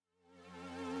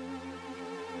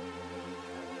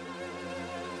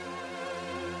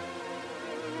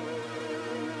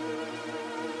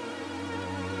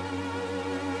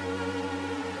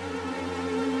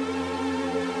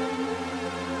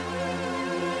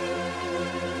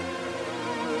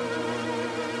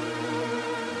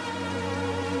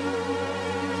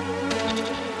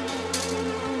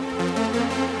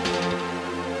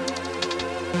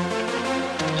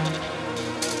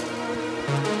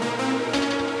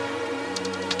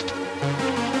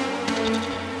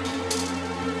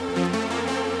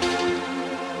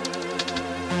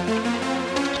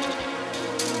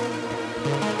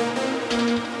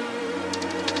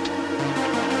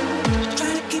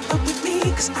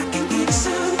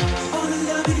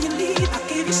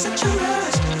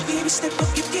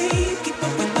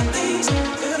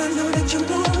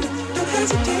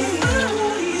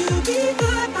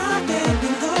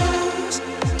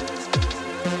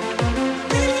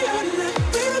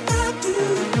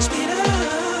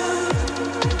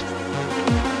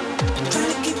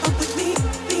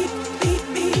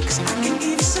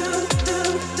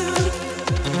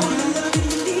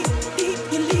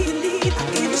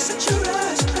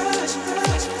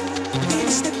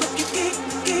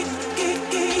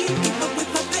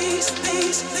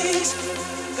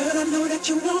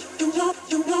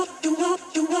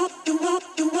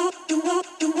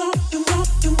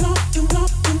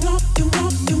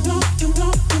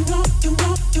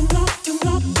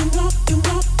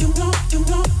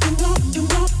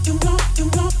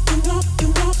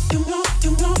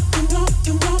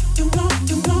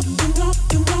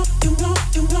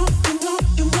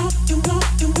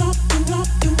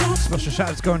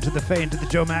Shots going to the Faye and to the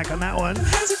Joe Mac on that one.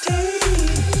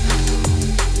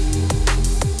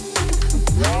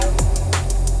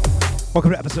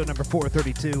 Welcome to episode number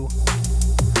 432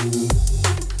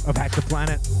 of Hack the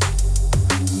Planet.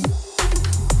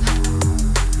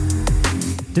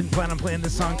 Didn't plan on playing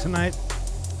this song tonight,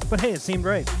 but hey, it seemed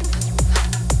right.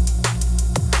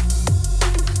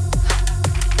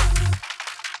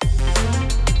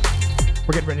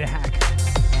 We're getting ready to hack.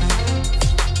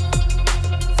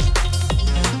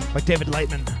 Like David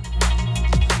Lightman.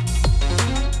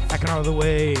 Hacking all the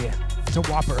way to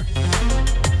Whopper.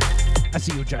 I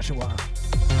see you, Joshua.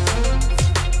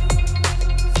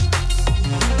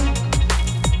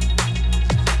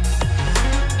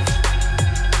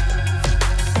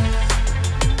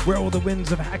 Where will the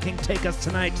winds of hacking take us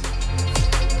tonight?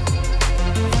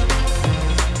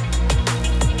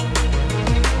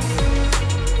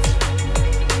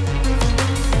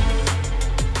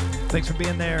 Thanks for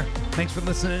being there. Thanks for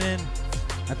listening in.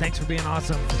 And thanks for being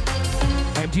awesome.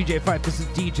 I am DJ Fife. This is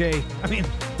DJ.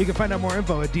 You can find out more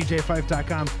info at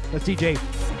djfife.com. That's DJ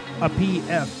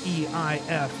PFEIF.com.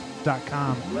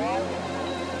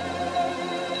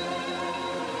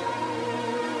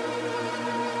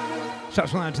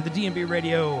 Shouts out to the DNB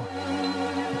Radio.com,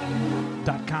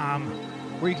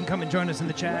 where you can come and join us in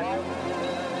the chat.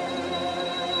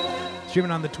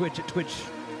 Streaming on the Twitch at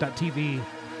twitch.tv/DJ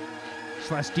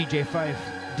Fife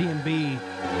DNB.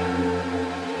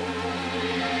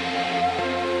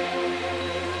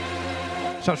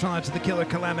 Shouts out to the Killer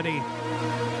Calamity.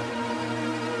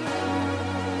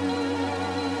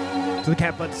 To the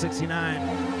Catblood 69.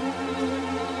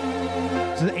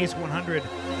 To the Ace 100.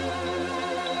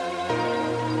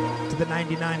 To the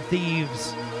 99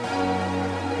 Thieves.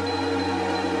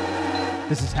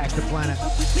 This is Hack the Planet.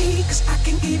 Up with me, 'cause I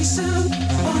can give you some.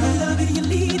 All the love in your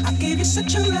lead, I gave you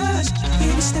such a rush.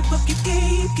 Baby, step up your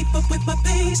game, keep up with my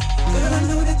pace. Girl, I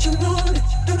know that you want it,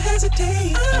 don't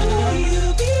hesitate. I want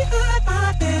you behind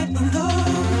my bedroom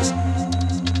doors.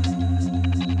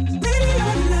 Ready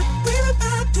or not, we're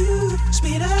about to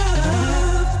speed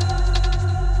up.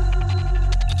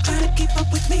 Try to keep up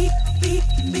with me,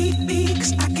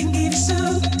 'cause I can give you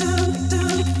some.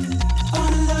 All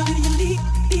the love in your lead.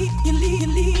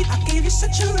 I gave you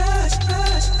such a rush.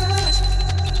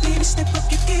 Baby, step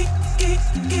up your game.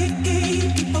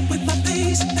 Keep up with my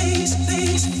pace.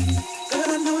 Girl,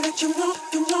 I know that you want.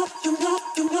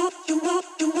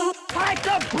 Fight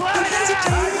the planet!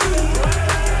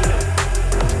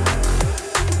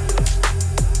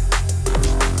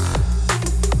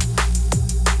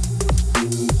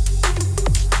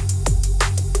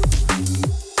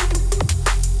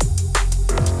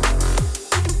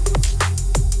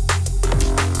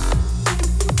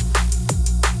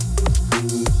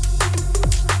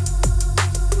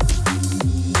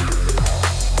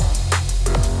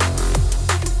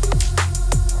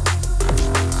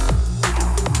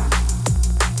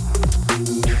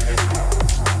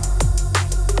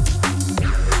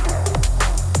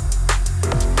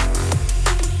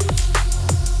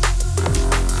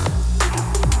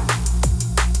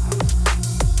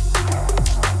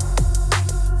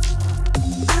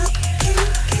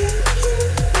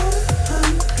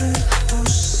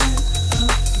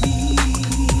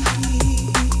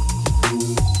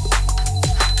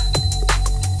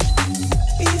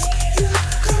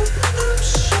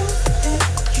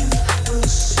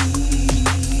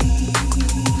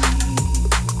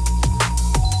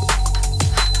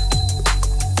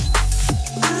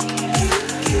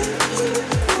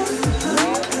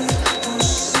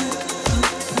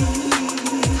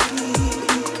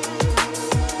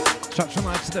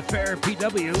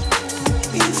 PW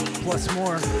plus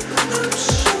more.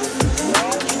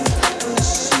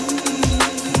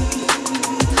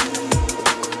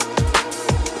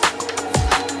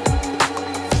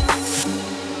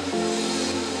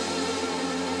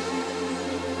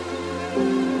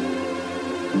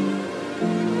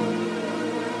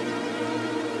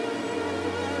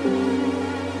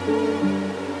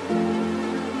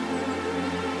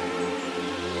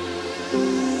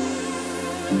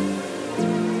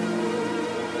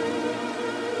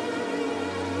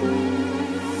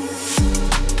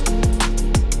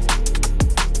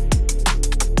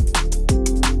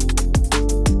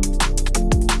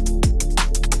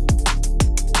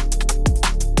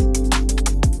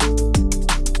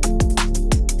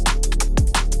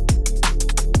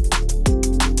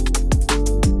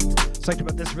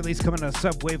 Release coming out of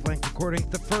Sub-Wavelength Recording,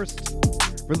 the first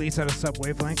release out of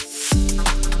Sub-Wavelength.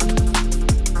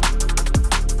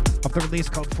 Off the release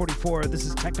called 44, this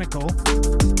is Technical.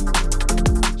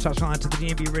 Shouts out to the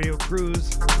DNB Radio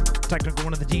Cruise. Technical,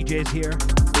 one of the DJs here.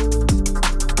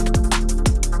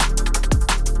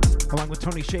 Along with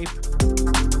Tony Shape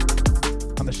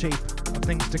on the Shape of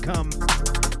Things to Come.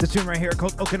 This tune right here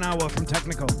called Okinawa from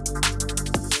Technical.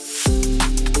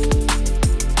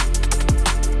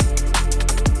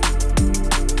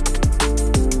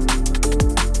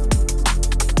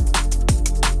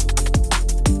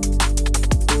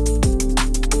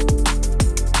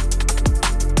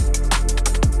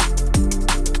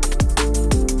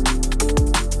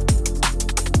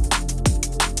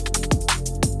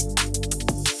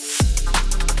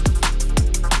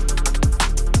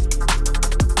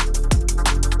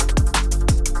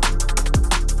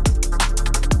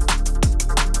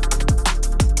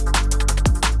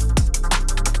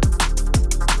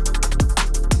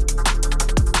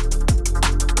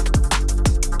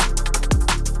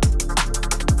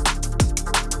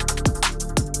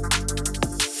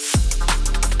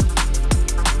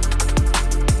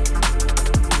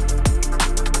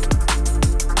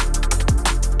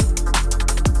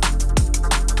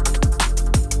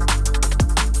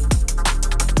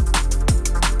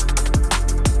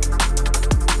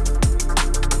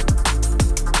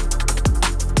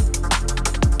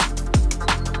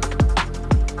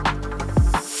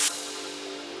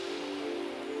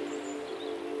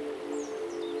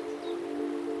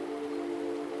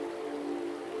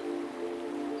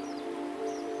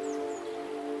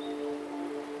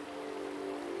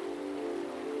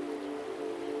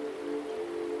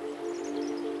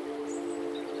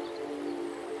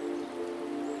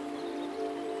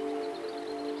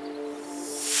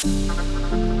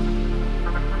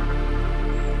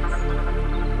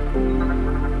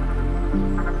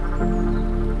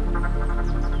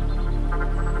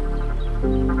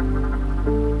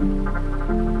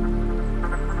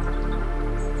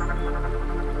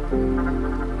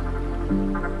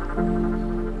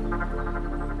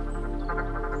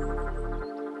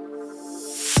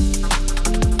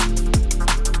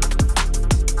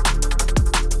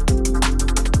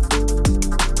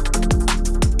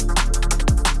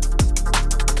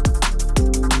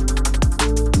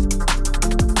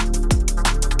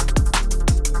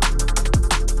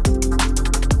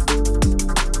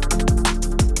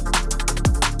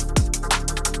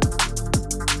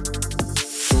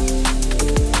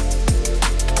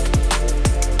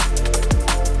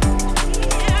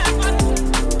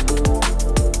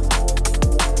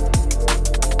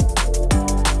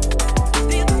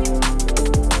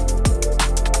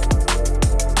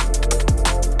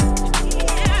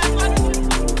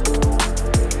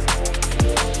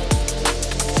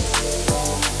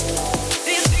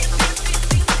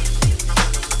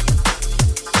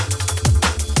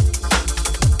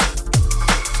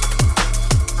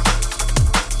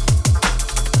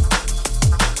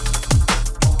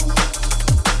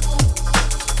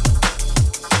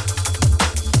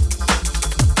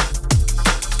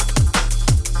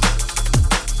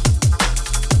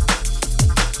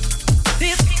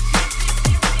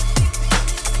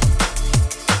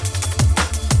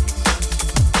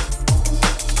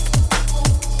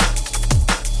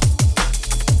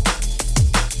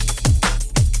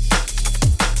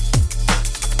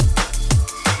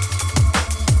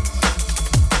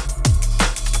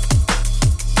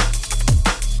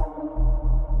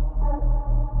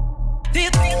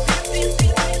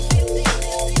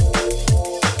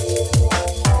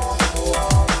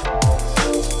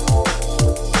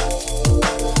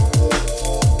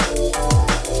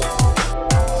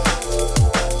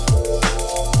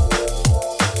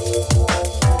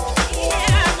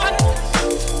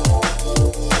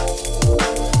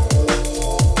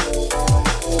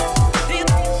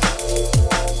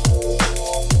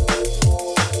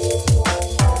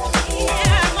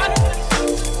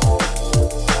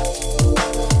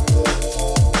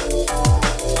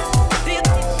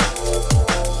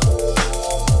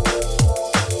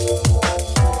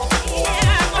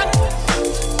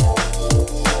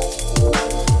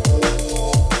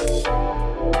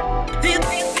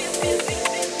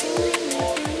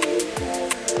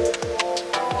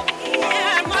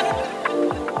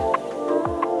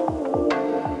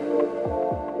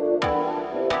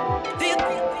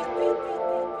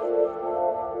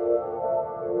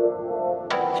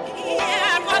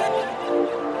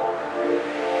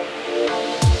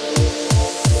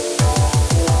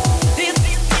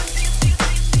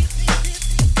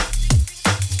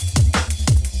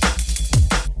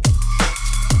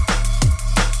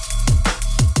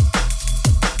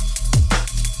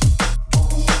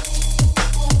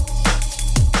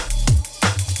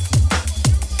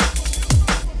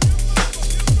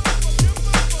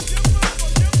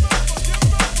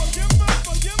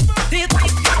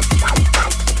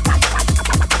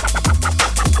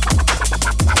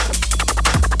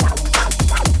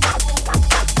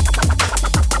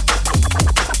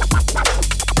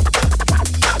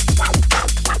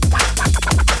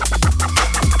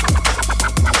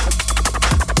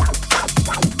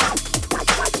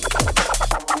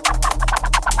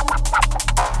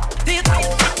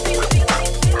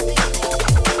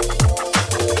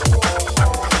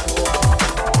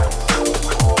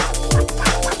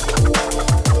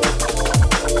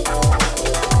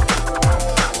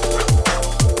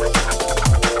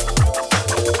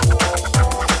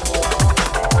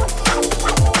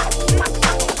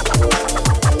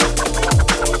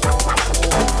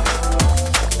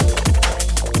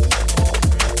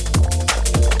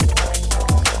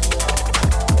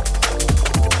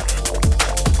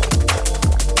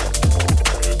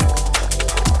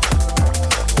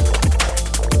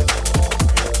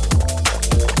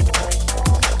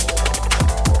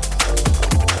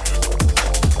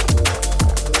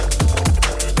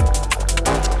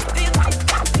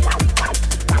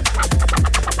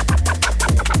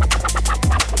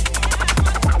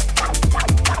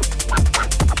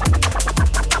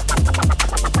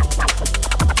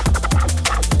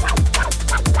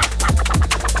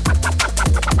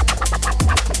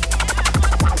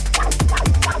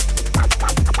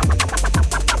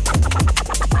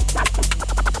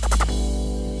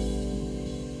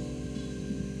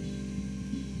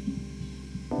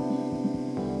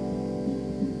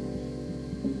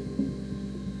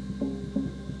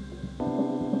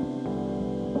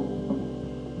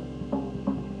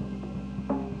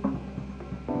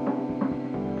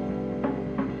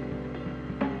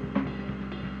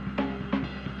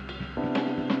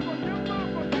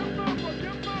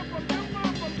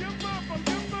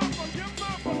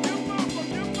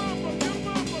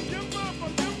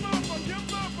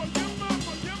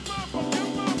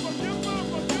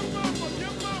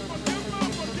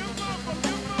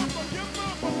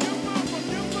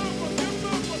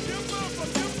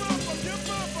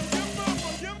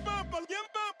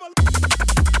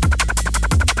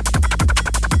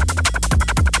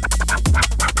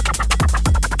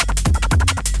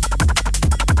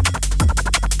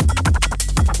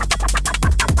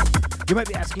 You might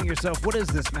be asking yourself, what is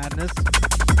this madness?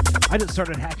 I just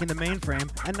started hacking the mainframe,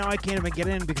 and now I can't even get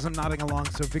in because I'm nodding along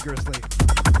so vigorously.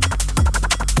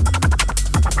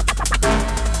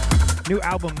 New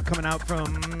album coming out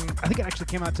from, I think it actually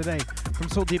came out today, from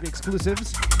Soul Deep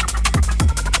Exclusives,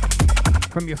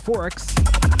 from Euphorics.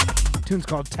 Tune's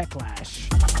called Techlash.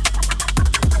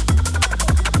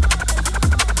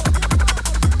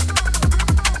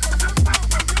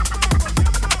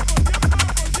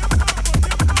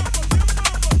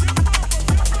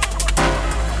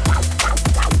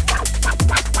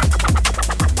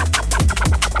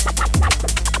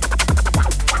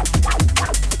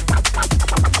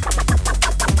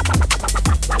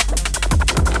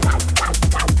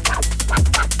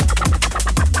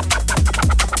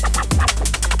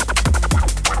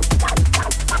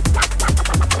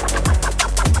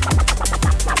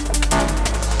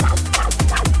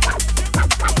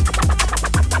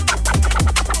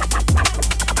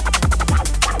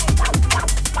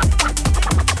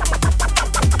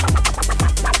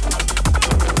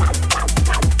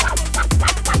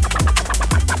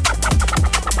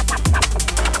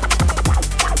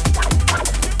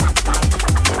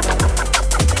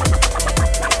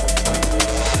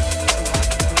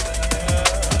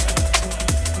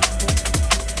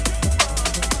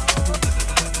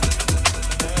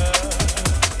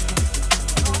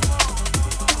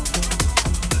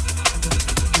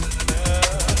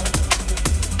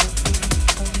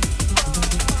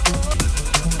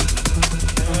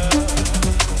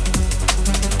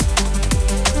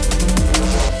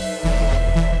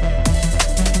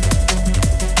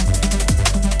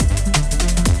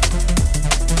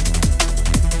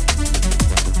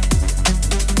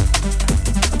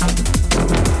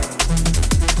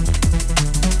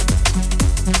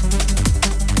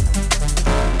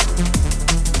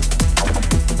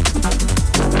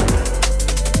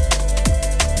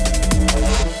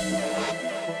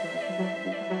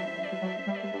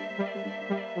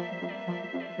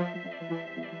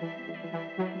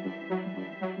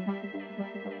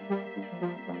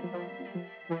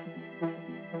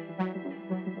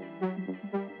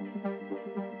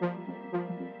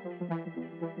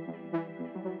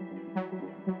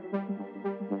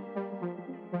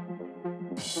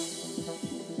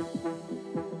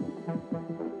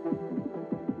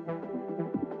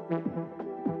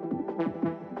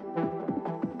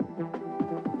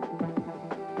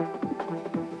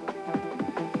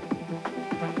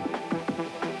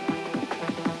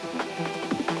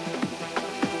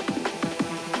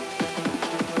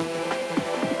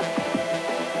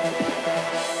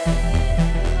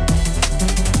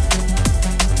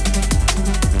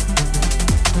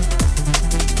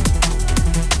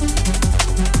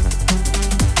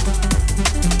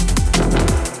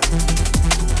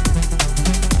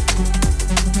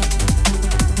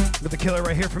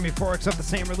 Right here from Euphorics off the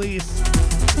same release.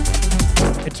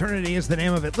 Eternity is the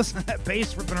name of it. Listen to that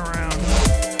bass ripping around.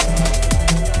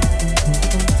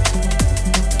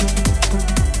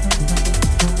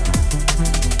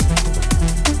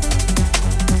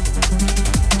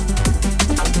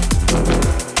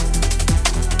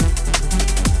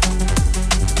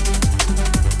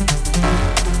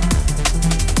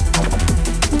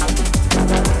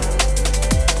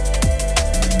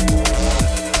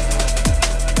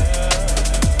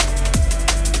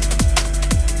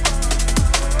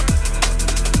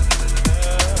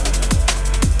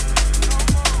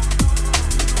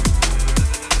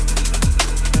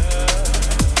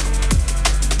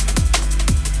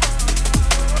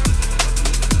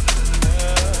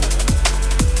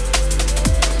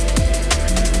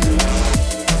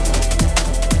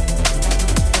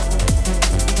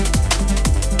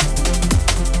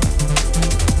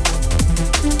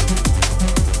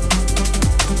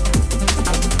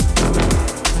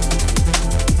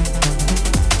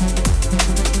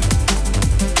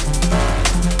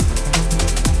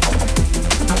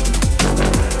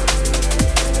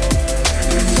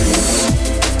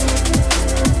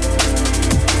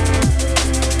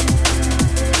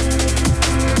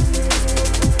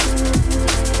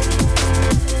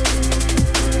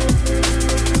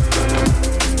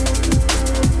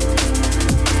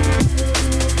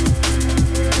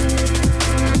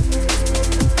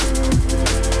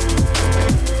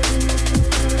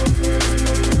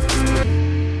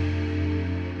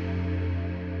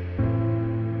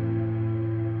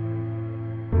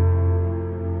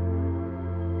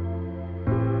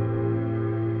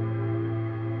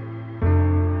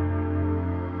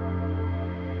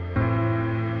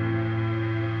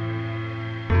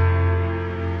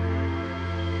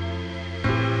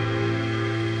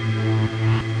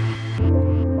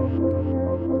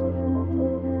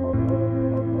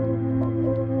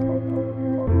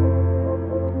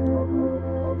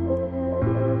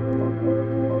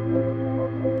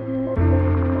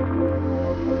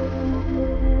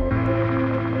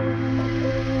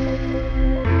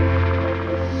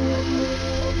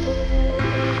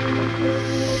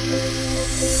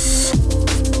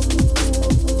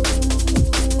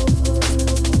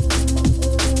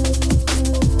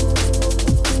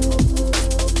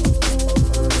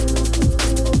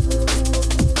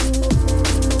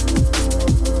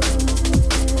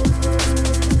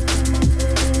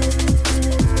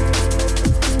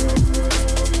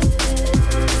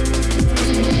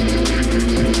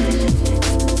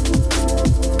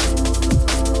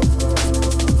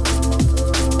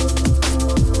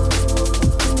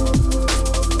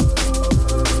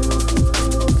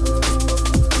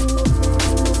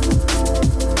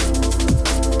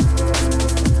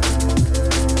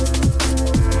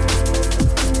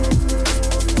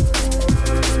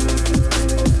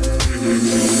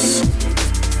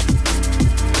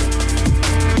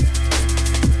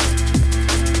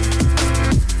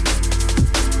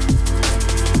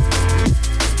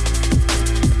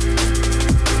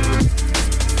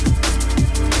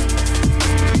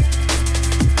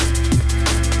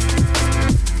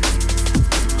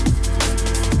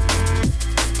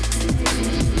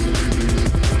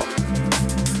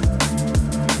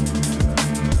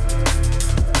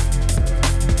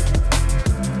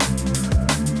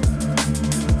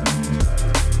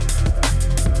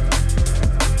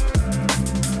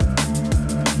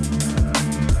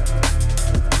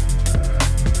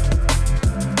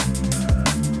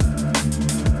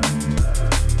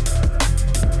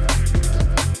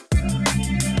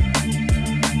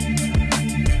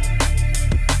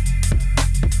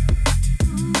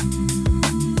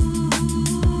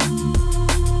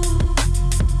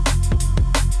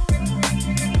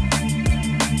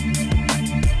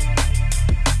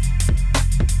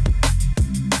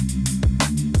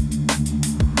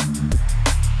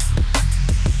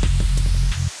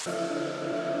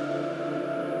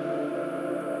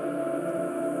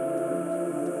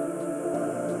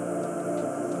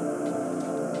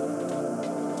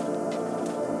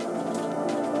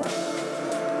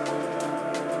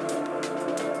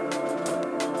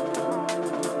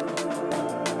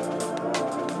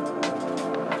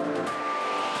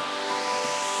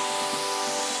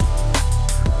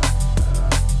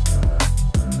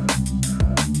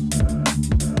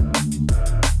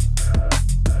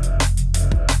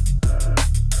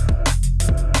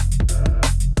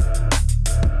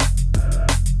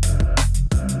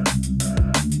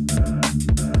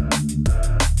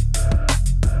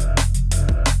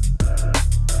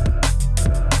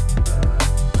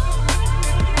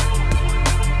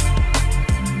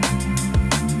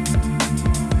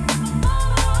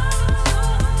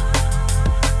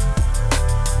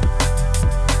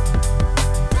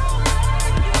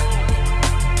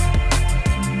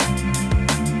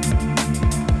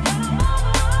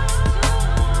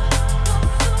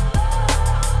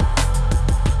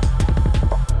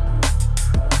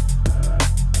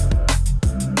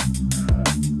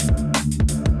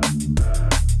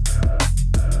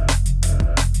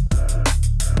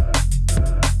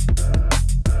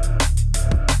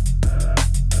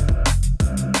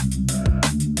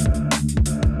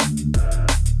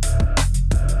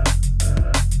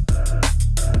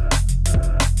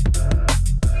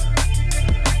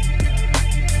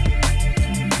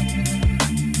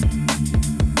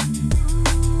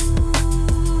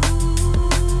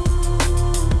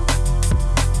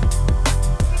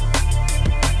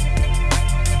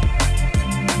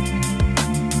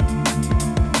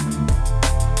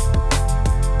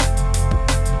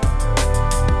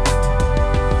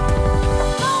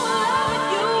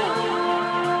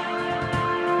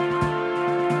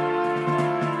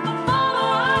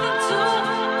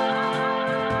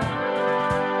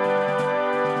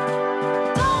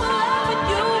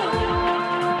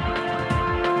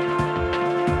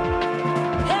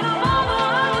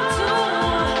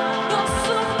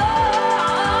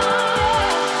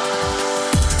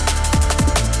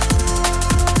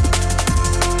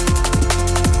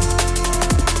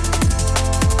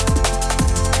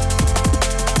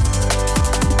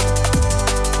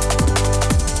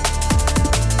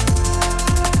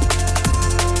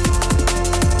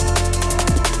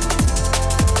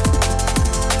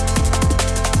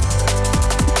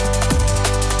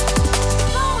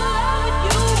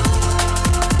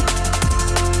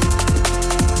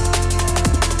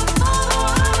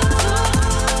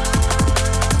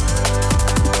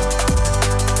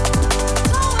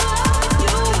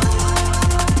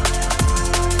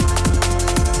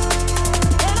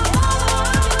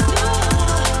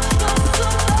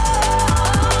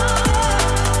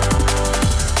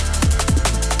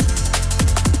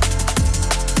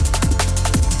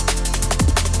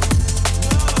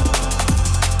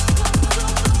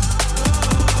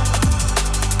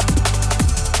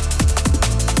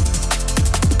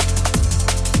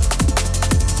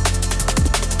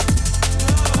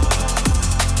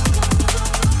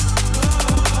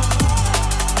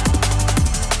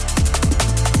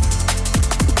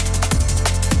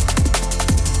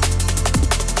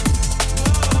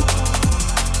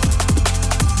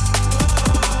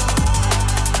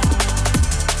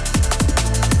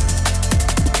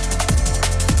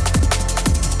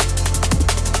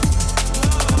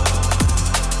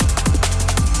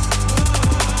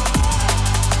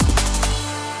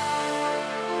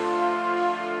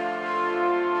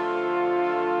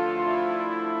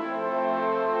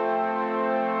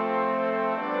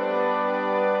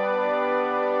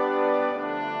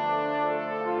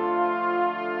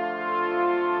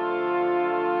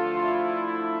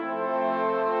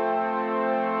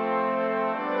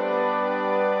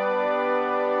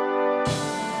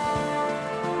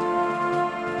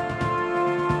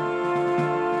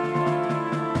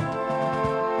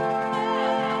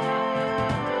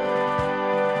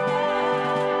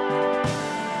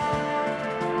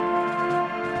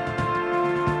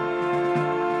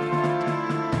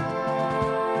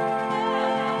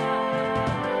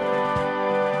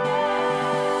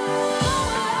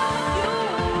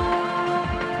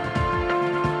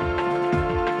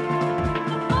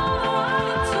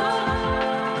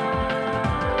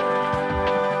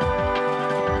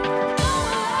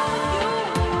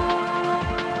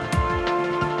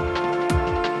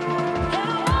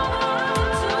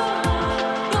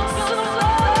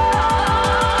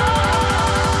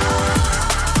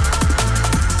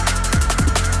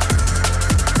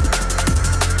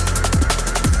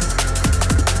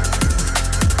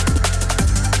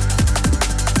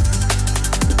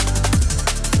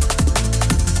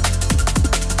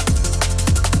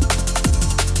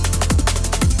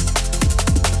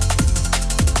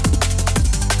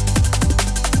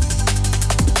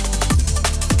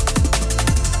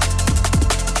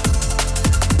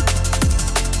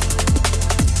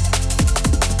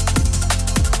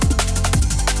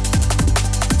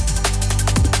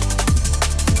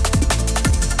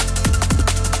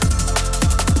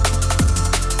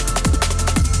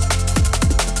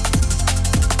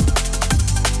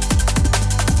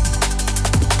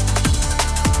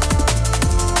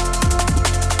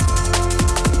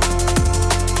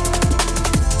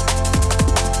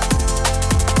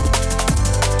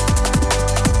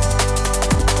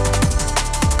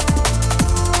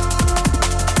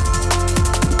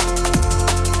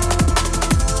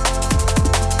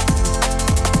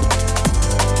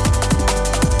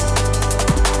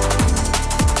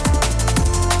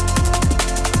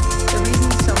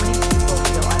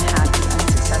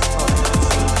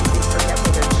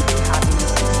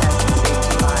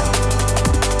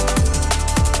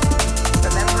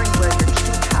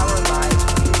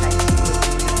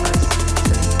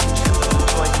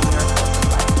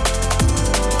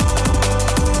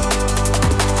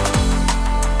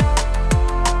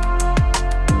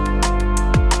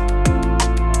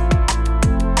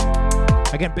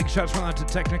 Again, big shots going out to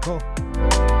Technical.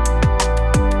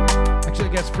 Actually,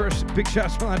 I guess first, big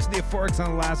shots going out to the Euphorics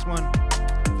on the last one.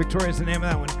 Victoria's the name of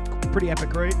that one. Pretty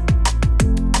epic, right?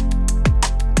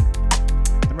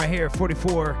 And right here,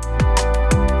 44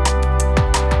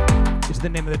 is the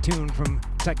name of the tune from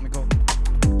Technical.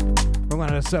 Rolling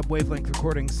out of Sub-Wavelength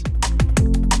Recordings.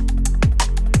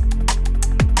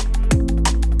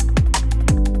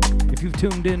 If you've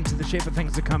tuned in to The Shape of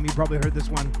Things to Come, you probably heard this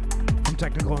one from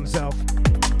Technical himself.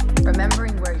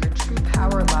 Remembering where your true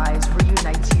power lies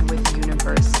reunites you with the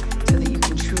universe so that you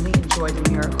can truly enjoy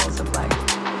the miracles of life.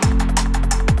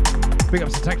 Big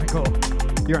ups to Technical.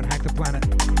 You're on Hack the Planet.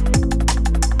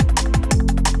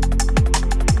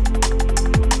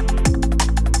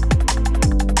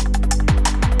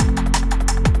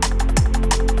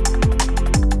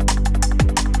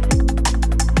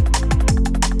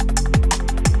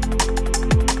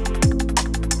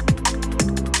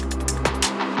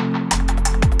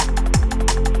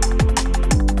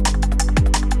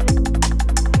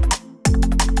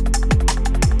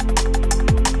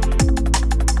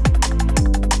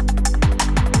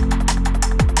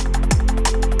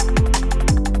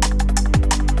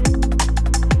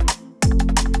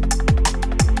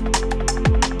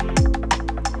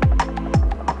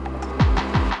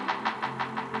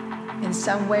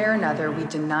 We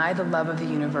deny the love of the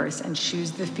universe and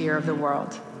choose the fear of the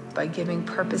world. By giving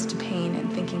purpose to pain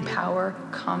and thinking power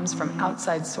comes from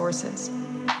outside sources.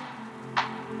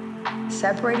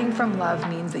 Separating from love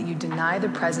means that you deny the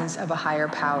presence of a higher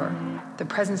power, the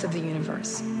presence of the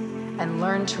universe, and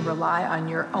learn to rely on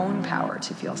your own power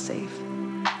to feel safe.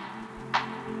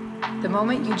 The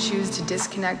moment you choose to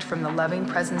disconnect from the loving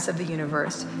presence of the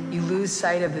universe, you lose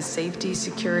sight of the safety,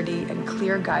 security, and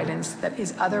clear guidance that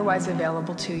is otherwise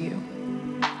available to you.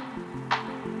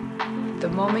 The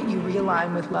moment you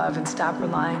realign with love and stop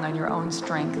relying on your own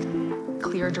strength,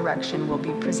 clear direction will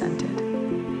be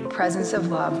presented. Presence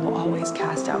of love will always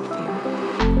cast out fear.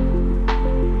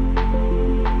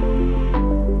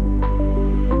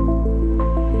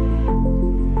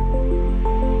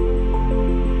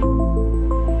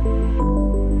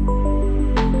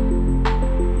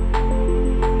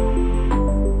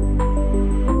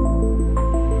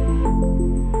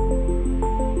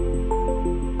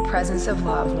 Presence of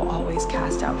love will always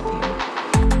cast out fear.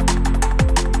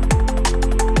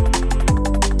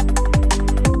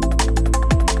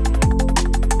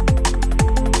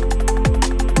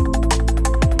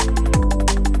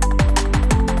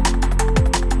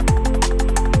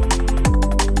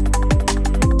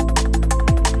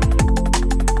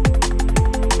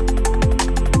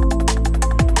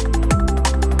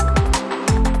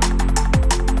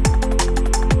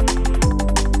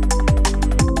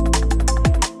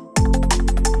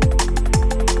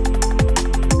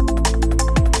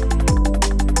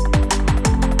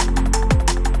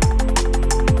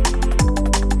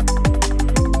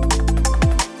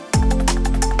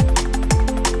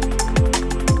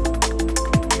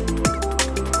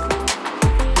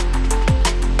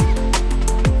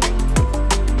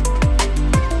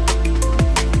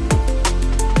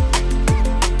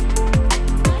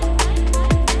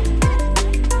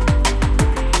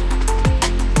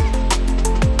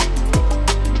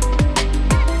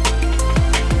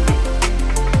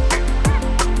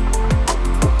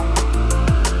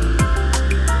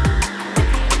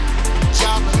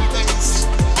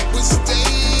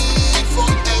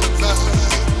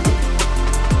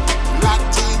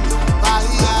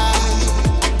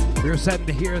 Saddened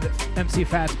to hear that MC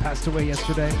Fats passed away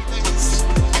yesterday.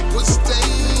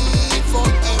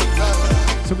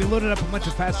 So we loaded up a bunch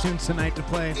of Fats tunes tonight to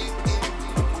play.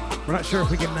 We're not sure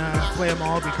if we can play them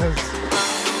all because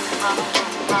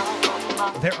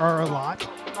there are a lot.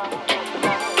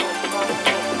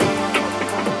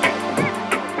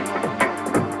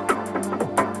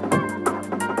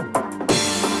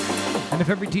 And if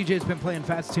every DJ's been playing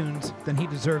Fats tunes, then he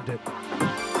deserved it.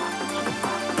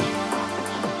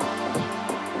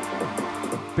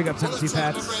 Big ups MC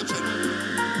Fats.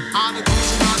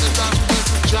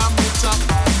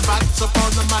 Fats up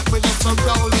on the mic, we let them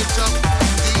roll it up.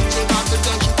 DJ on the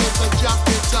dance, you get to jump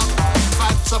it up.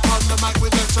 Fats up on the mic, we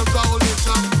let them roll it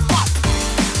up. What?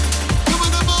 Give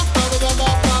it a bump,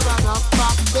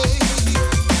 baby.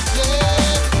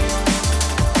 Yeah.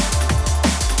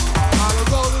 All the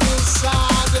rolling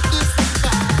inside the different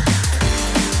vibe.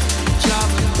 Jam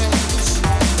and dance,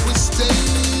 we stay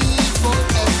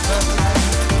forever.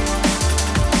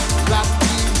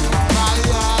 Latino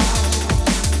fire.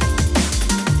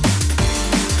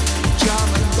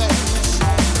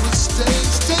 Stay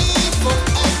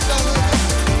forever.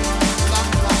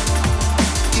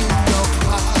 In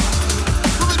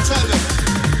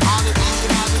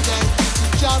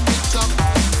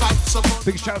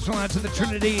Big shouts from out to the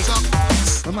Trinity,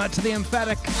 from out to the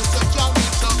Emphatic.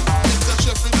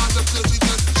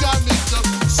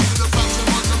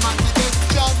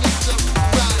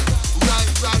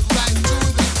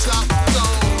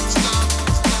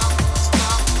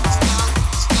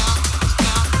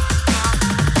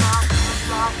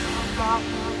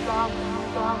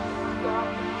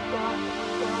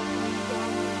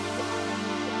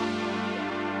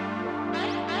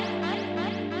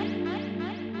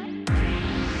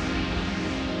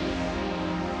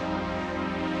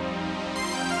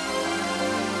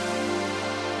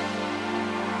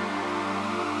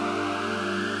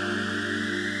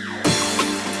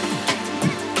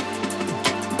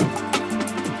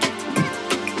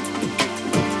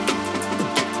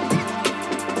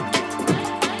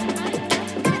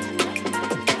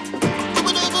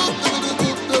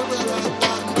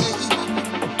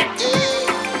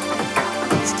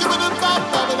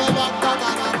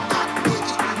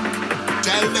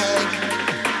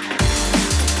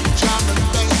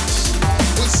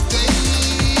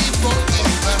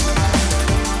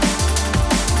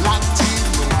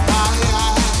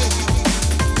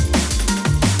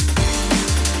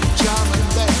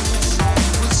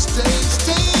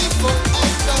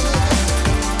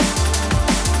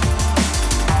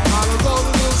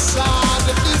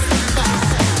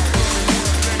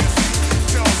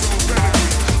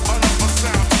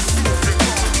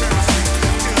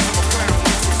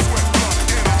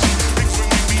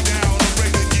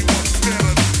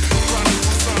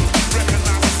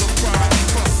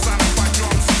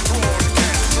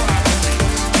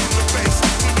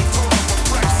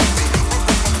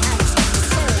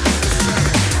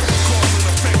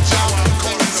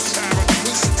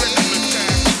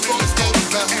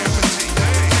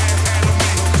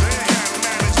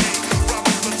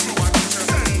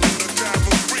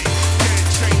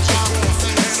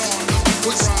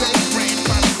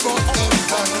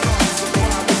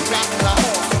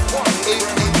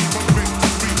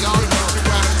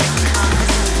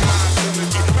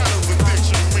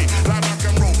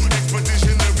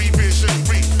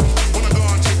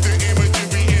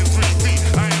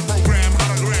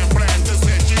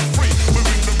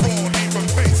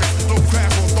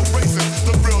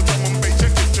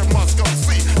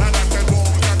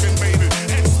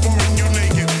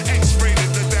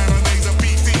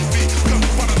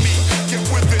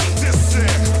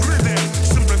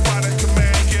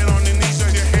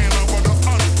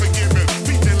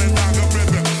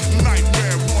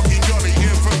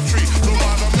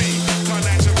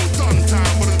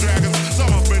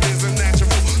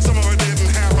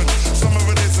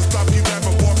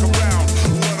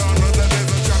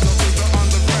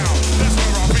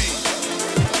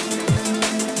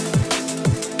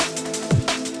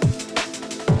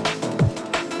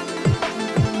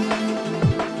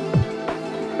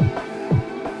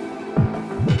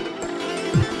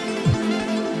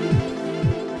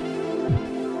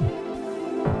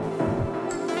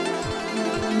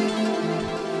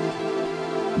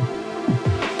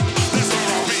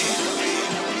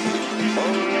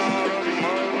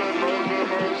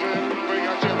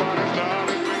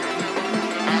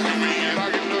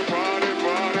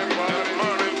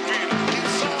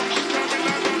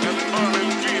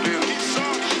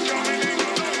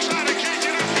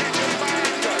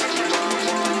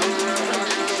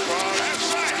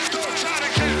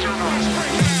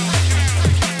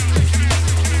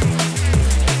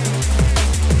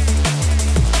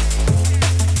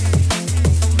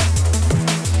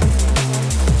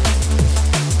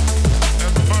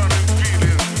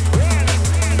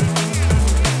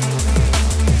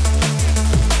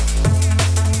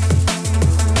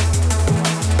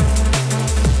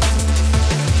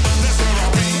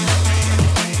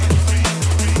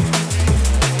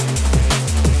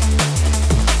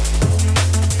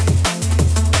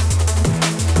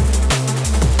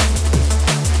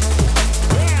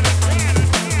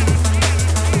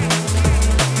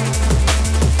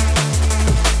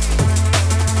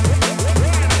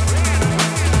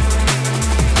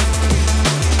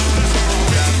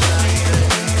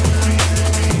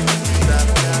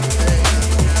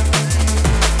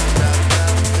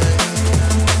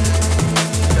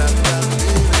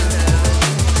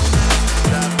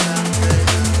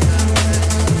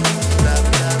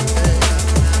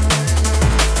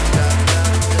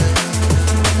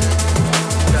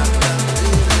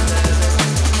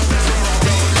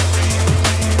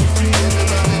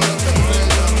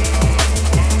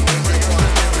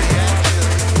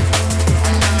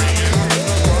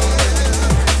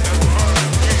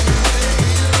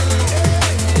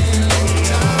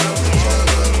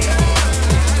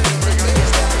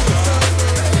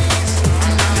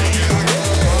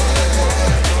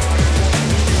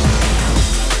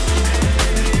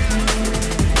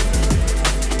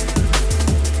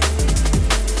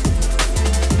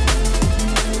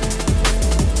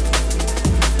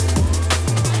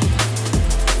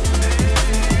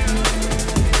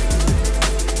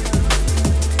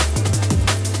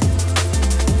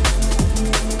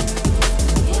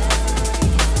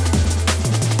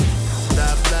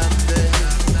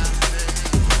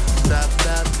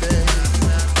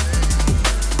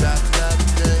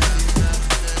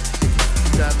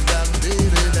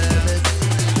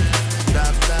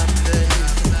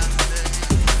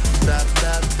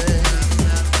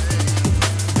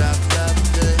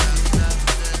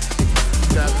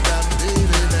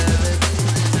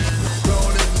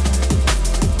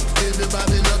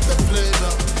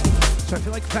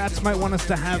 just might want us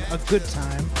to have a good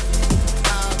time.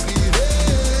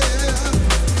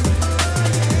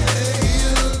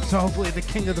 So hopefully the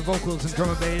king of the vocals and drum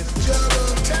and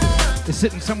bass is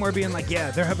sitting somewhere being like,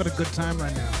 yeah, they're having a good time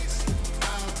right now.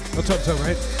 Let's hope so,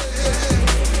 right?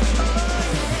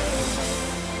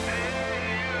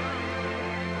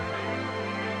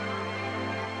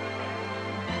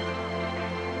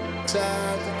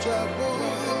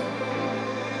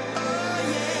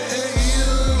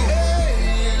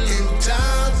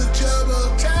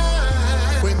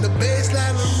 When the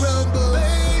bassline will rumble,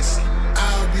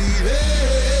 I'll be there.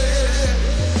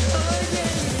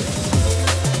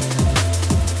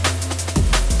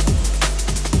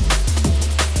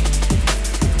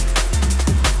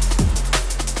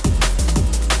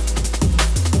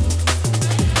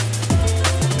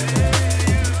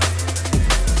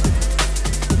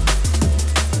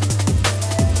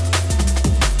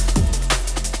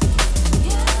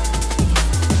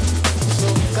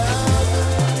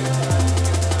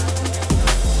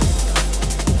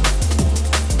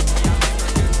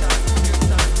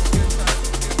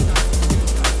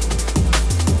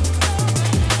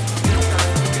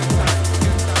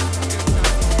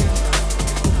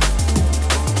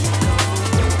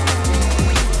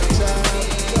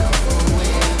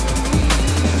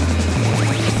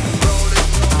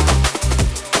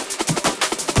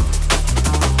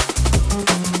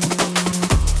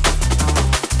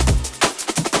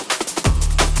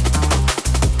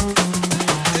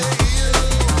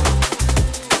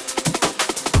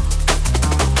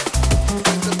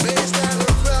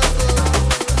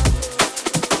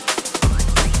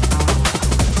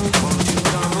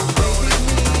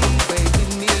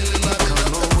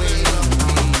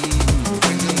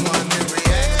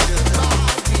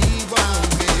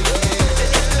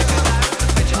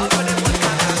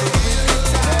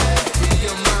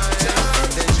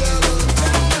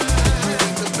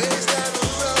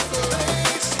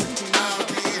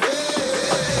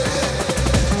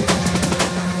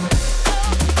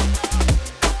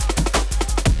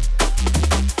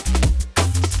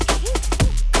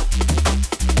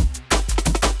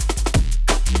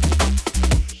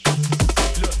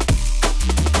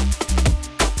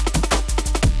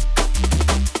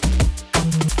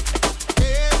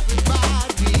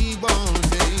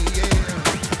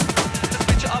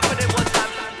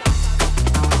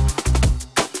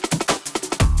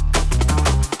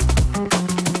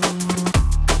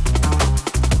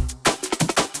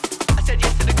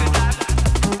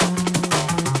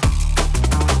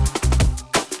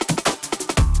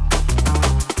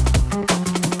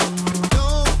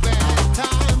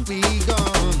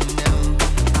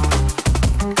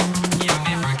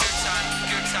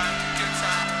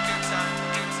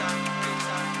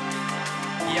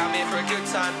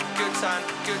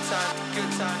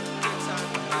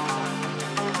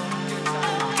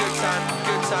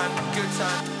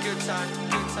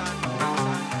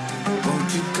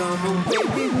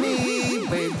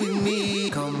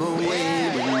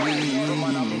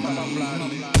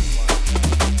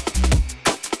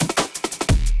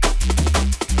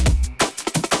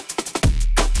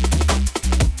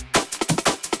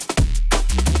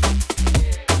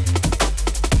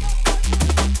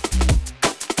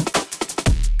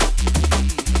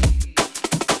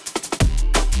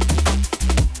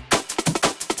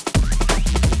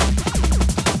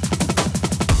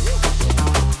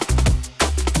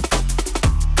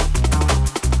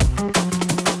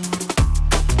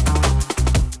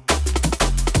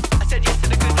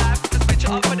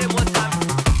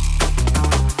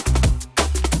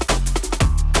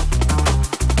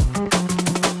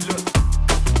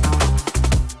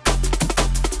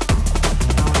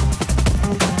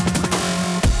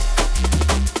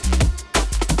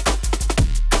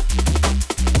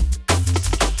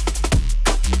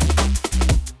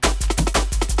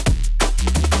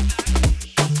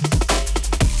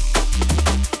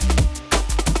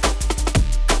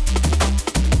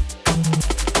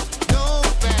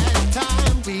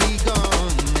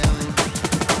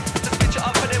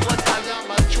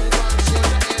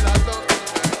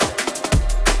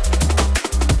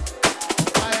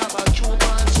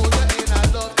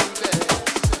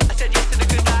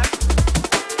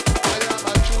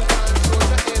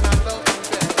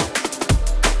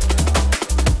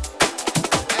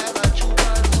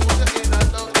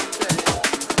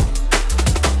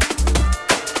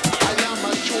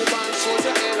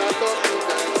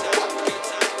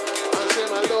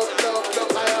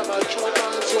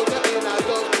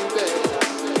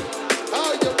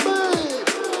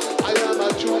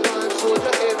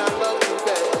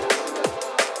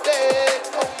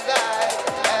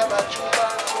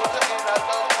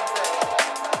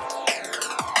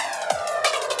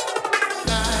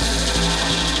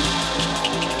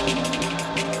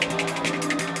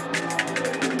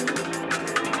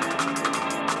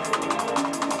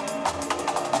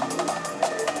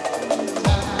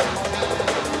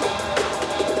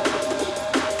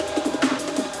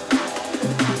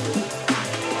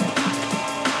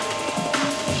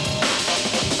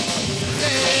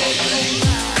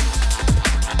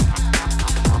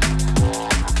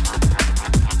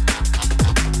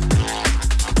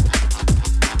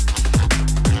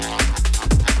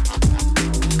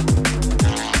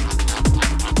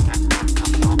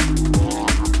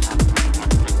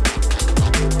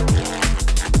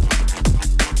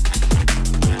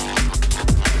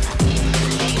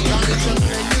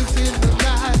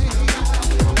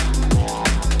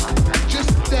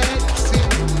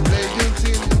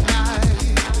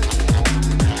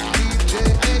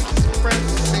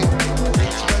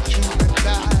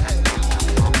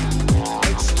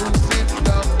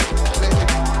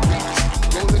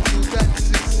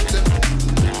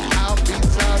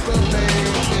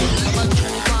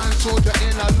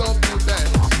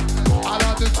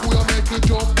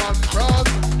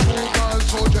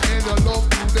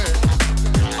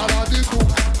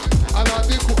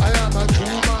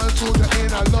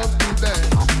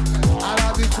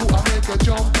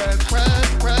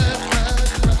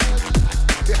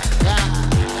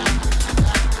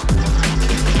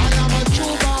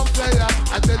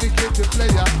 dedicated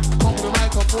player. Come the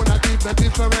microphone, I give the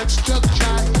different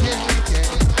structure. Yeah, yeah.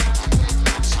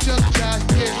 Structure,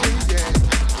 yeah, yeah.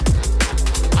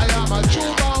 I am a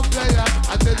true born player,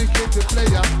 a dedicated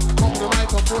player. Come the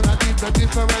microphone, I give the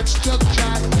different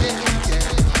structure. Yeah, yeah.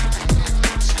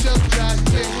 Structure,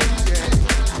 yeah, yeah.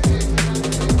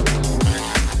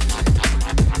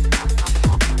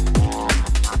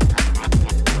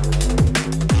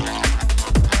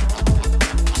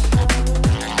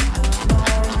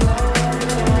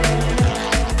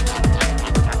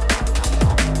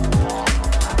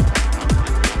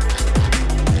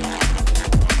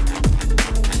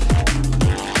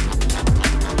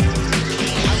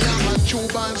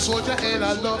 Soldier and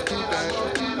I love you back.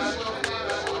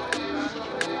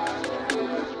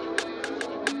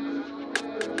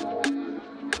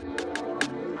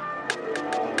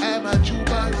 I'm a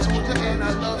Cuban soldier and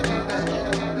I love you back.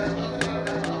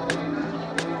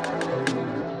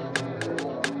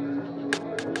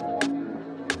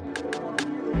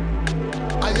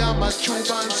 I am a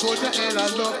Cuban soldier and I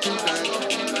love you back.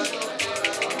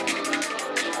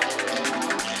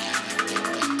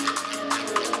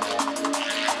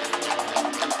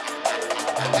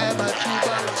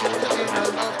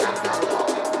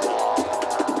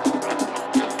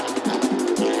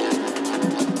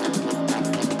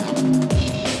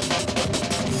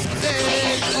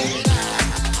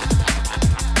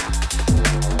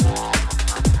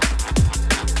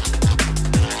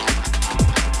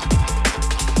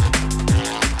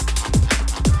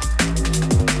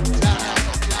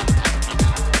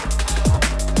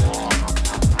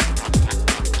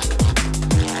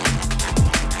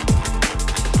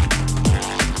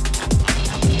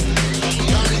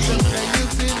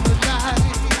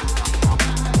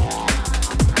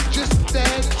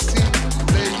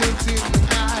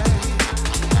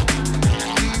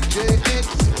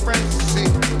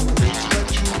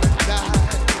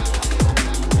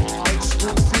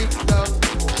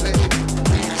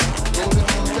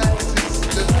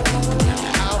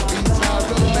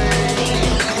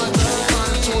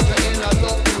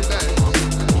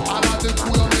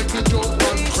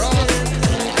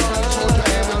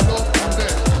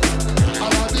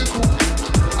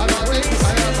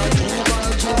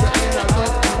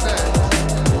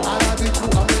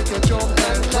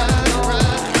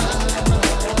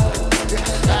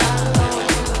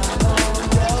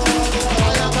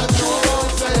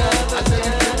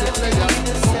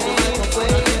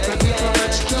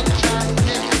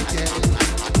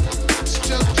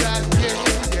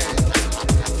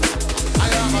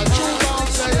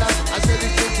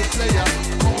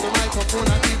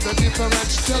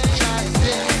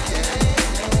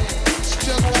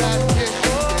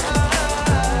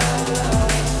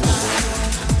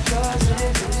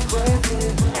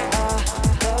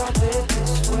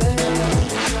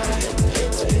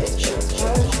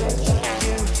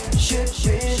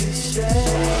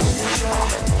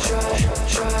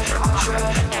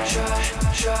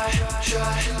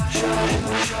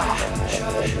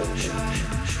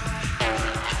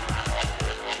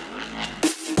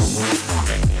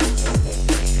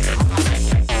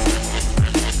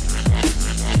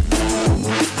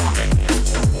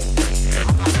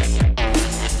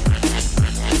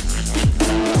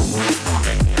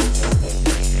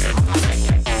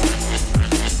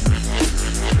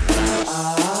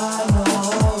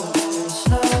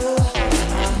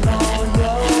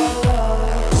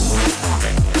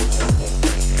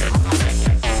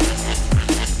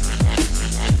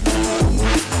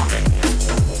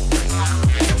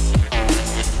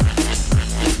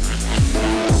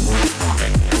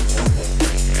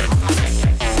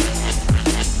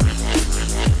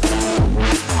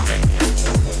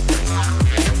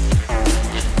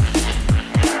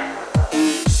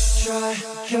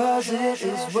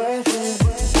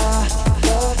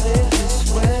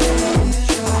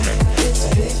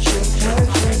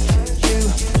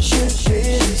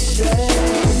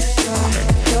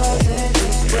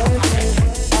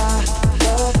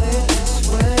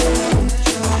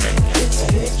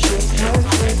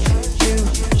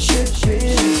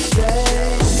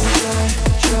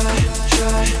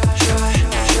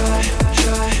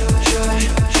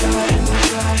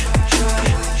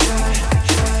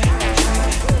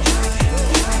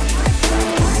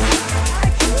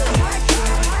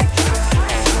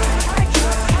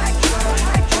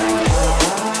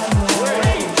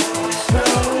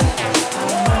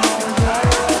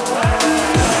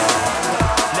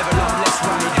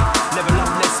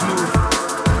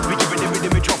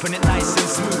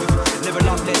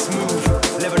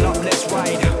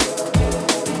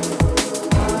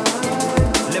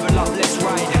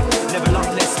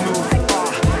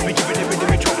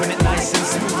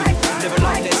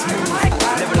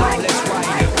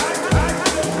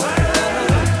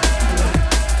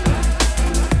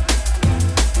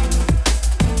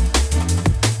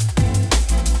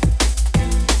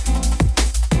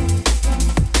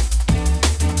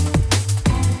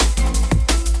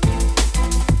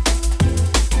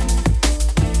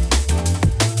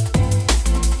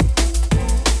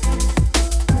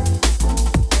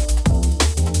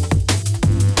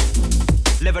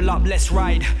 let's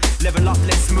ride. Level up,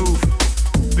 let's move.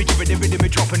 We give it the rhythm, we're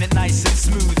dropping it nice and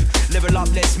smooth. Level up,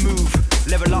 let's move.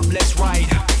 Level up, let's ride.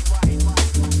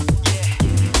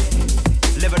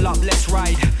 Level up, let's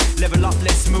ride. Level up,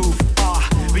 let's move.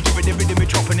 We give it the rhythm, we're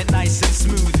dropping it nice and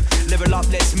smooth. Level up,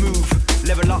 let's move.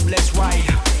 Level up, let's ride.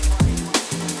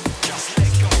 Just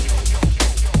let go.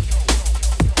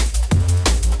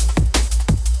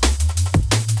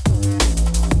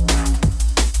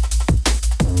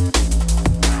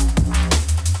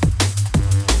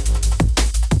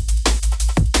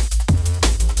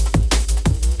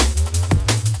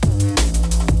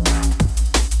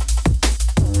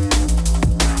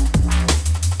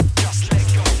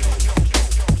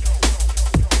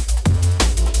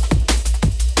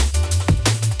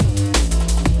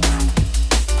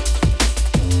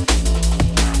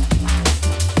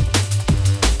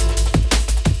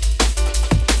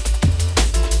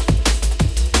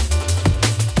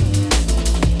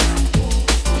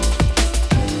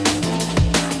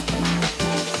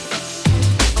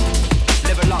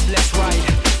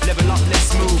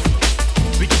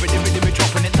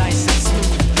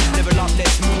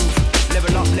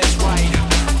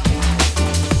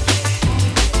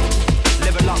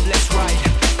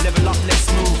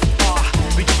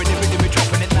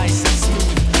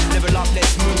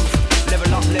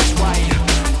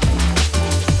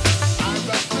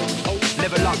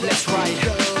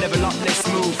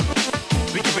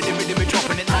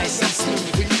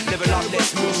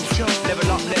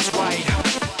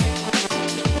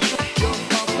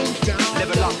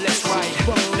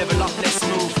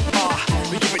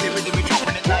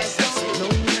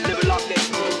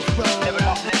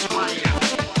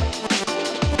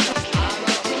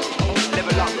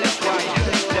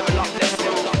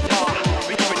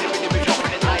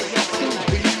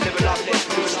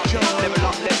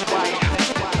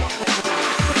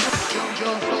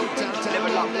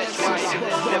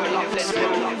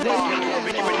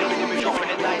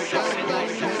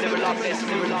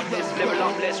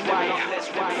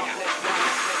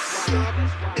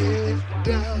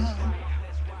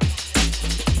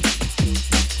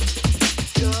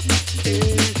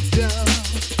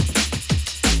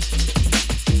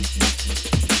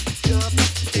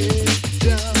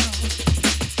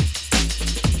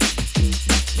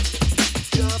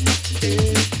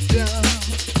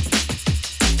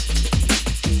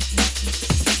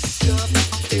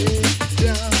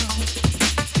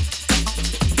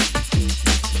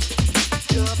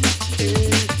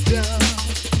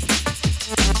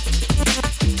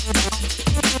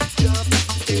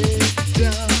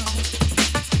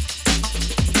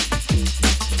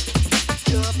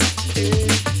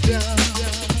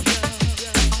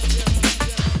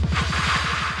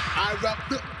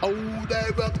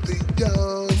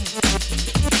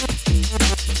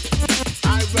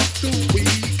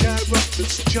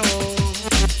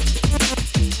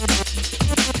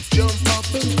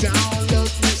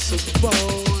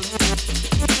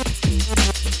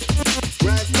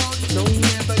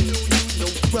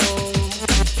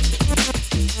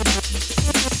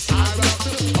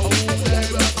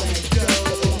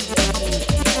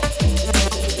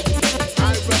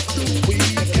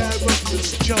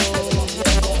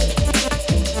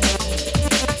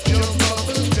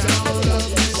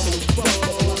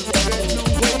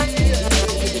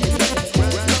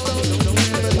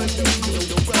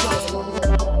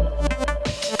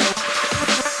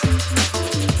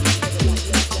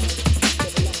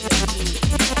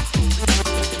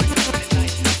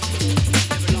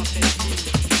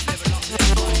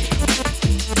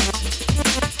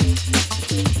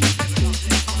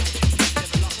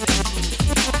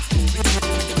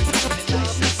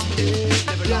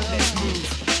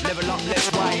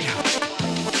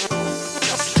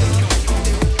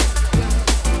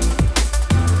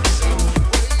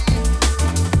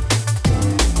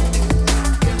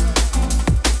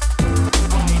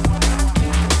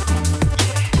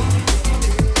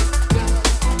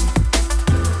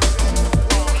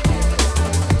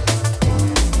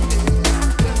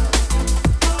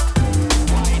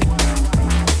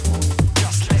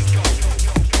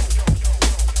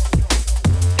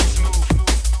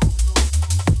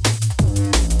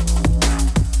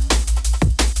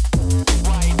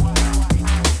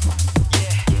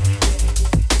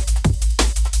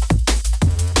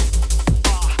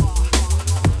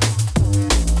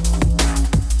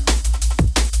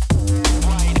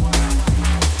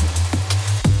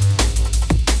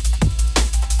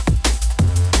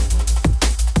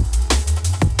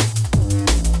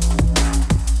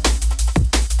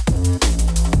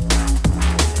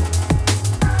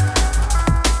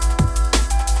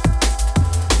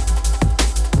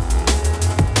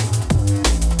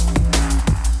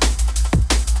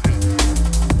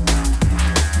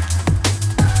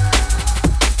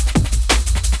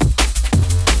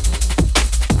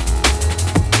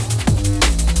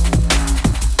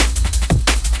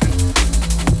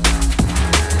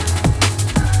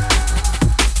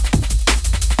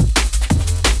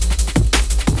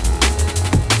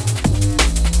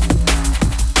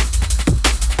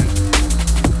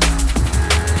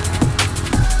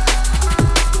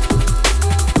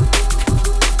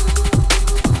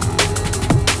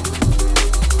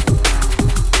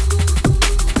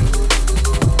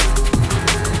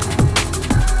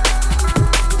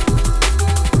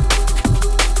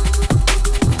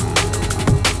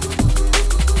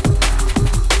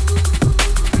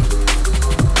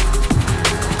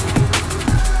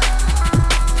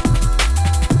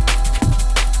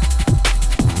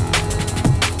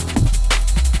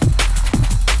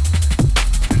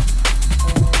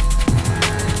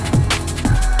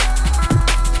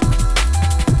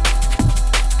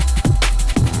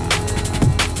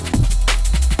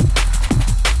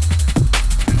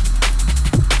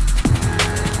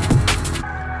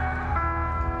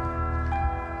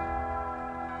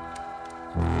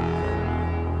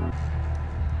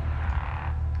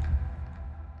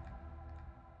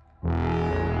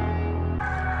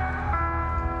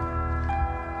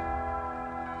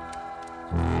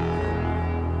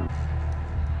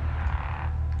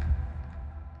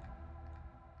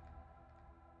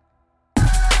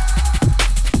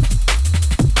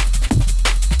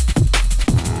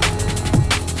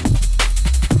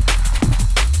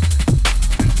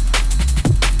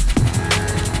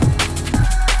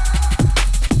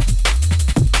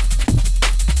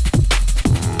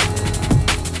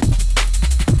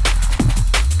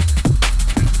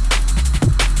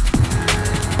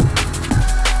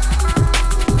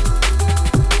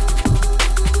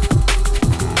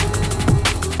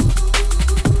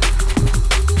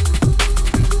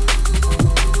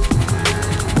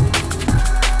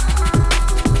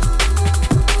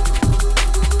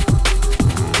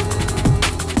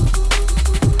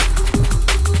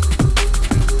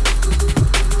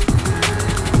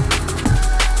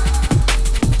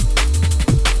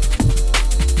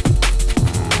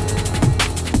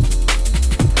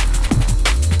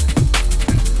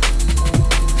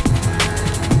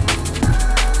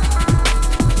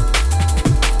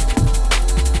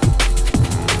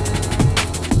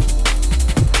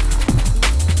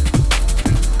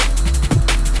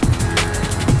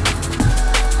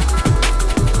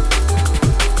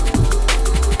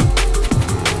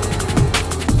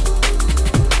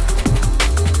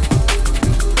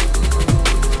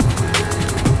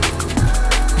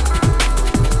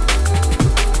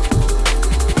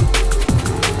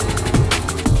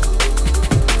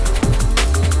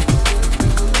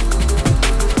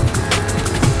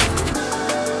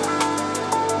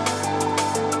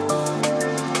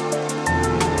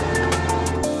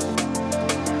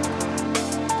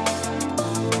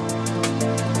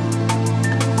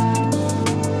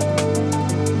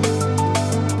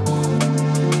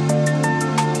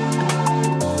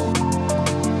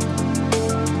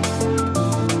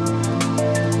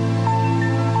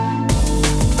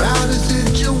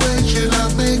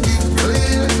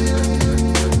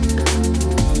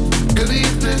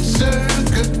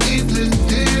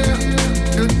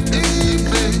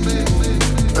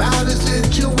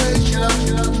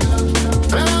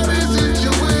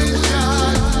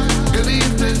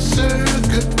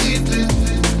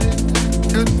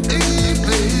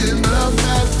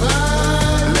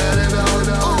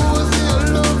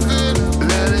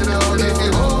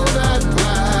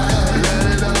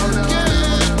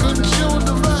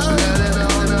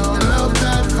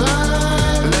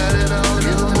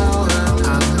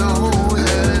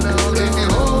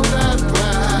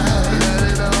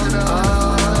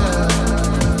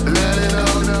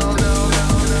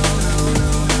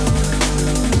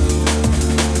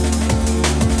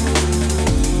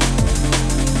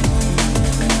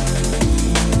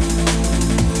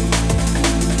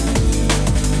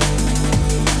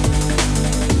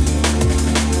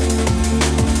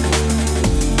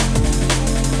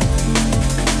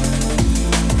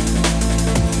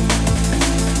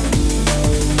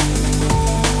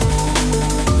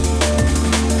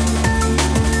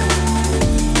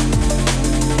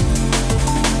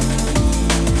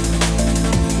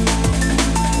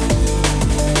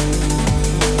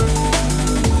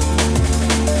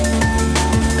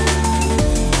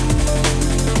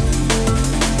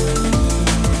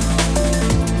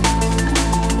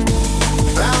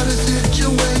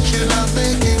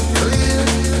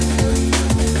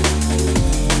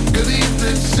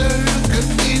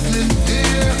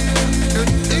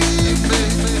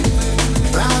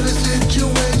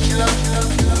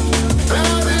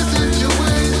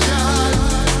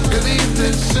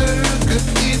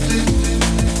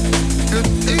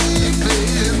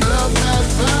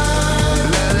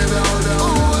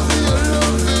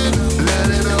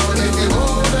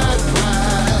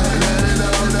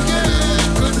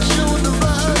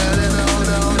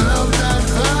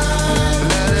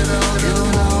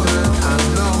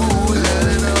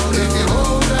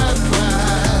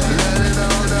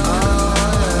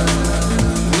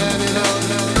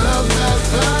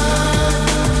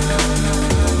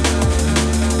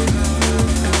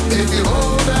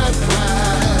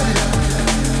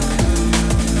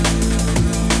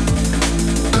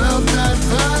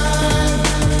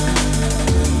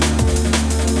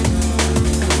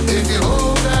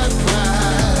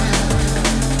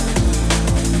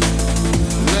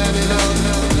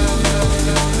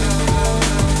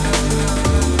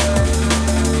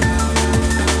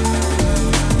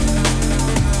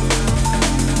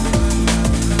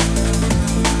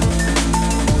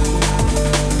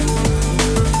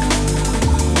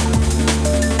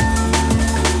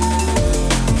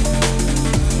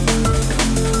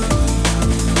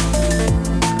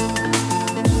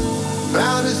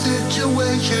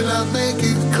 I make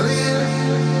it clear.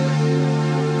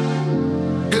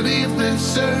 Good evening,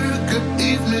 sir. Good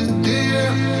evening, dear.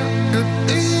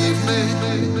 Good evening.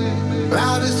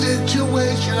 Cloudy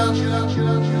situation.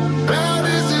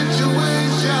 Cloudy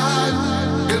situation.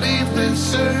 Good evening,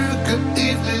 sir. Good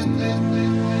evening.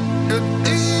 Good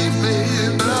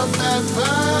evening. Love that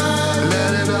vibe.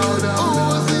 Let it all out.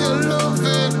 Oh, I see you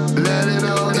loving. Let it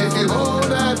all out. If you hold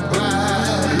that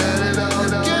vibe. Let it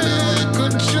all out. Yeah,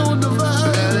 control the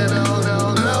vibe. Let it all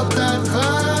out. Love that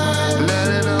vibe. Let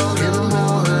it all out. Give them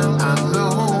more than I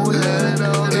know. Let it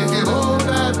all out. If you hold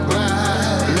that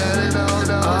vibe. Let it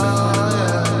all out. Oh,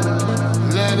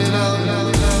 yeah. Let it all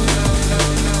out.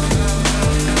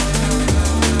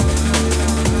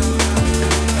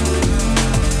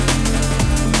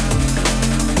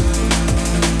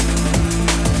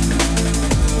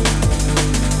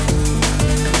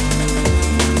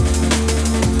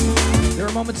 There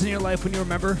are moments in your life when you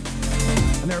remember,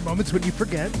 and there are moments when you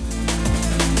forget.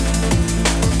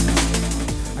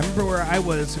 I remember where I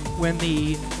was when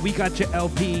the We Got You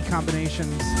LP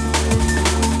combinations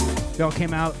they all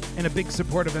came out in a big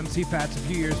support of MC Fats a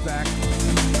few years back.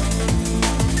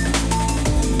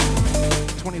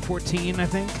 2014, I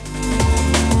think.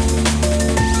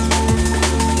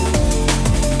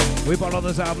 We bought all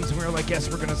those albums and we were like, yes,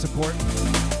 we're going to support.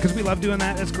 Because we love doing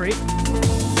that. That's great.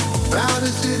 About a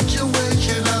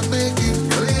situation, I make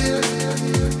it clear.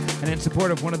 And in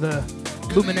support of one of the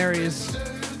luminaries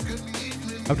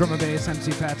of drum and bass,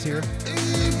 MC Fats here.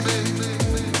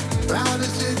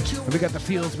 And we got the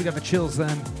feels, we got the chills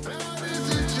then.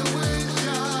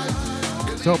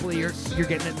 So hopefully you're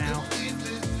getting it now.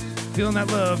 Feeling that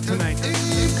love tonight.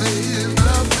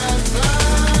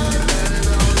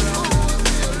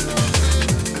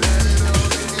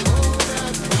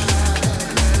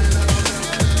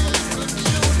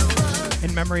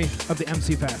 In memory of the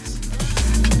MC Fats.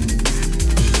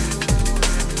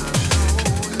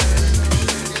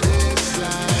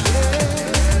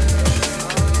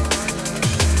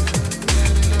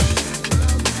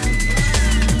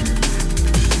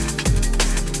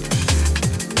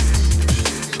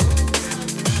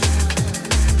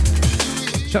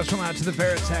 Shouts from out to the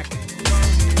Veritech.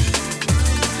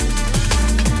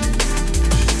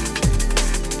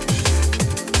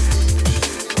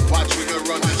 Watch, we gonna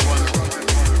run this one.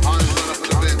 On run up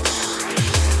the bits.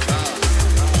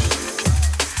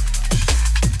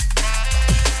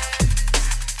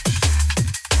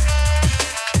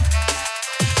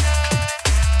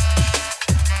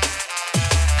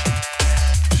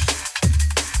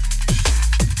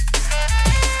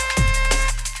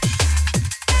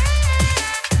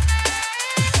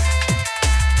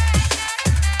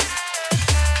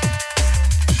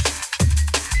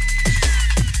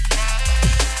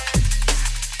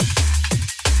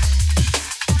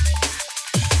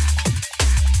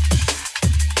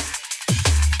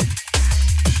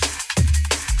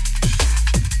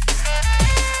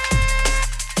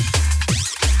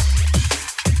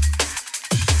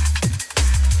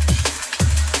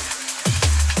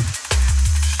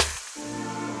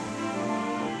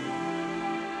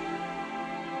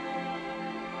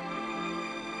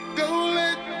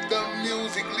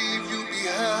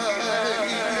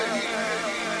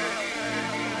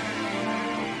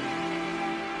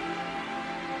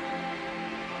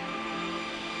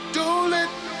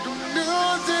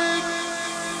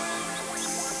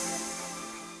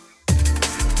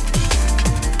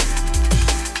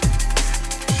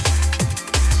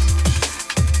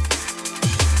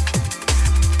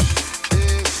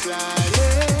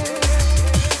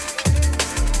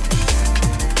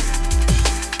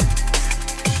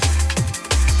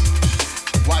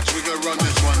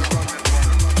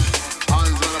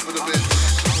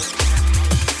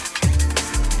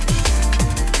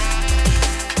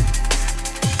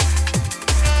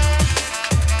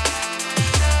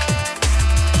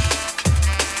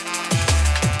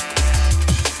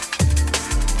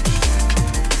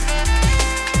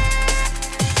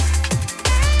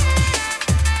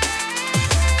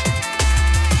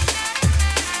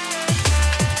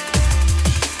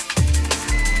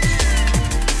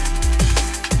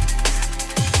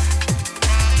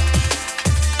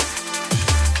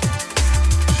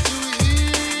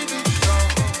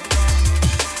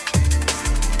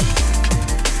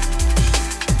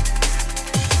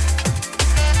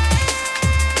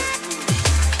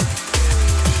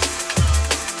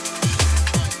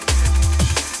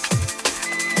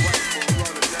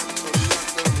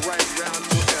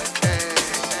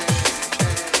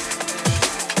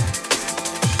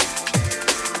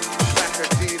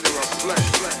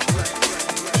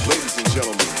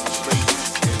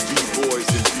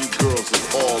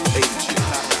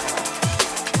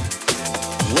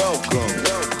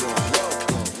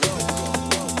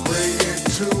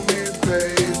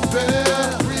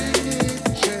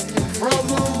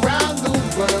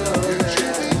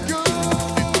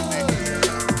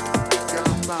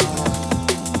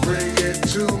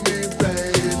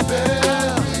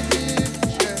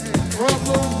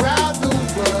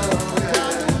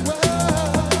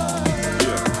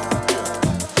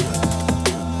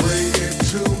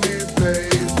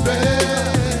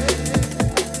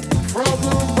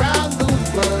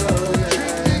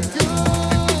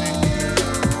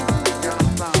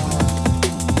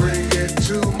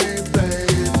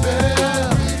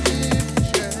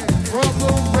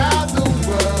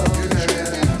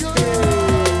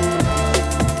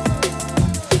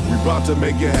 about to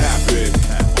make it happen.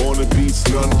 On the beats,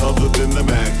 none other than the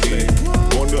Mackin.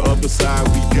 On the other side,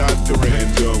 we got the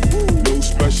random. No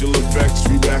special effects,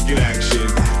 we back in action.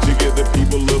 To give the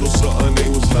people a little something they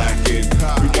was lacking.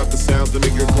 We got the sounds that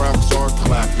make a crowd start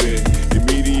clapping.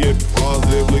 Immediate,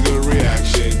 positive, good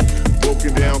reaction.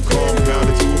 Broken down,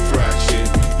 compounded to a fraction.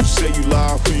 You say you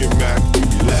live for your Mac, we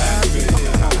be laughing.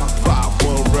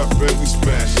 5-1 rep and we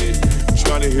smashing.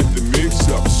 Trying to hit the mix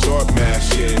up, start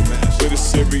mashing. For the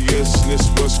seriousness,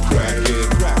 what's cracking?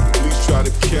 Please try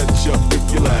to catch up if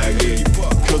you're lagging.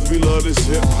 Cause we love this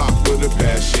hip hop with a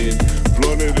passion.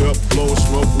 Blunt it up, blowing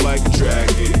smoke like a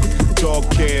dragon. Talk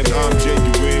can, I'm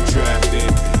genuine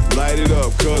drafting. Light it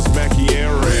up, cause Mackie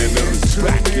and Random is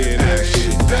back in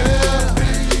action.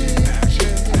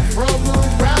 From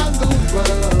around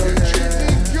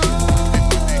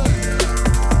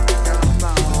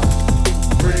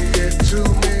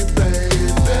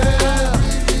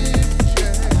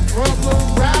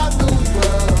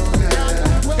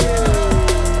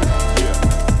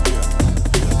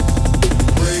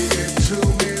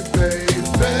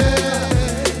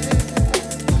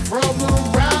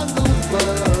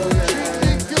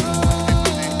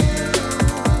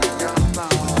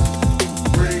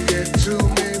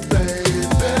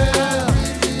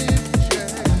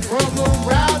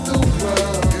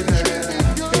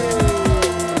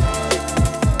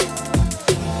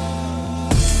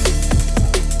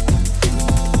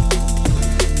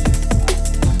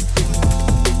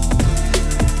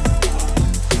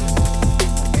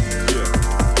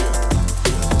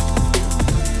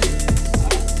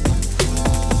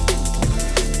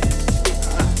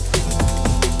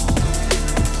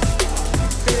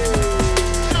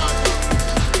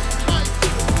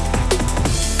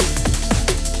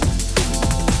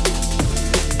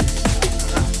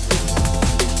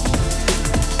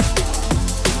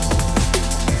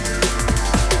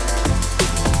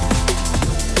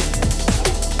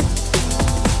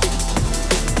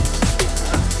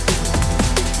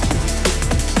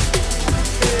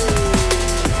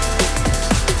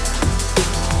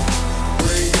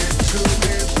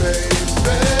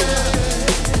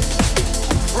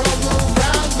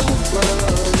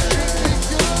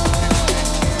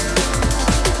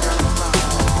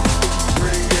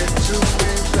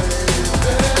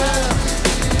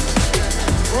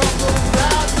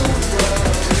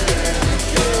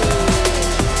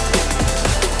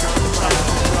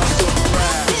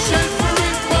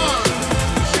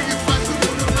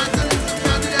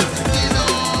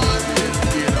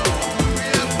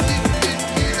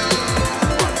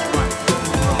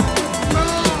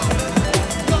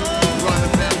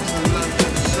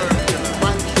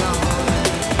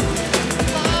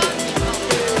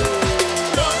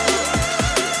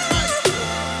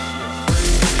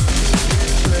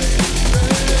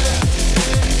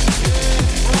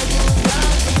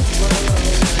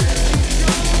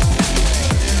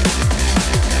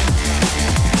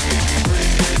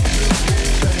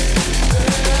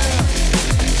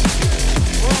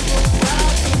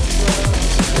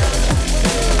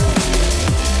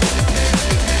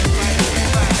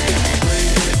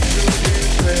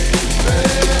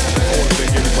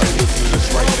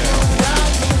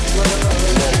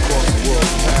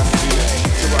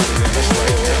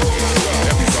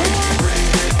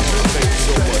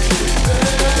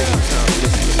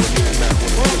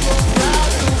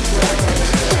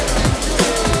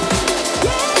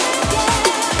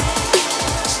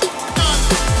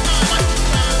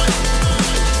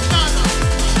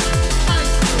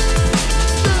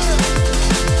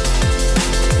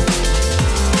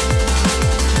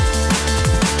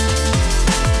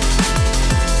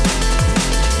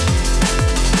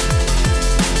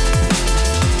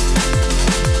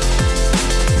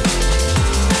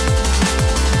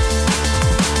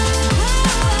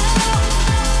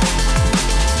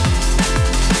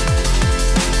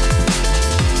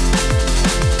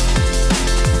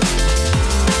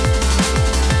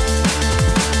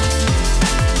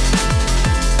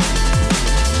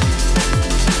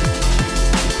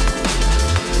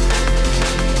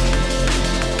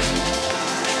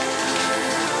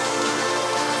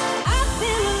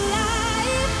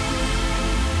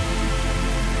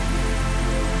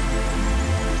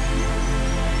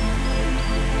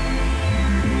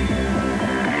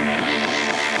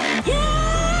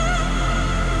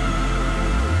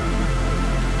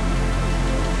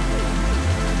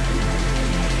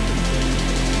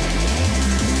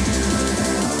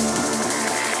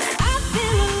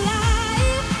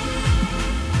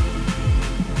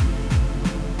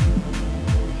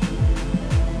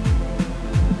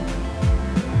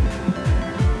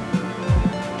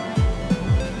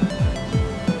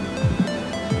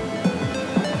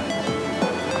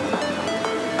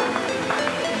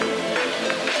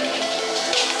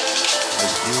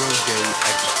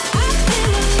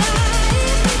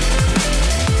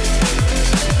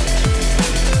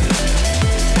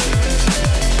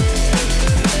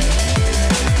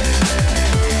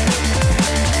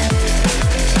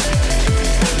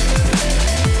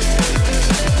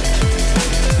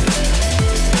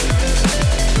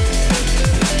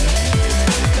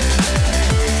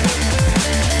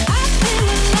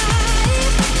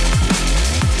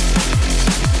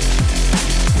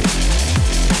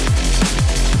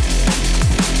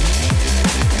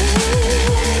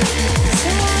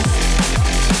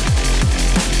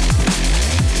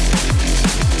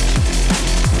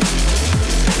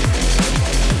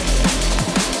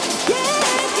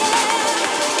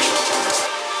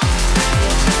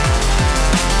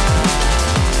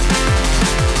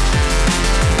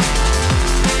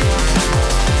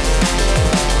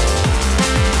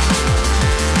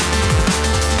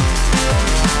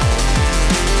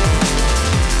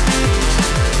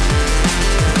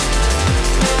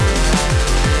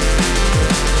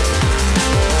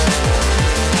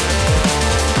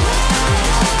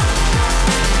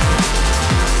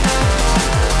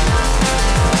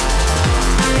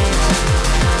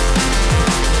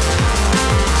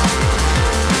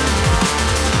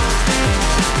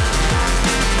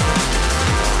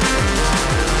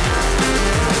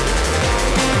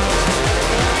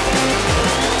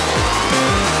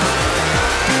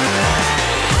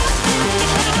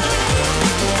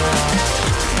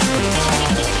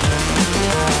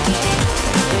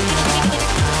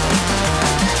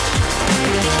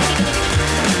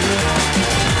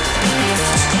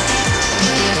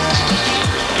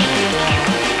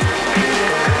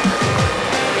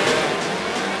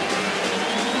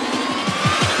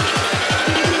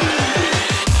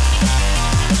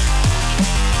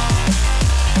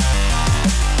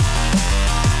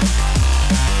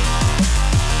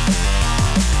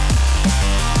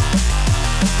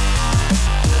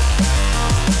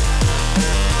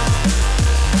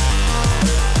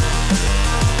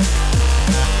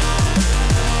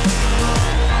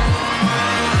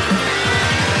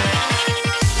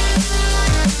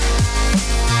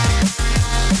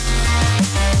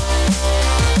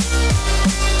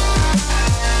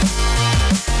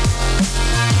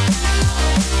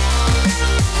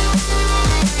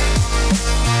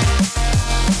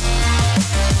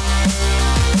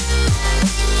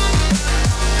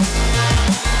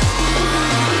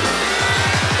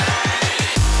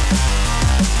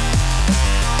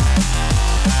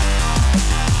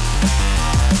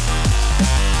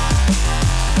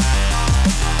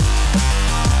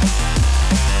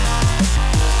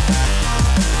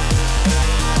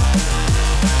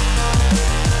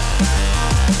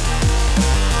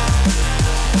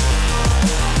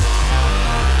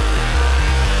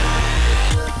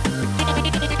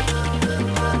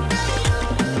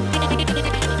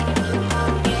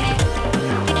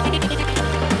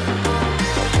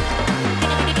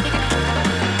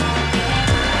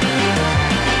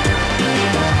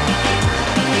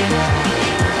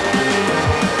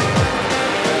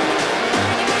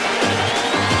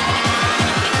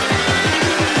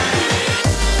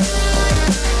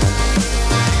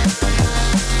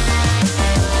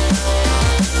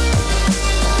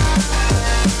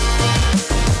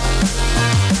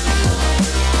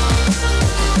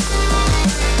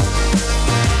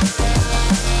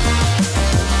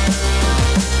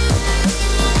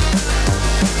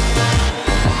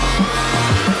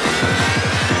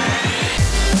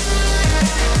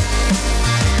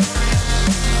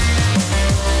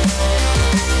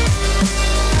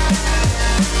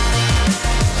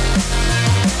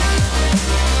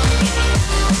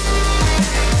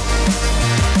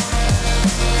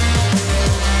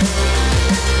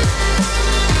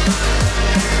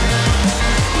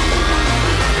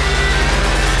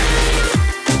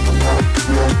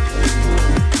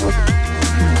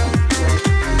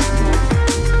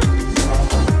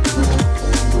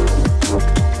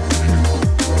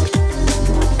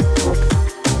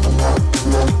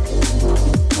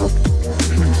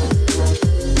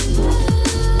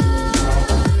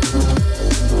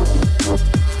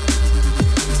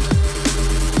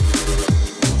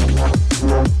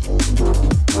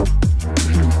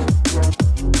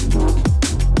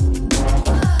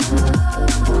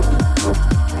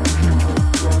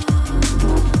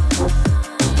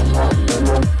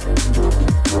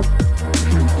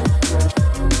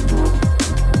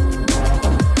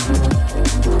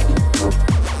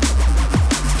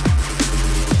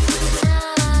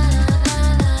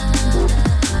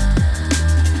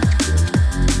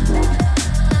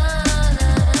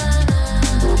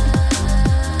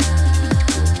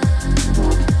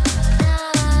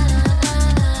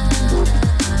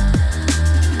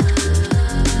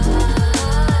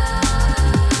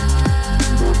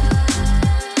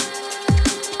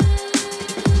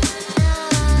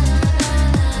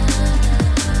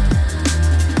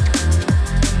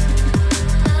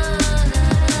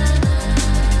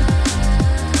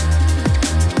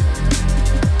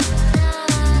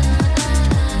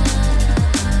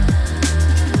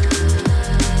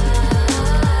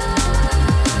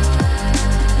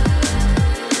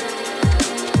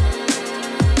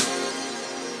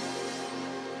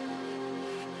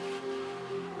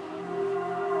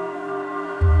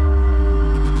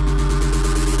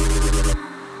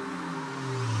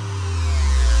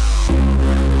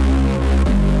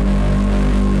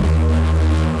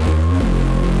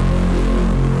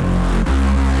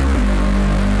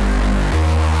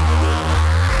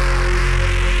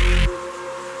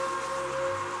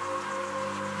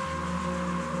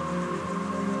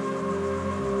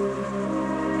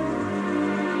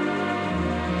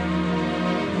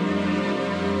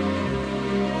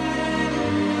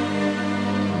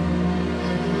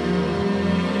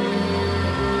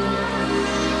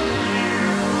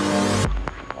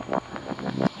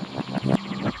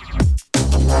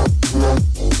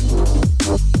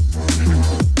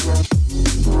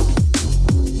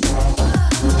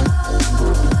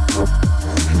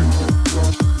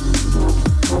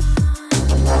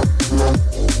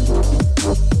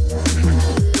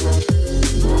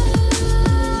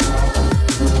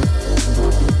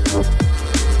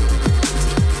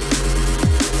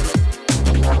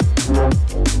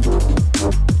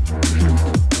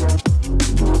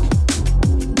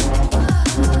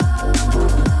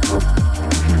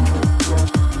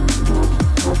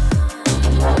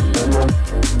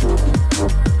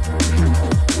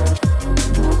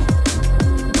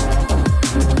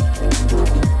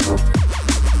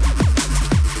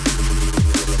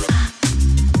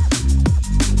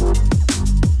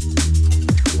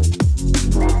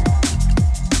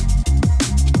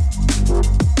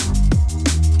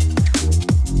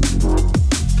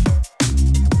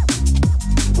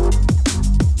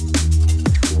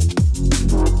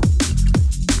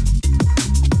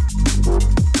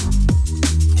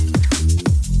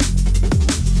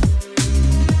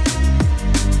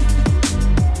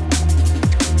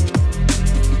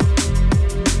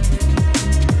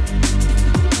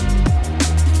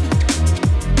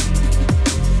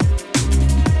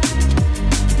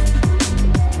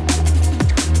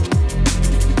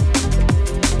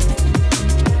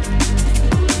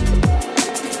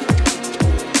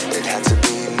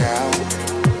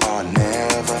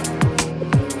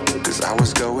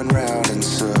going round in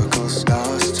circles,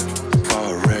 lost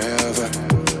forever.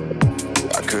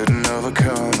 I couldn't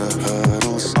overcome the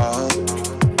hurdles, all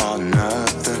or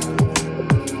nothing.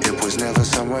 It was never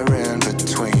somewhere in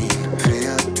between.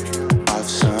 Fear of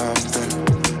something,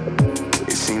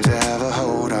 it seemed to have a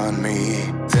hold on me.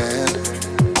 Then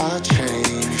I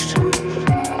changed,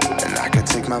 and I could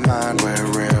take my mind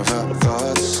wherever.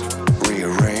 Thoughts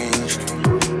rearranged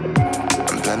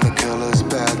and blend the colors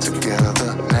back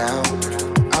together. Now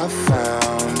I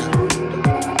found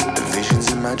the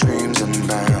visions in my dreams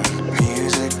unbound.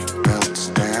 Music melts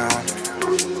down.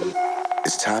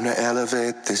 It's time to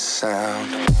elevate this sound.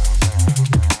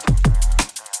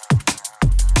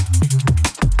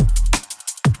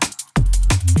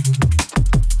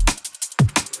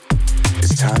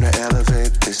 It's time to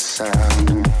elevate this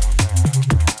sound.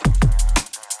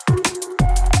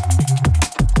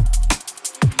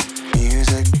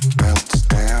 Music melts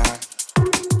down.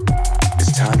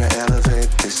 It's time to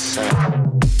elevate this sound.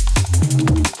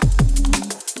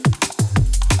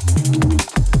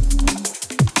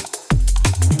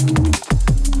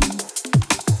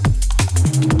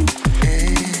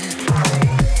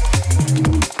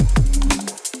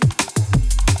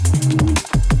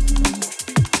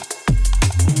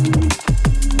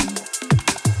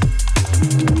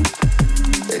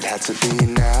 It had to be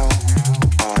now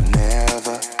or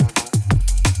never,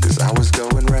 'cause I was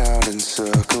going round in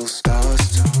circles,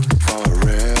 lost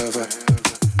forever.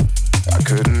 I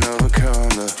couldn't overcome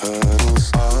the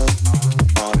hurdles, all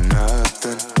or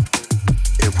nothing.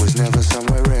 It was never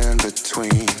somewhere in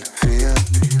between. Fear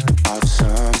of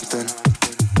something,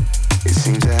 it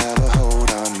seemed to have a hold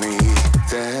on me.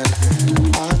 Then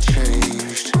I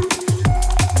changed,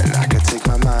 and I could take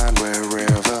my mind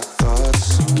wherever.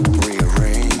 Thoughts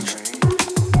rearranged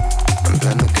and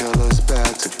blend the colors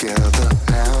back together.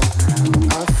 Now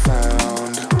I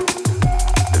found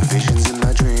the visions in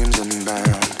my dreams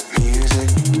unbound. Music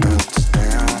melts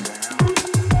down.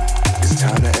 It's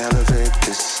time to elevate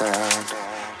this sound.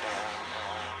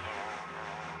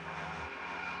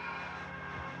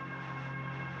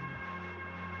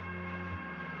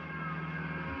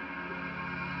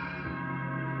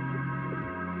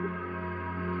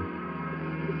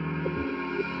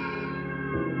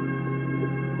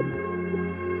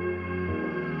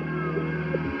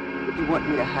 You want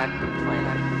me to hack the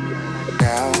planet?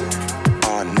 Now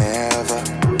or never,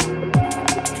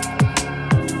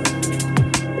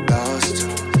 lost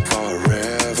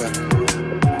forever.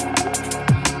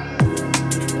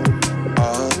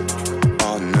 All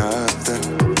or nothing.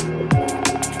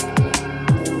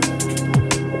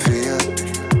 Fear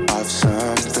of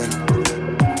something.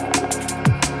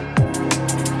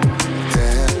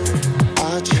 Then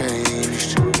I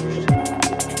changed.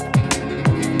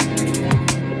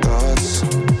 Thoughts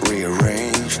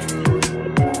rearranged.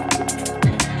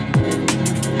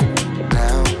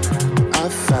 Now I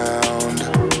found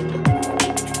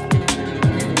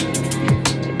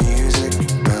music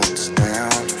melts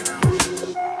down.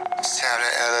 It's time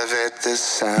to elevate this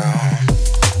sound.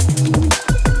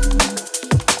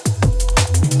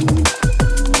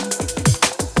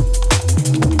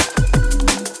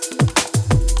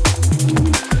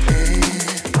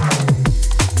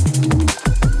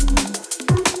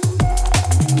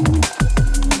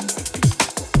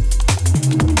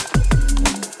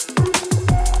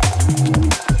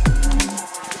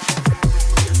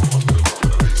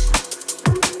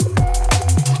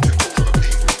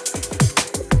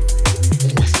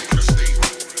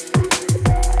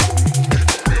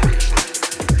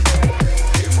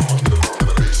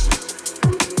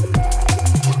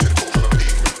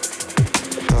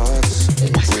 Thoughts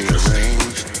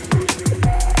rearranged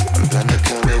and blend the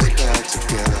colors back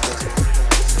together.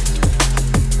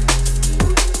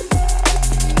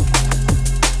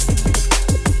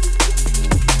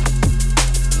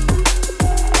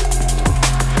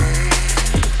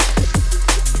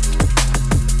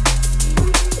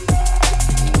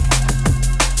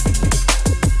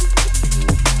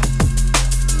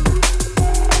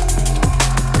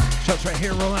 Shouts right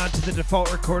here, roll out to the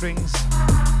Default Recordings.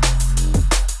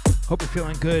 Hope you're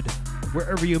feeling good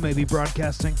wherever you may be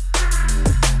broadcasting.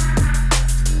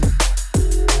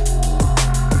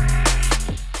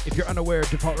 If you're unaware,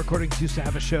 Default Recordings used to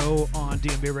have a show on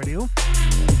DMB Radio.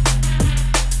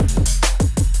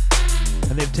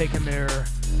 And they've taken their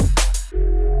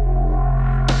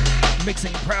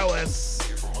mixing prowess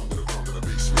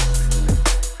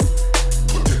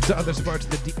to other parts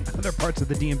of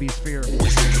the DMB sphere.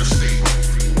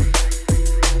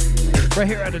 Right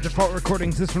here at a Default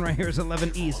Recordings, this one right here is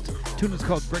 11 East. Tune is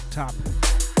called Bricktop.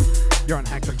 You're on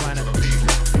Hack the Planet.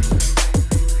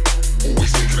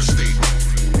 Always making a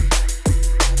statement.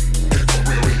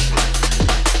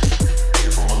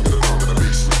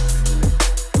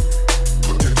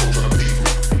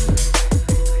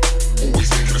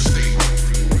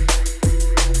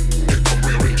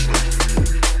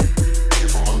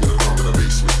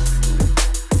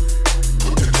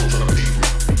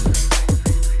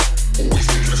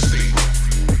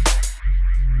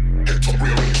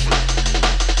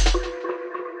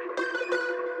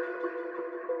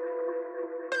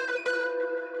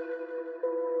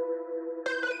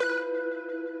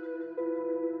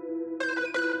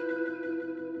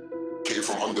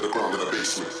 under the ground in the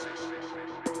basement.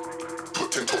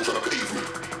 Put 10 toes on the pavement.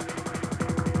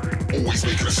 Always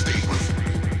making a statement.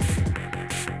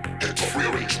 Head top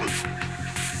rearrangement.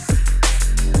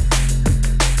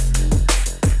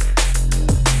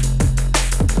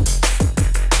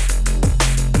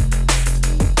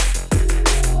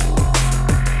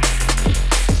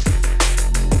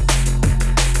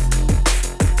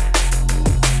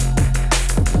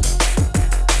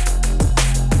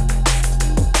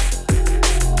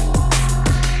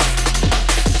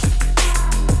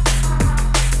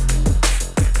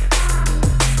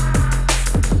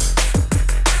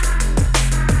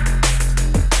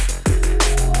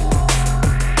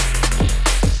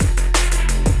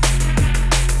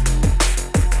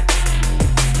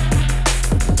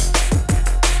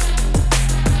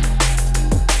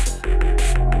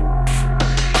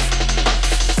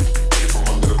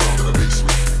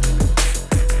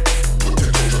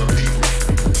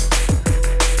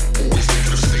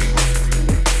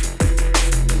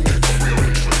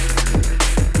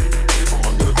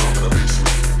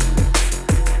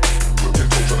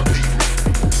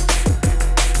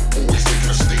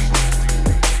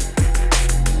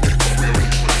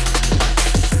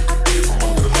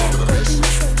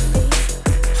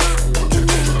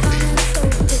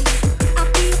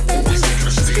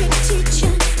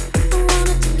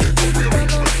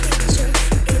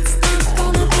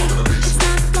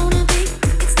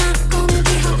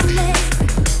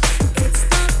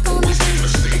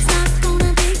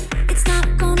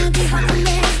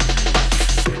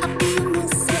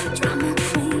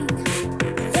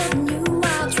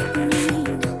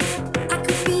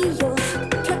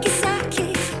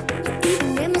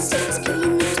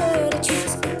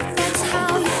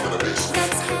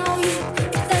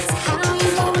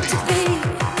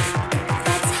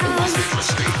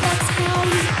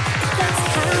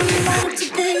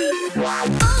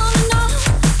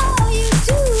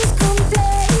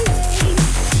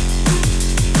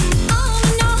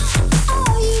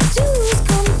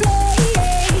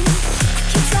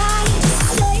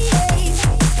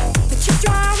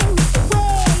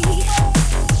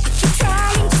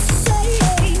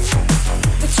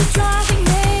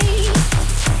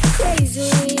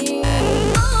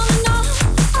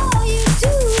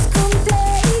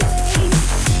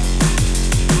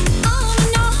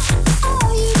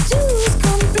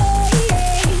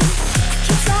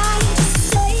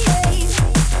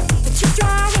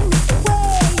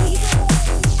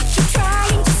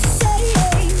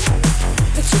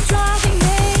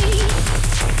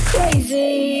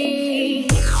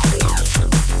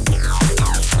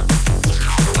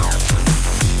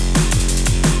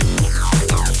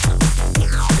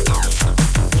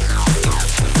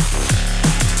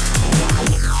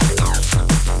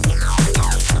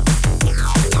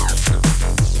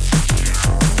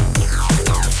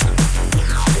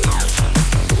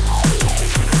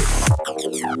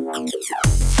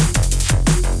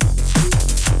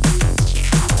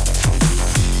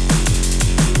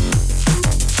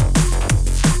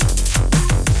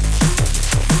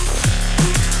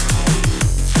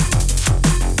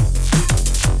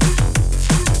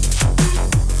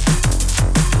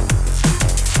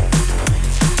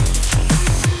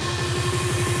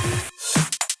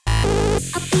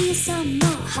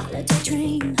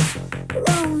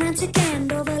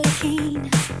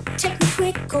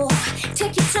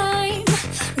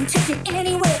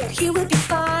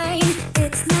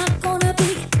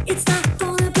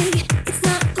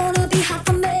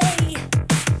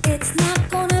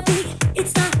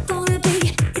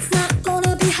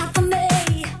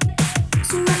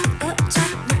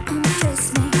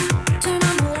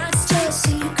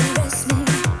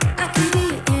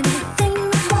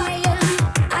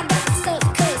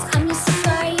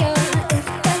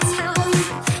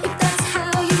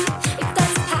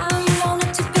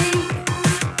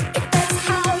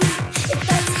 If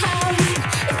that's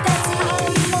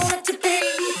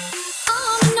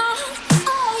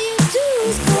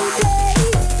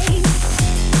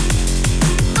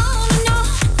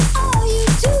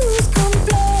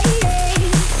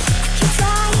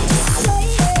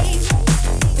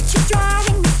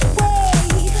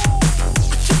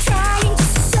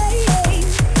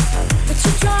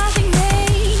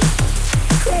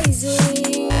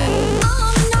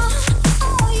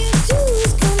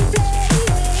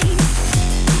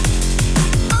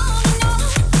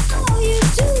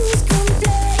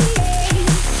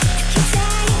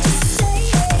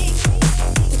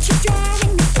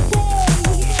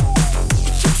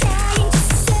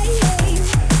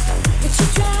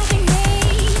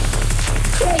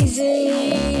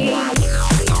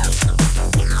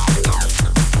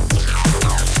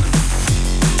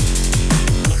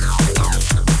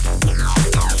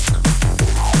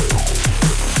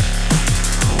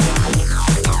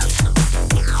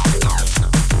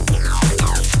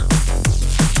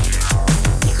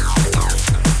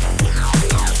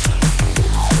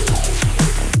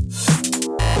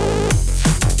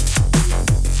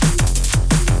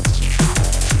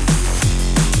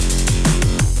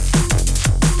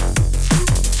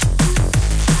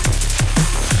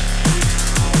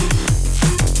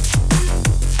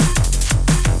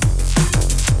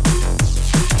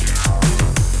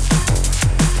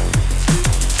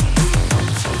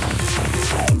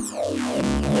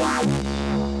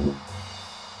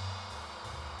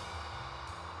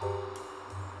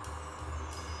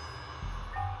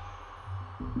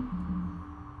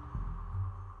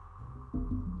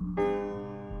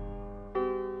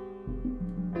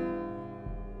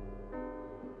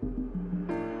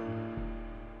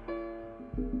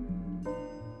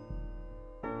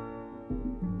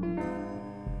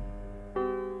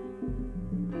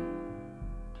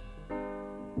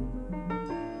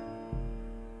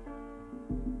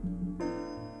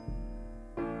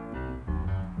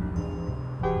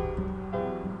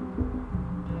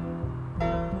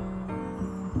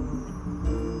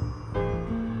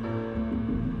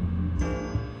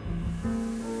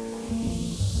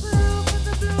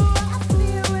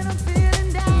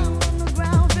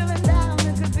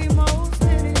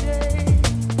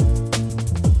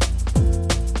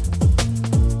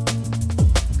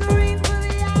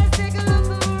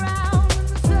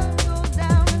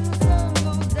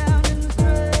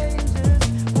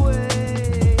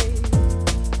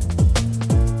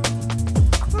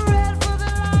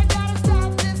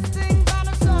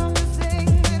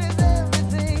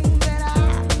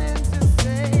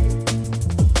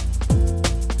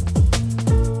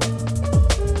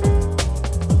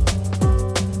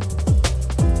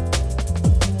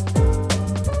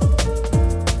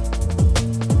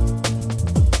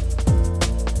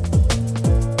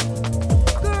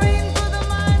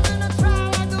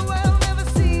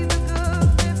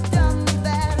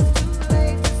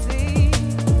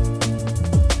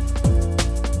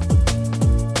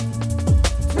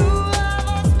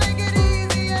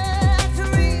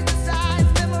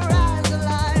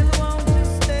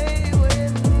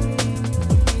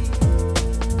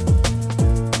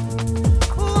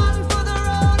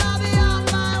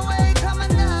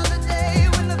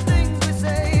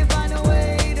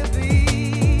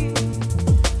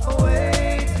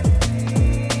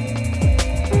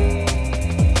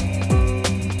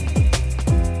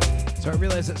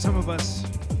that some of us,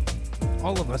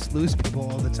 all of us, lose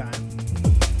people all the time.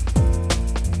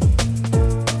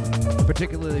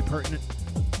 Particularly pertinent.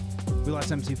 We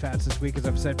lost MC Fats this week, as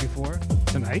I've said before,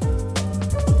 tonight.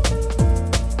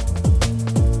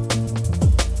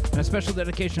 And a special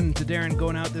dedication to Darren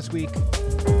going out this week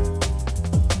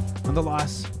on the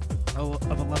loss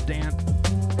of a loved aunt.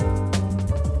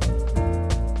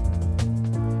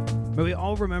 May we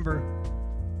all remember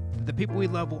that the people we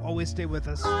love will always stay with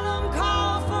us. Autumn calls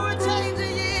for a change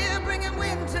of year, bringing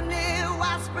winter near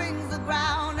while spring's the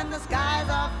ground and the skies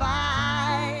are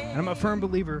fine. And I'm a firm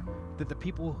believer that the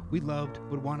people we loved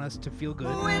would want us to feel good.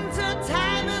 Winter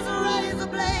time is a razor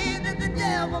blade that the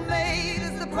devil made.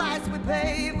 Is the price we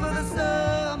pay for the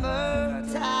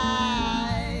summertime.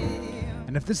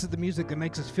 And if this is the music that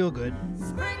makes us feel good,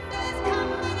 Spring days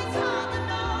come and it's hard to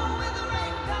know where the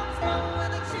rain comes from, where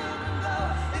the children go.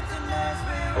 It's a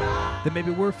nursery rhyme. then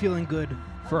maybe we're feeling good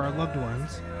for our loved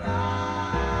ones.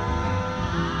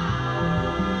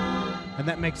 And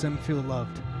that makes them feel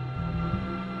loved.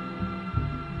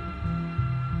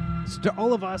 So to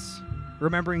all of us,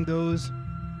 remembering those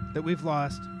that we've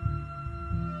lost,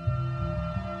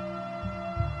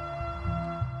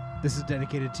 this is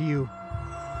dedicated to you.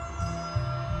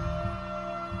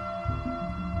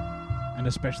 And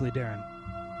especially Darren.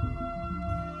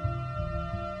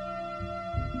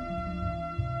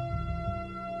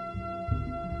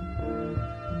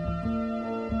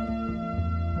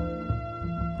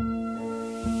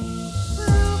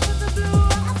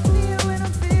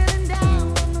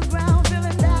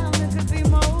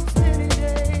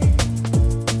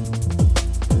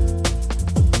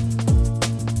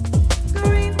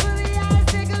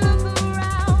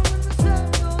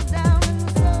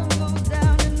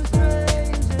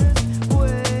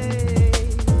 Way.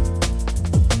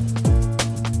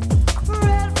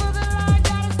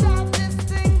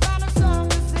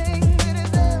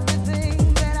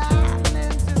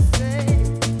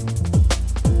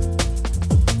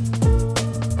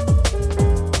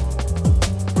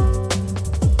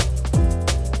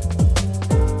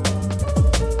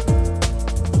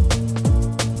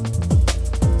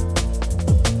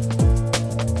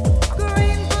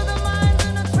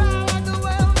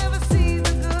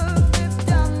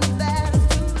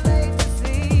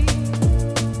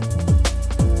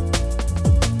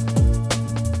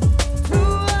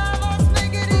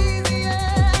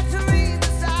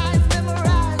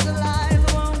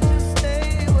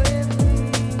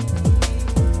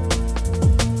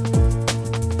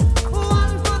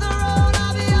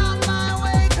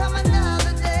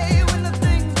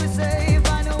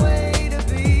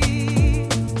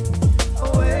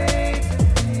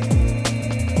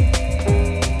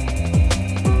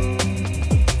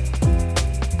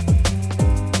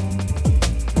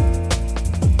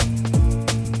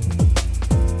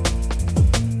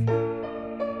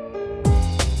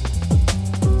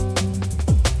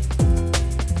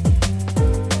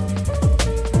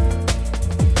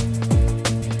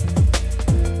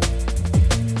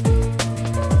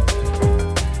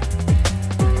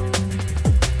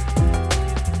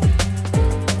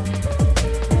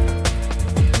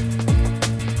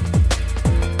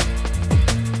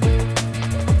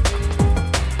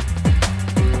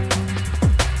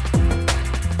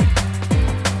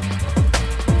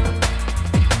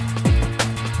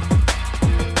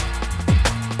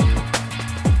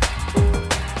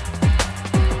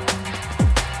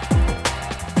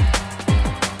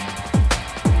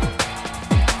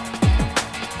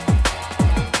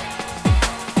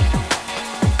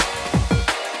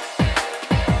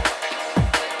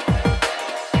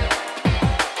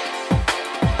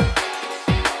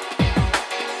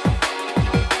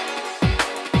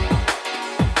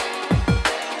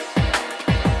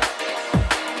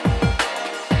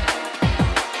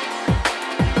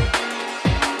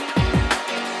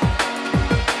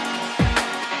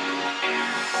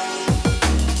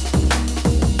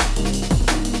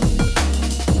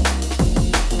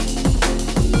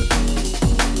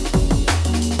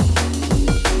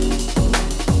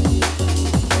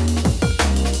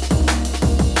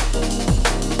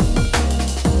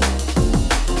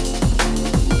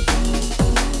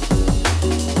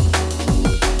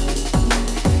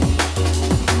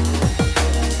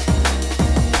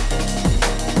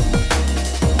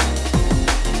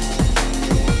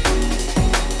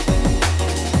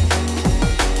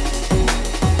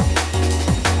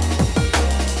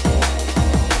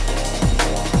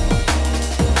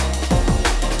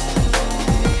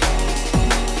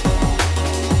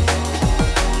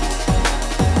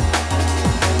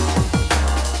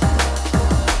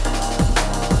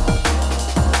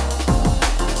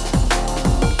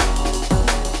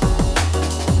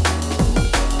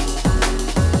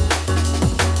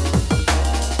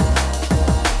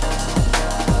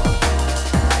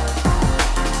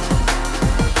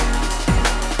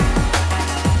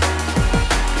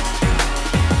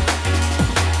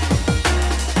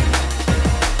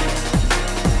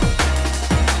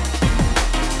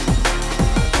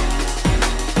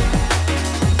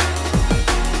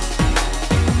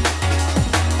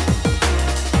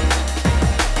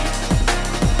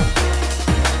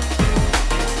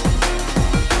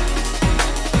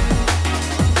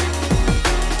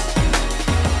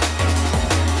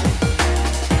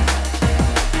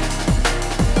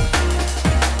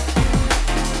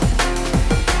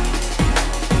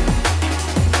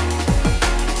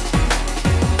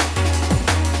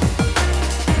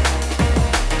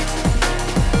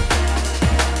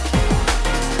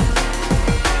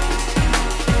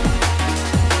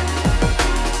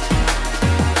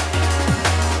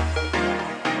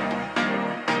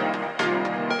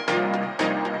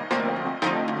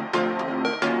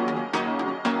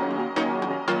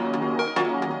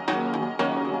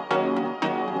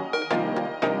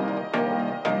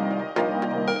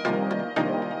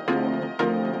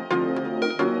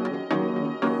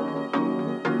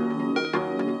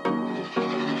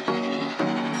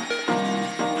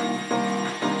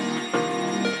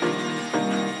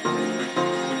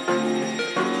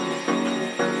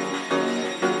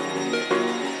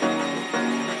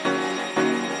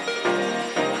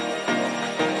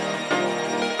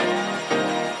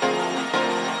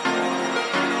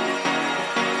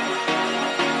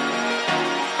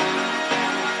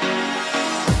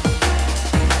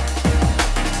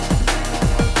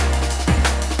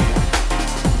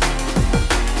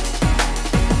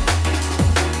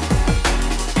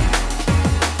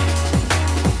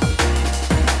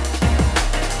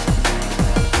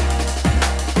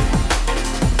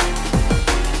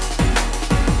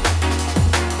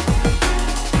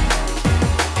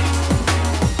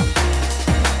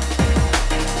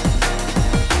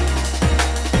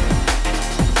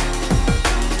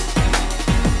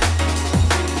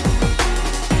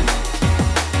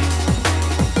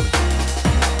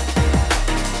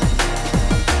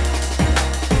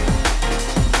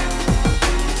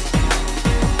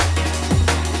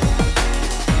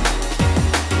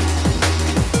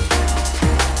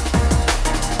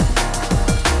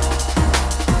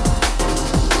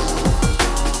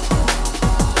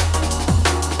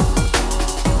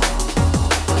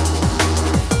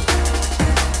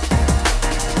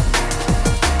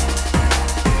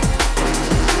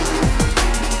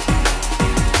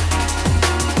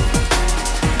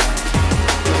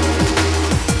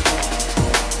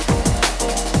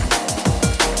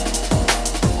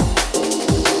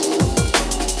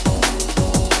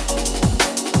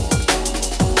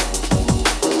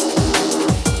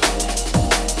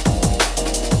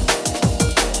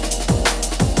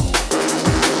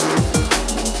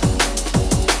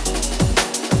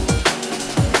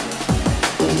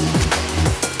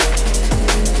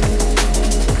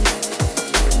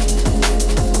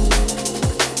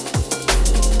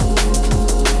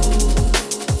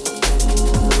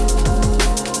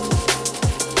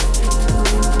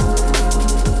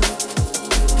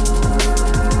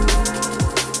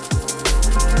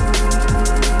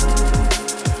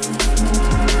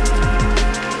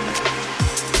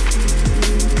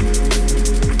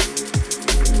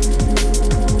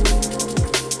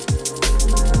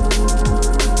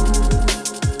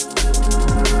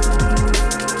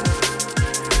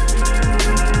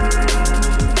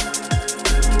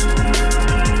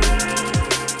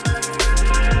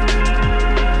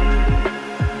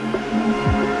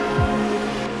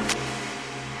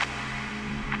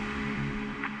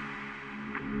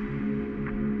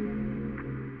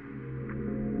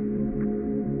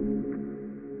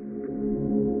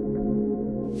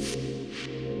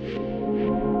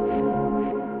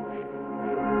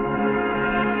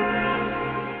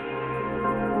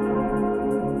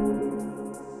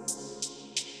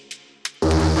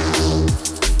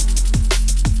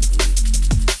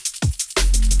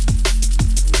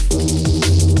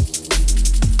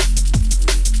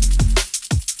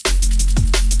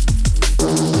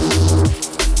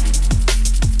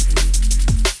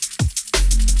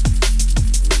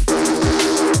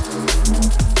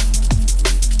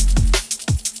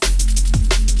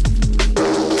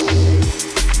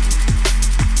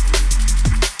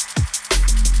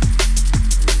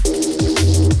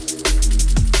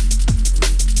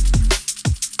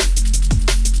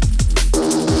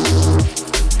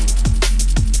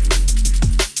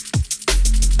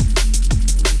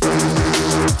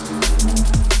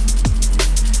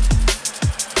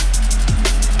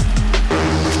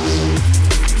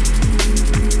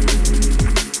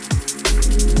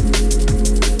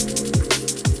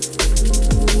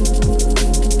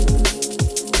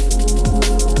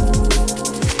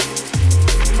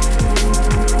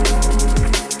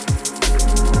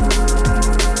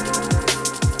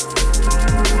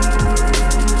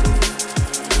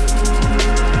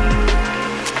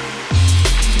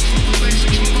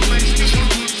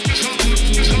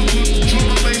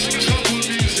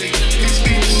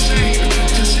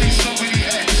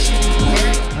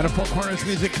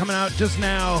 music coming out just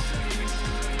now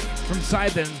from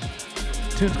Sybin.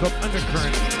 Tune's called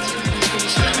Undercurrent.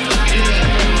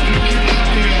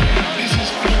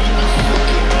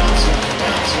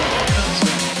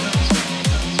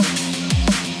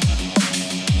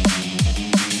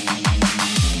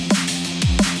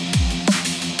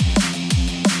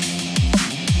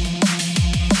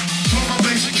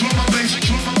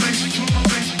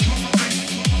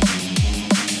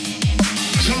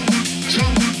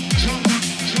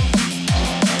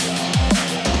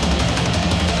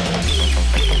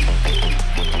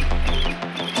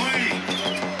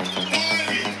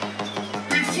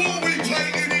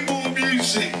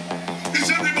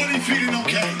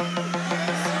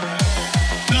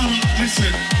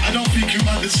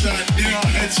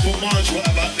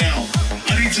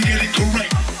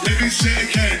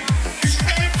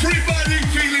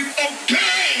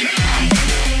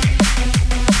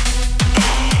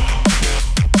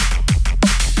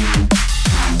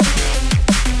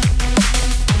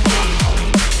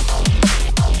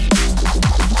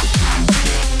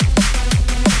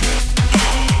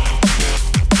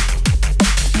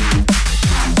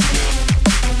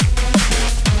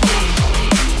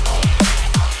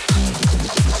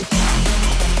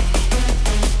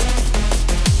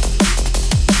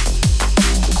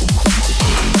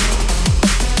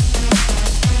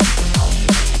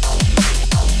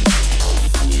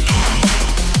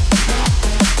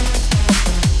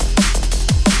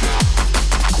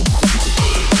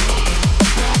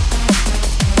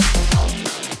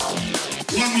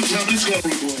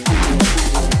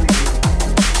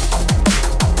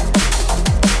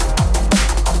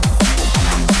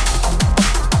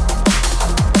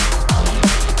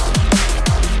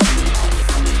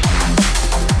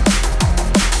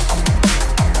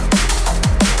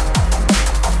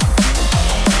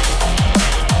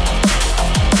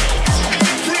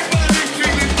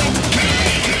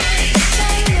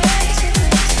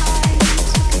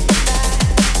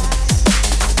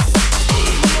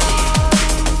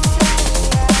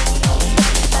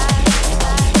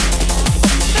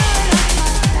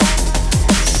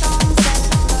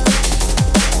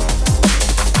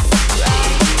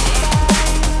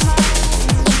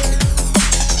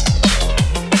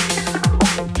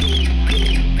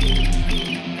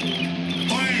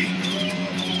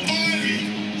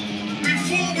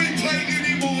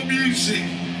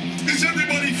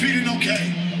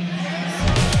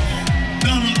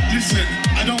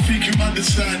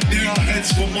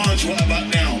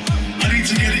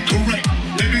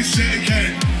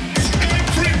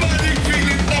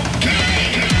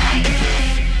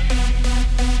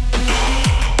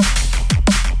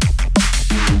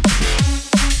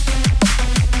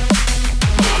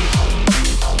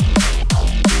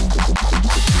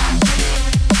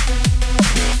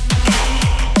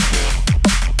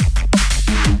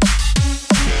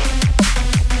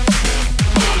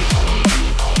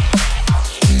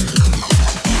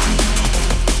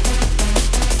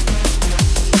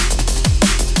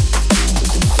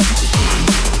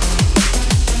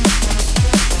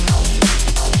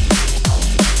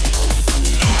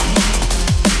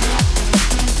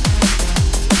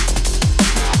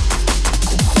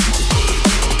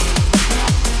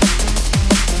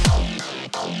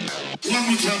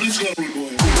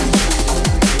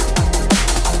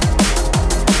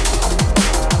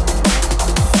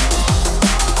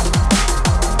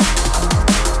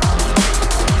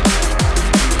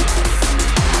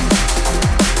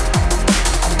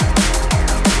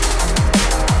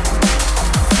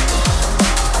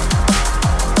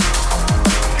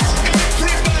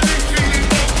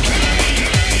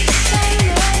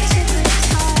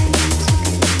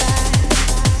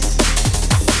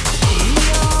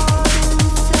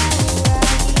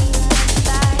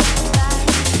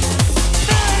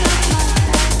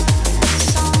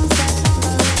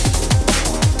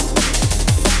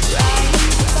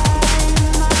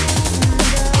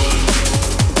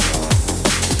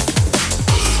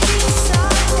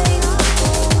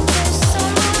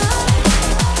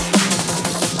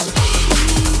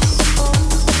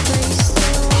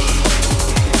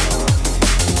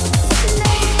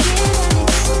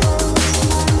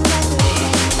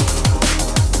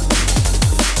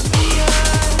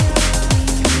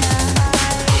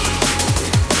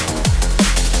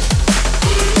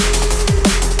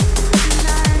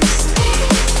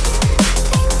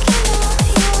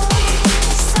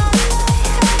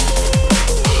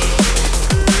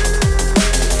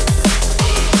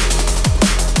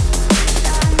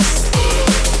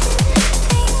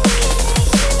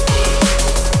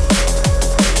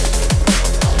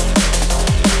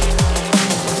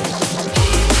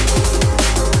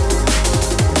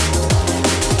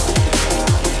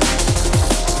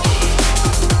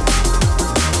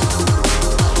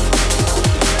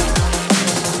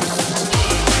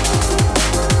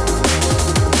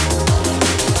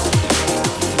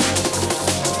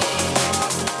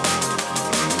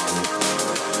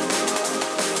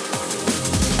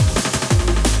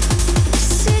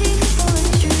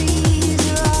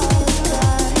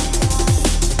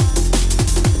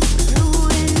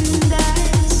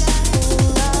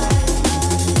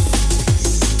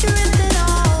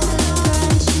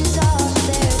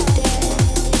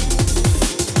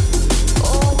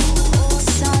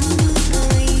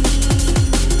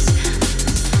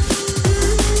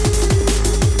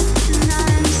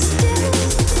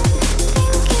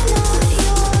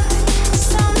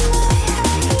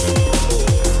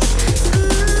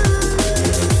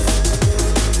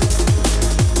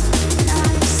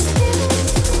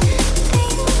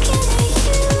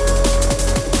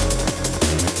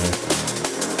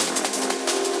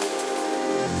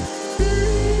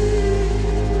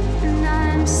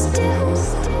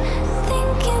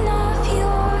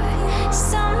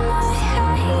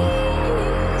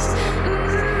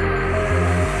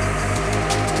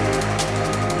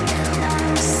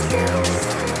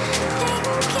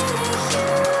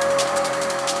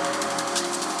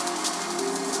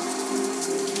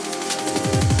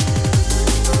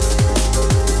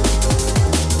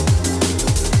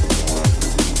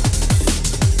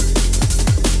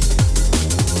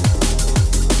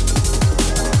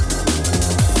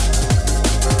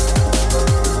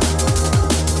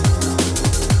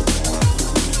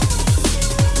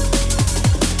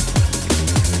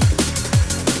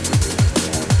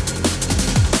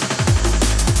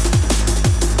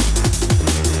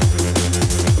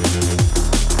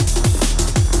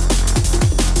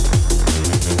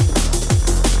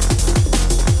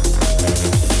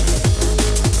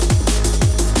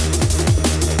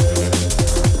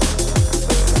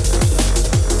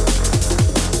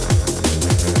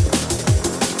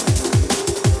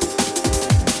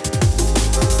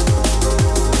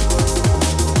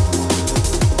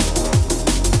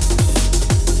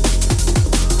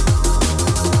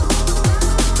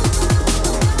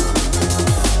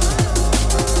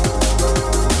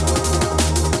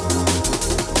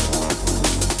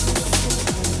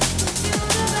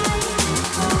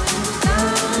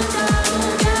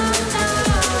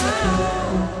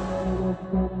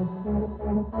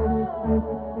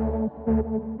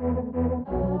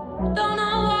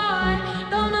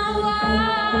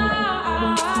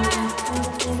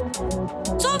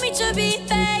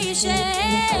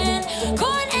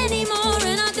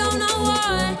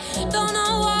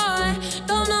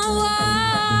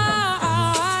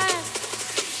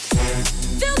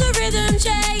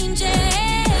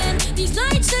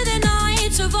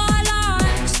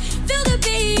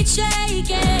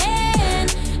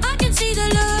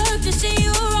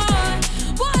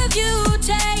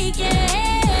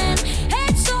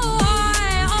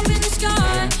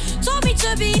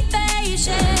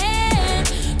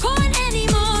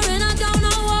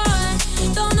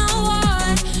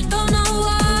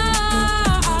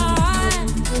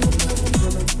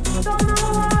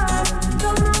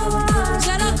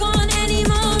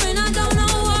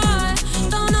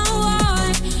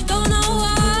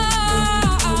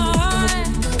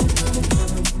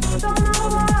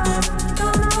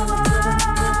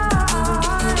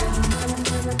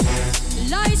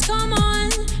 Lights come on,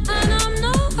 and I'm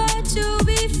nowhere to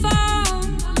be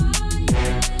found.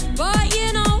 But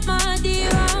you know, my dear,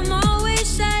 I'm always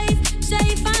safe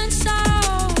and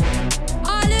sound.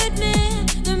 I'll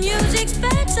admit the music's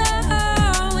better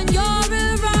when you're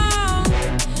around.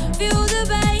 Feel the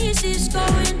bass is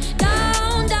going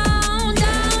down, down,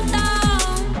 down,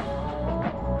 down.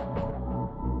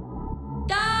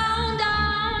 Down,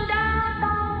 down, down,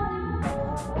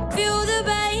 down. Feel the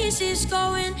bass is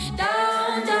going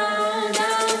down, down,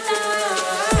 down, down.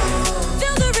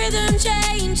 Feel the rhythm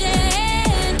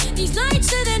changing. These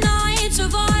nights are the nights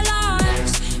of our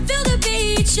lives. Feel the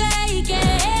beat shaking.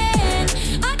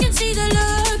 I can see the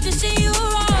look that's in your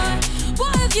eye.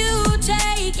 What have you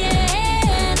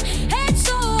taken? Head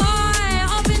so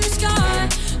high, up in the sky.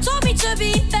 Told me to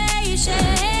be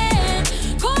patient.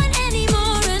 Can't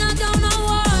anymore, and I don't know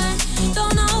why.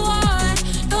 Don't know why.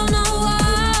 Don't know why.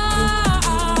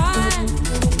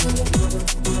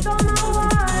 Don't know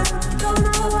why. Don't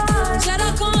know why. Said I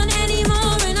can't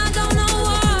anymore, and I don't know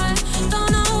why.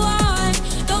 Don't know why.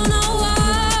 Don't know why.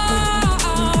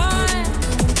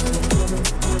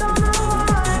 Don't know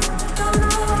why. Don't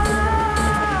know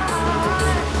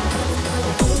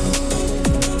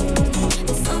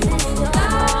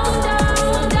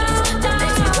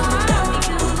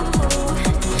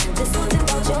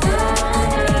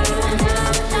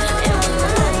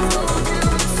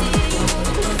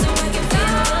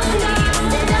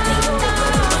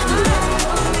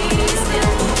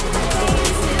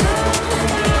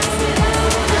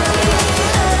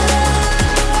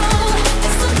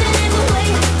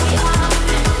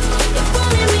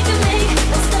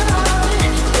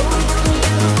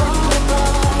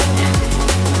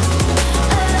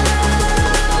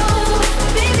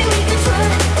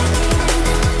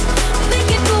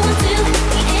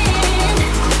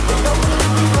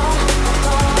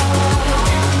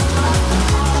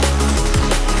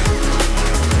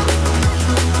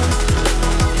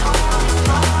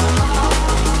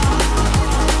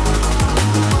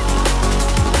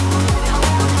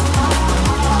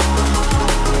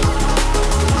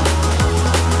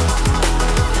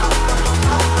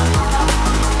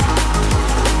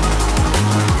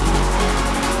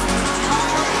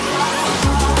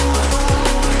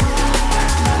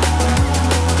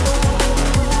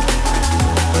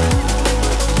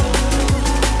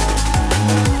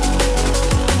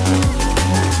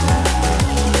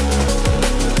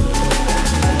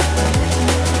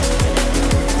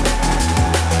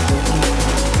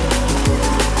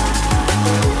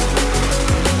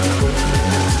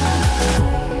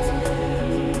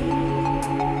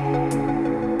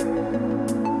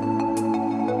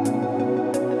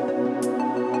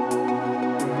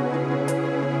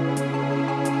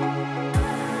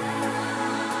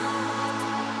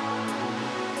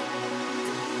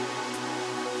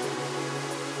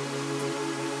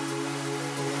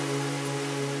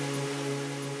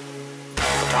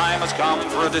Time has come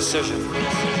for a decision.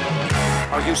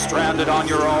 Are you stranded on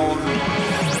your own,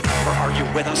 or are you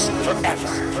with us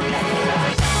forever?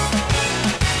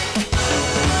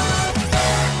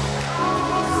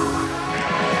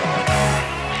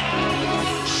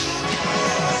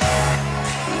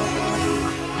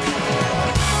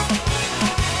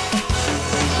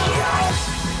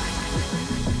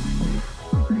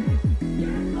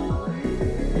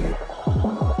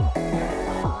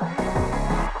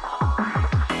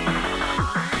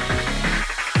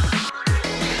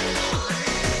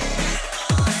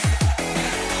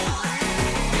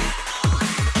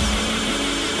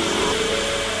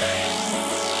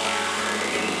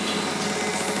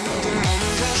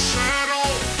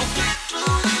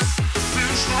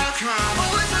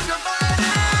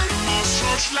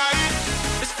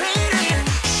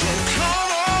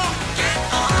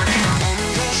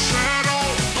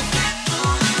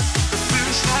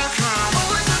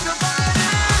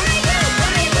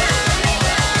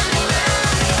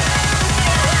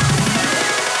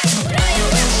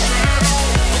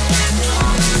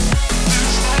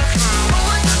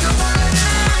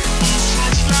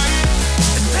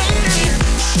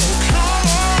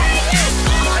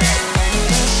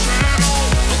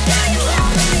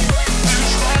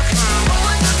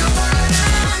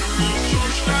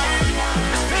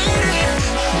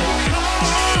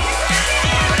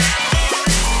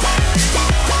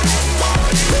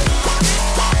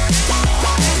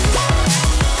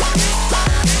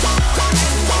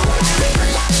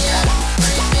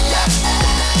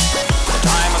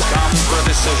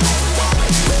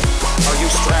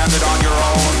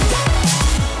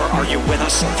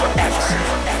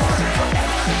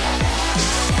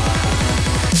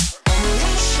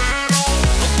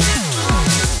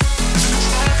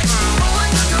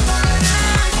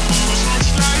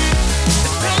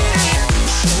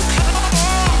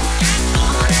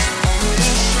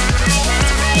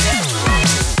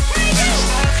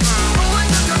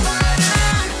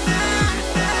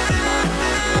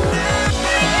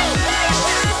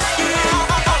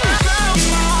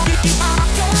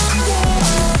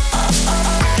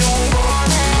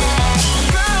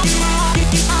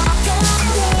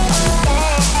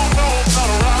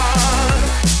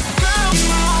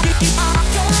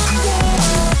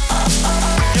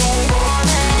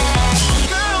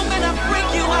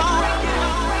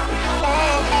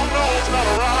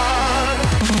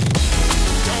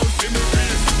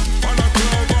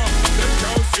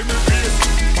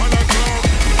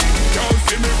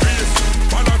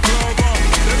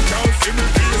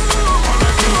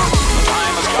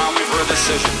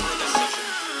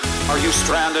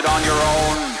 stranded on your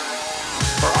own,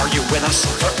 or are you with us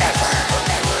forever?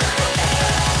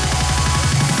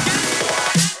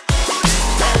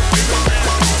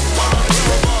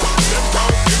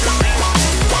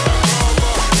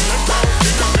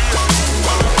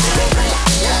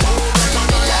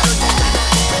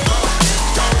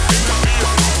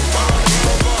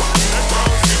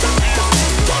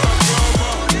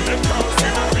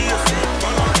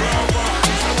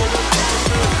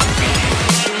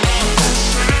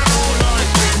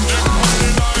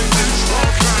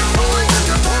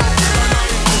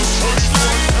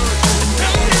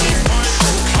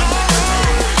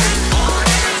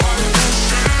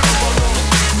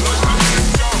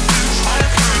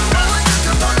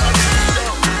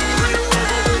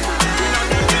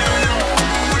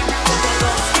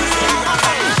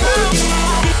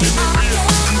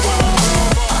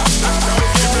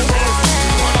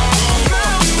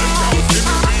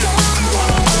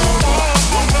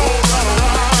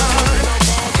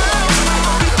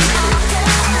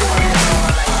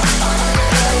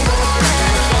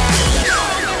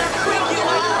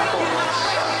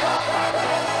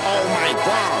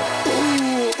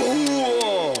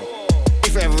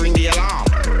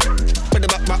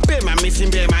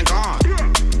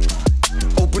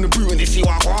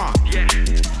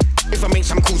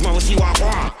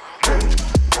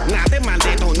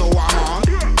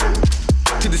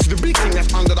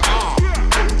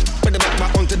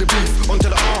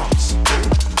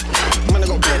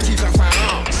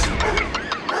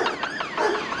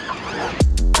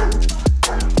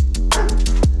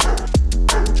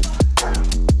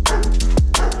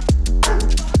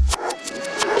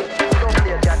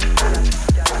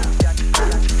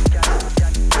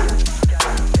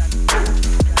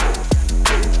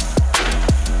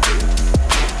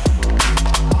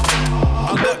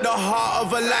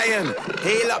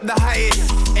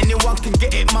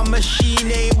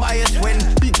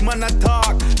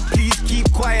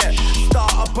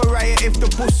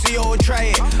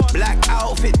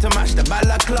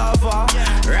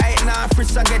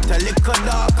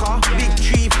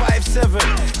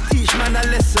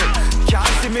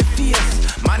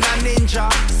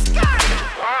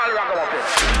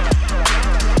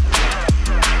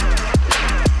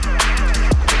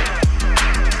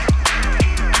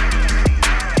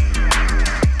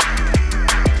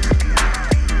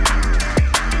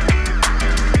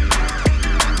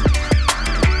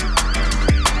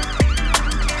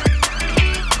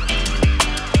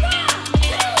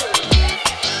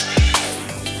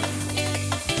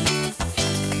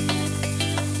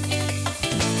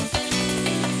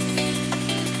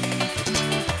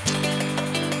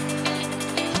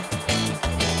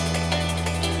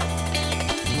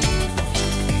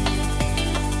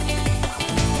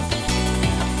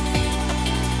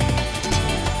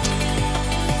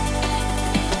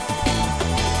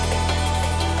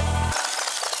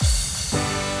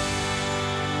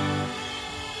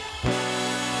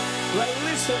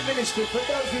 Ministry, for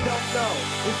those who don't know,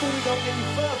 before we go any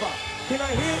further, can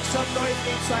I hear some noise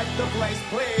inside the place,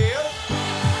 please?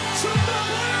 Some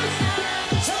noise!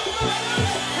 Some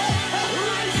noise!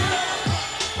 Raise it up!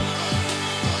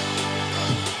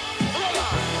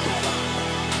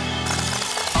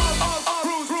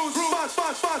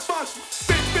 Rules, fast.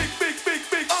 Big.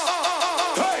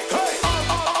 Hey!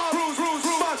 Rules,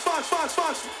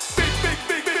 fast. Big.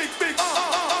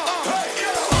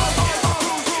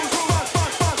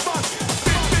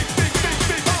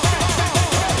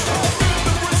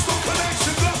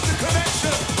 Connection, love the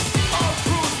connection. All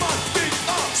crews must be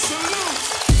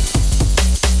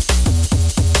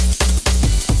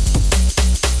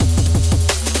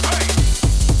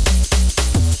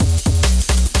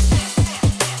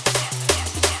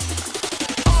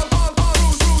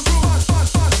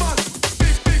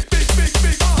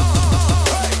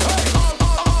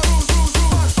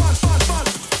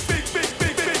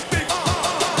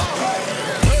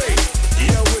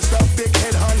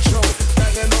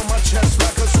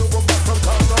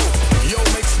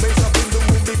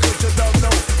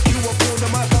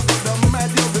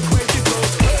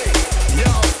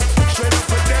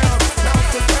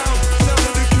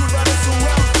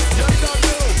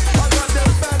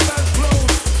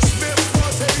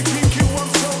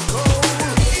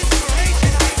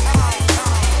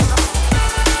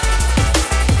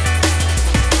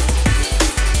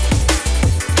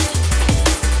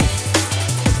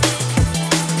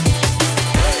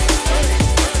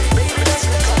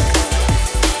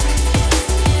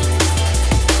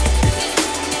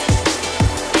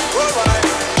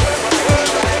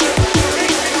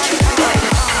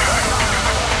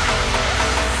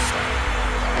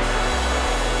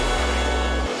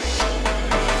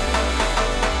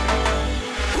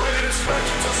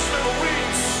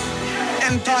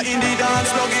Enter in the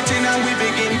dance, plug it in and we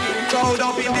begin. Crowd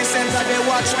up in the center, they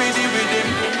watch with the rhythm.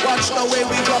 Watch the way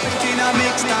we drop it in a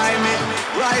mix time.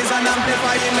 Rise and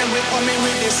amplify it when we coming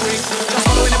with the swing. Just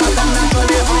following the pattern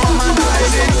naturally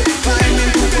harmonizing. Climb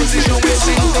into position, we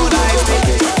synchronize it.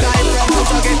 Live from out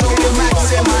to get to we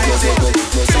maximize it.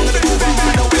 Song of the groove, I'm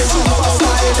on the way, super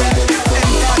styling.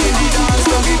 Enter in the dance,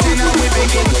 plug it in and we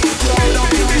begin. Crowd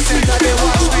up in the center, they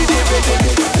watch with the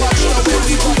rhythm. Watch the way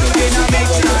we drop it in a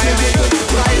mix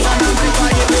time. Rise and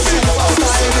amplify it, we super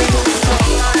styling.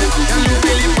 Can you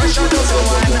feel the pressure just go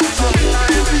on?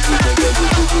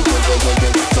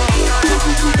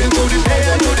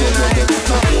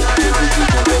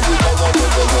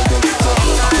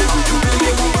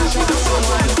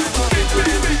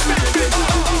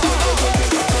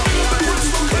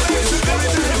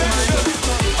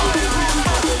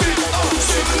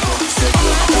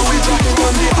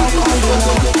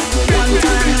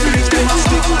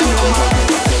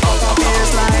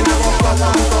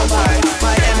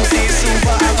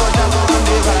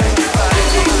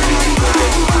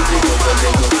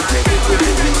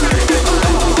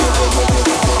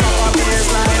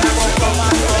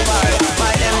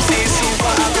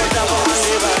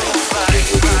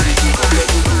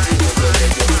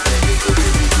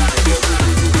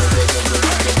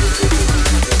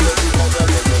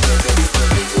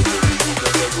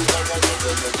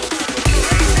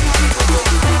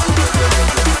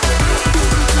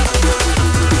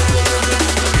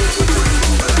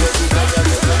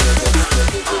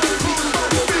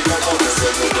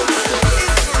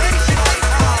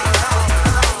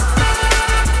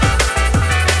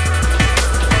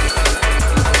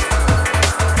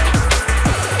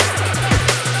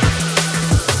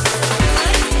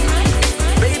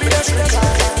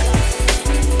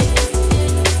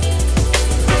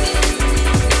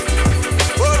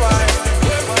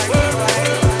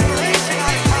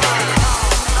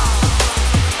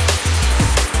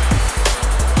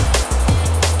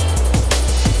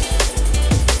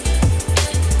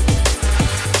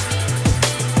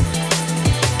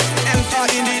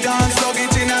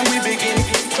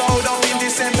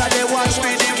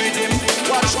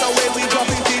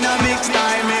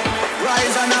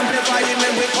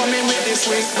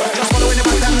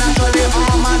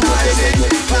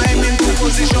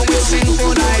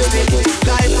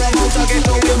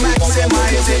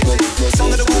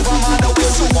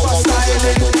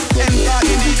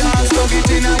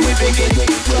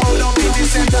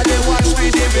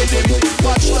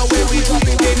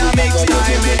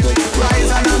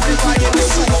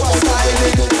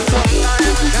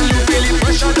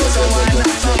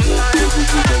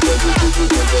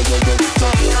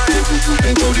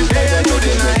 Into the day, into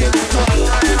the night.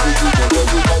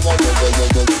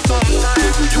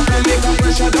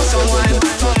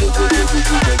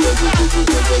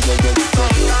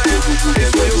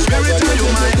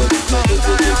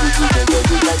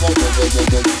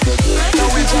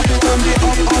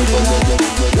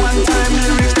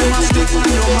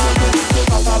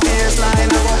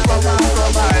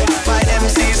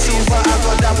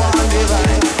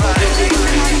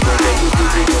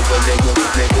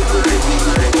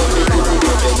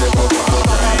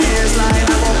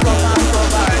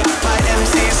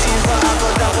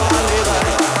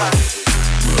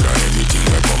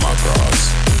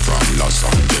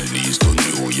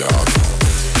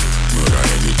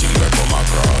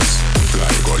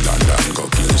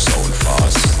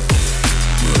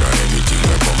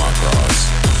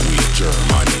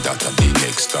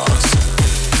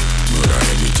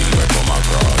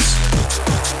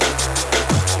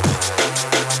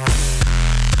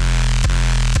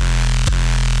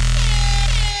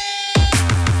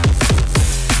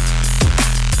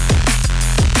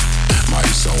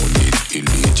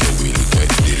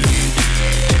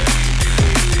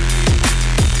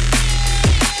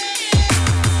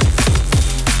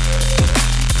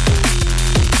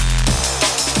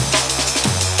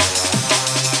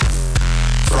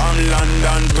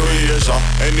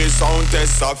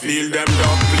 I feel them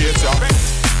dog place ya.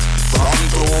 From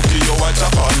Tokyo or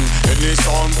Japan, any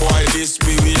sound boy this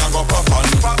we a go pop on.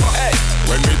 Hey,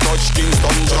 when we touch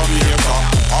Kingston, Jamaica,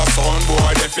 a sound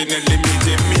boy definitely meet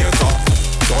him maker.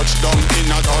 Touchdown in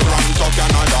a Toronto,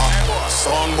 Canada.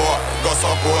 Sound boy go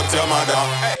support your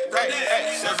mother.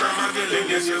 Say from a villain,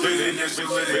 yes you willing, yes you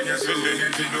willing, yes you willing,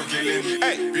 if you no killing.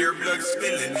 Hey, pure blood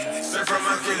spilling. Say from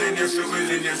a killing, yes you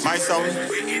willing, yes my sound,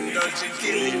 we indulge in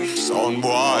killing. Sound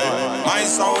boy, my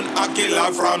sound a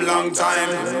killer from long time.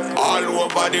 All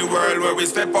over the world where we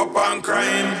step up on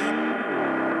crime.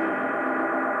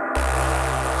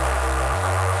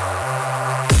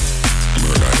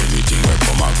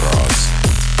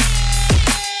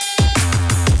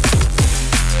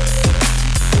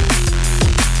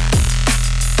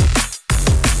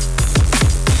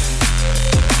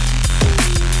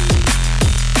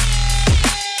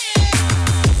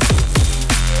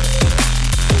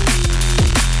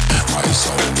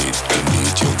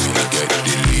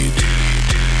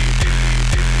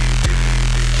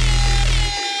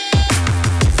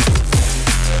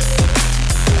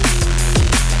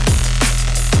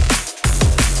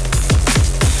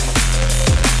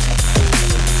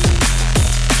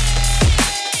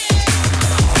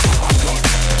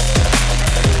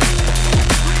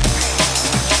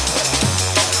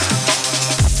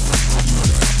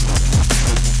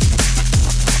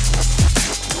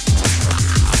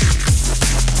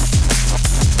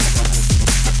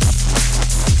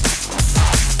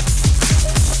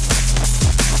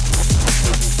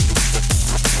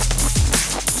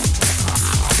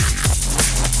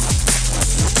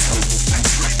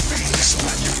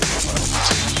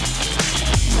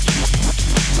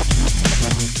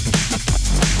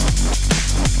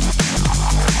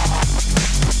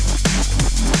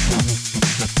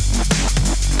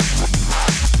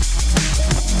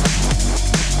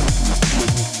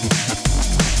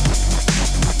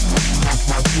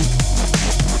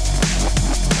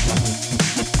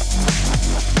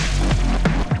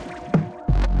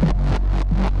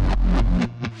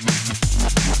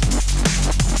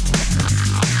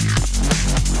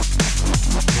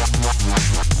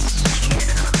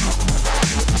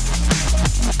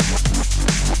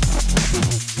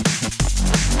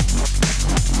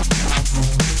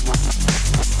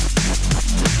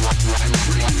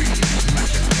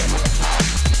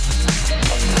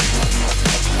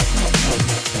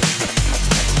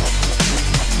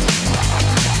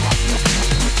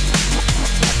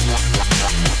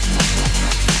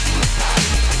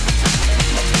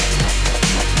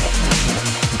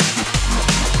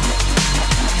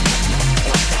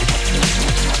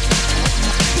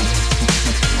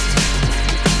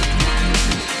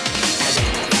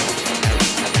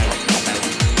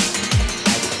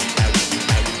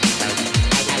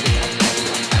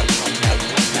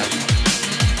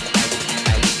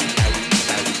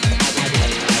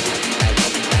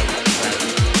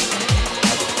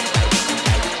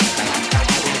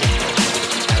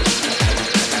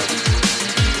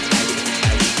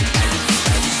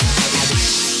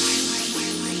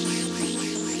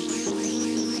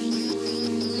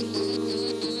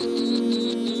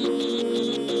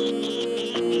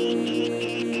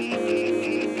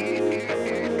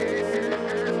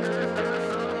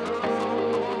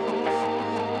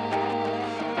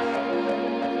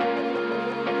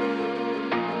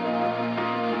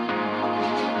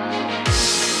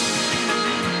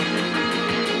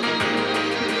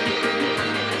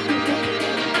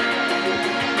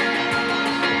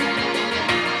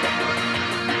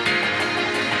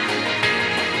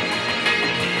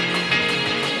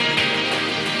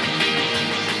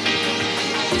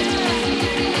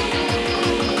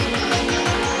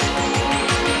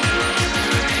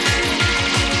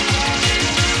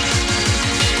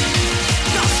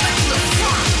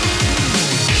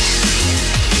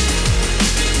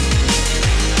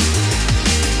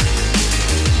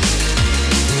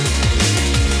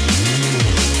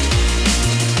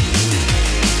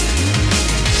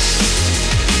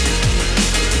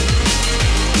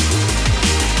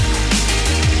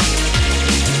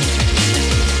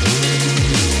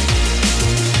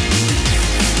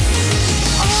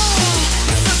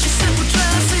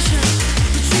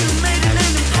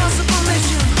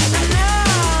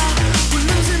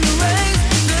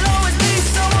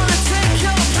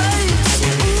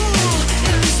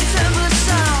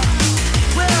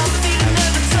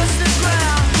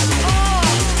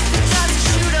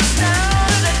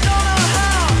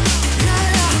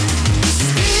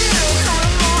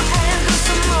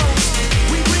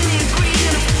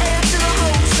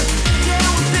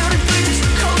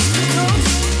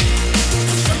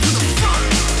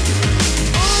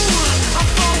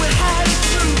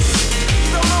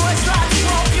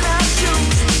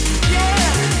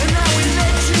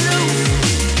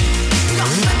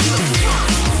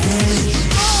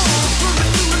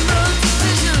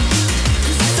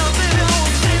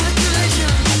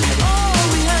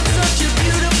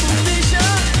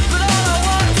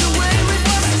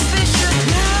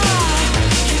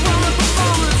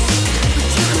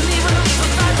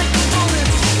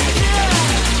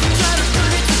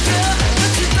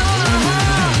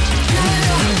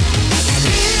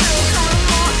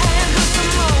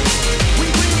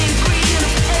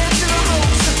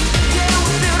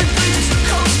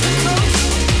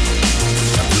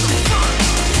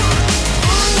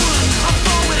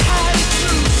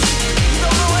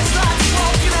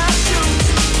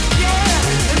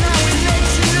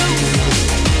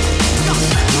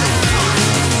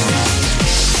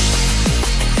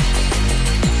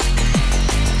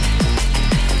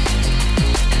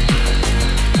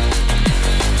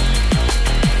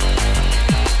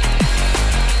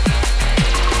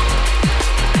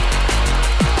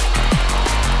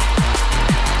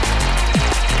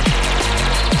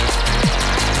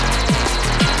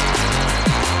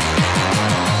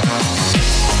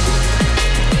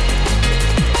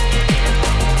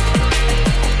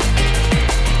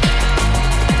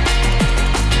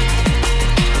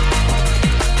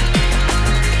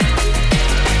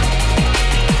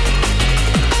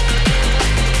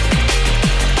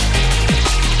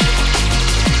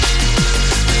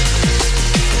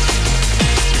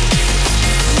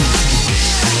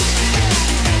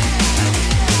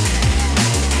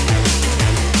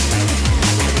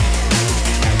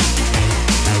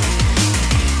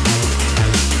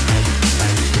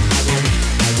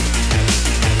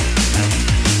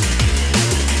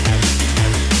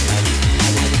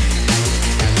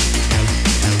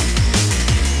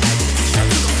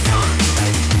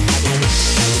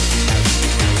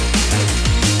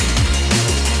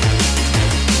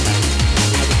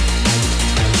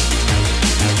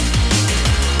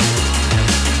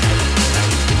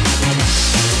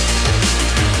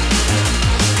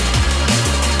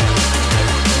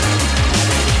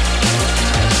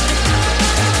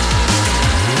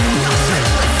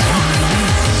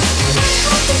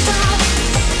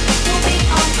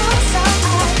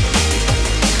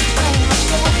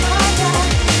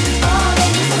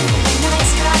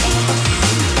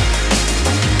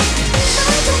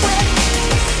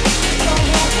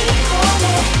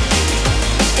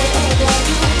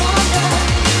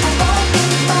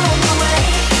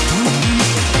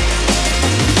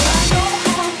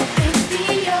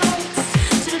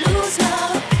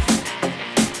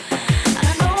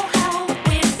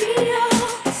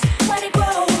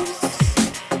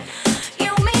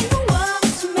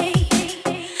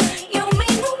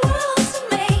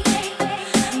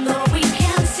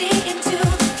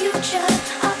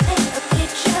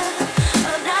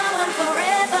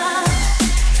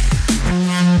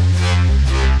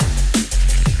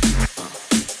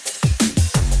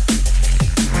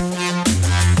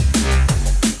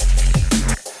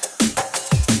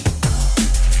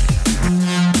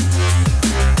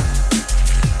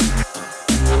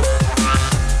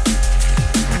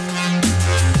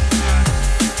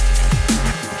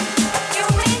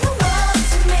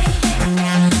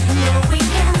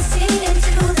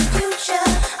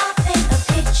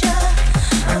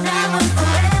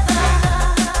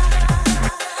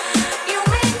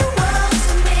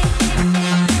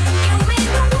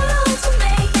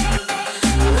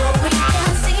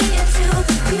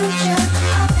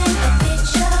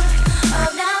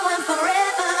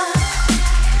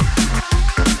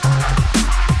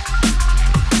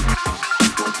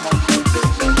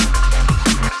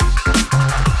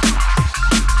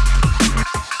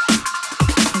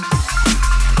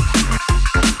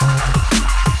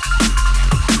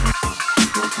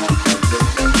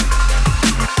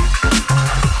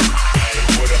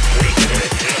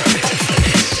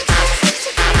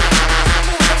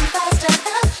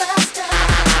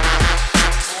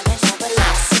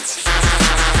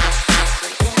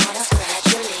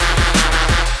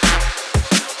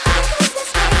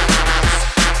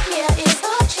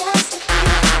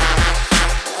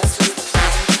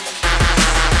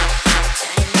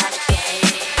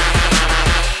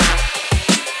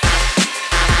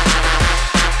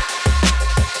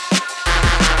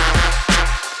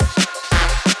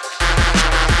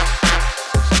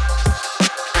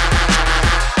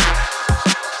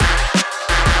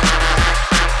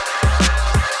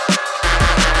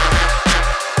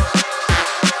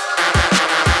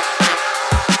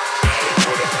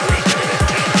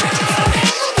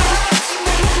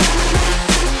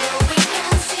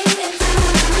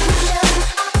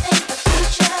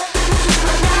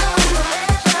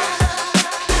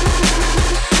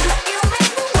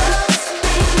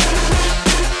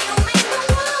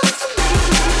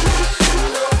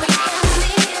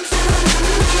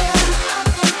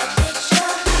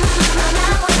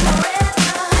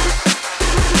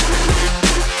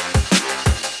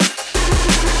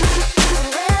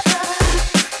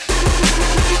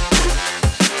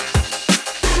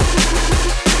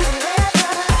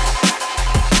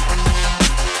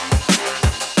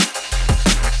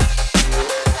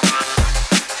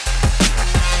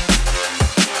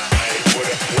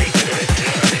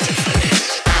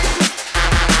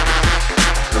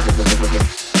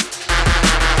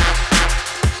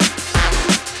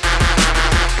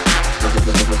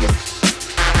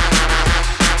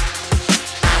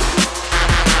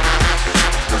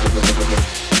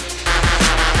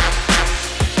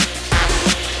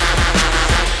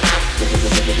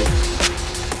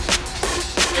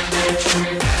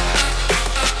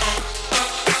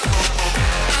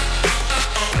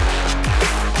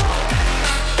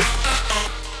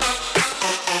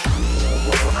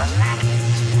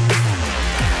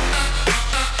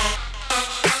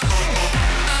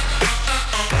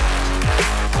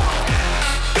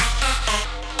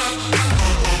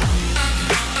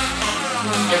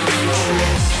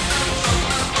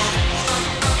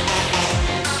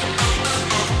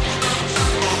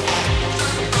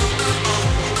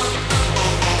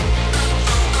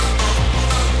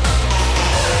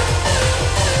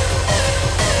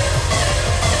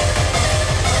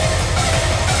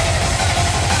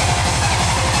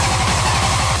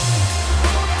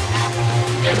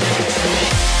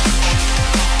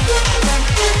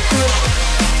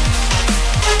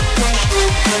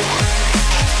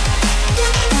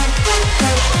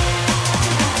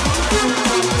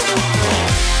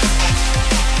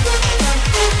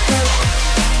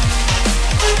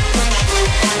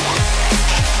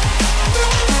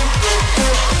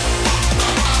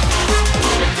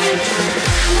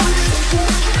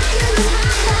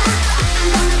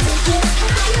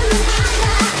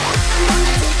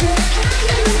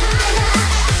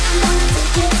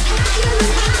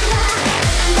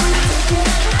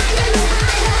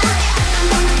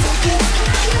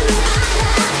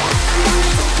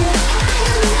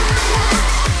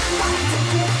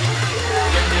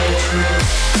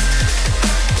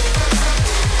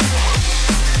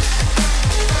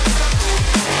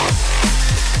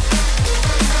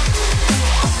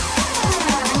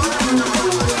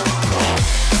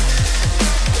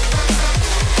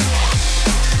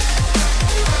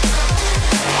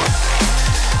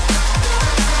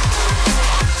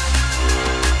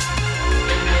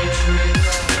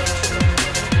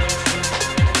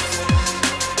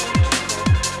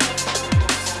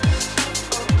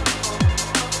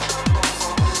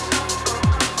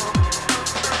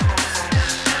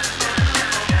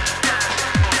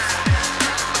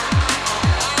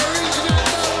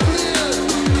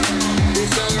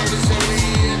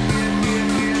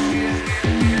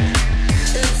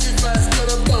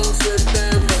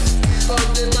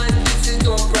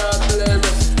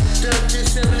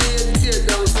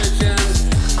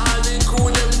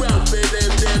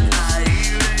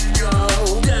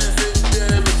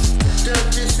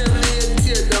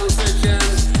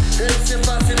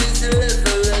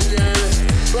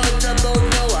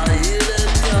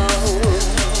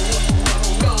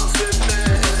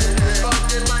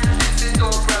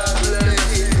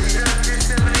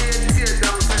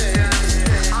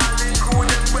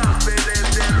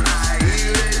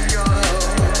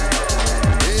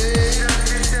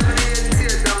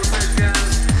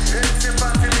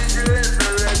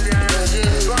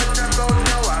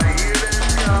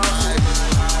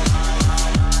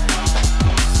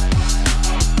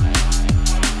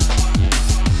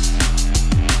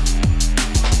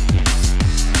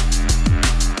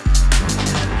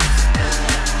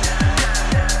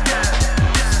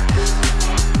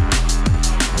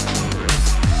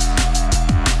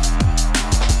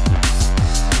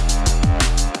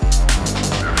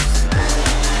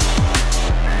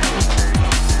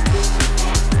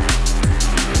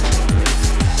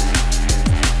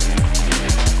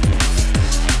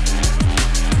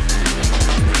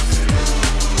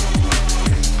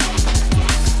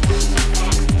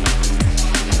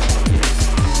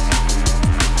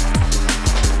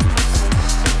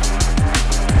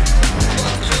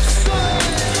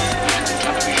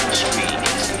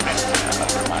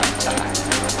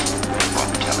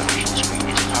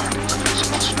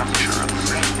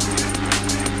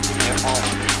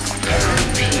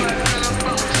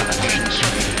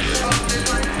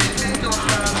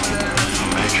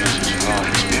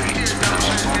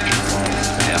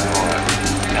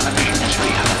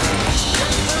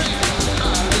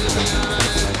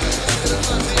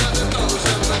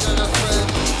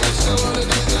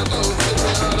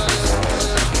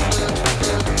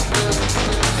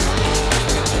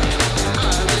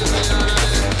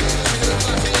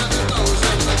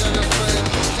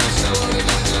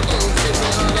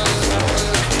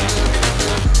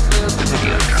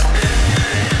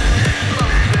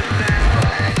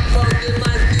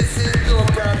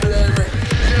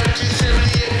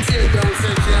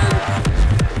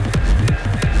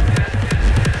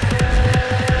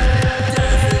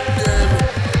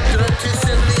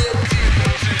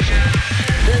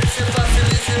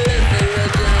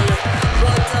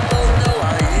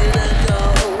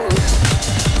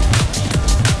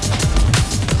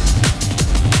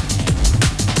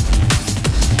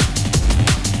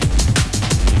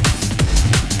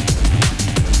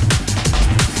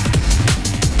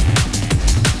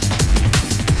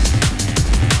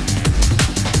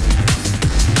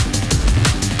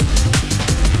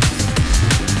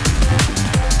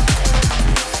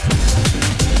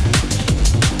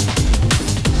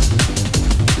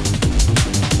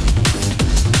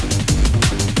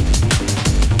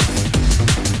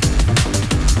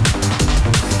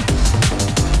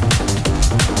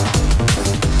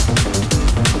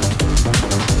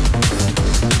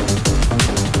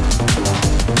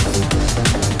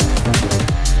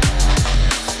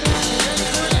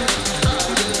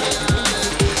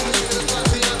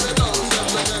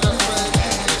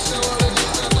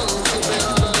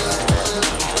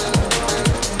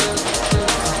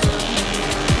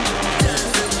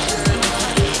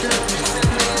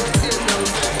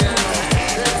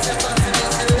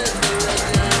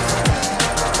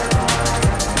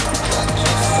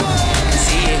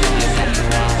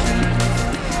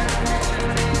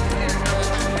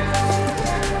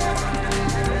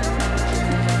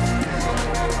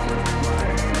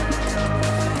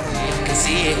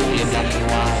 exactly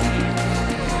why.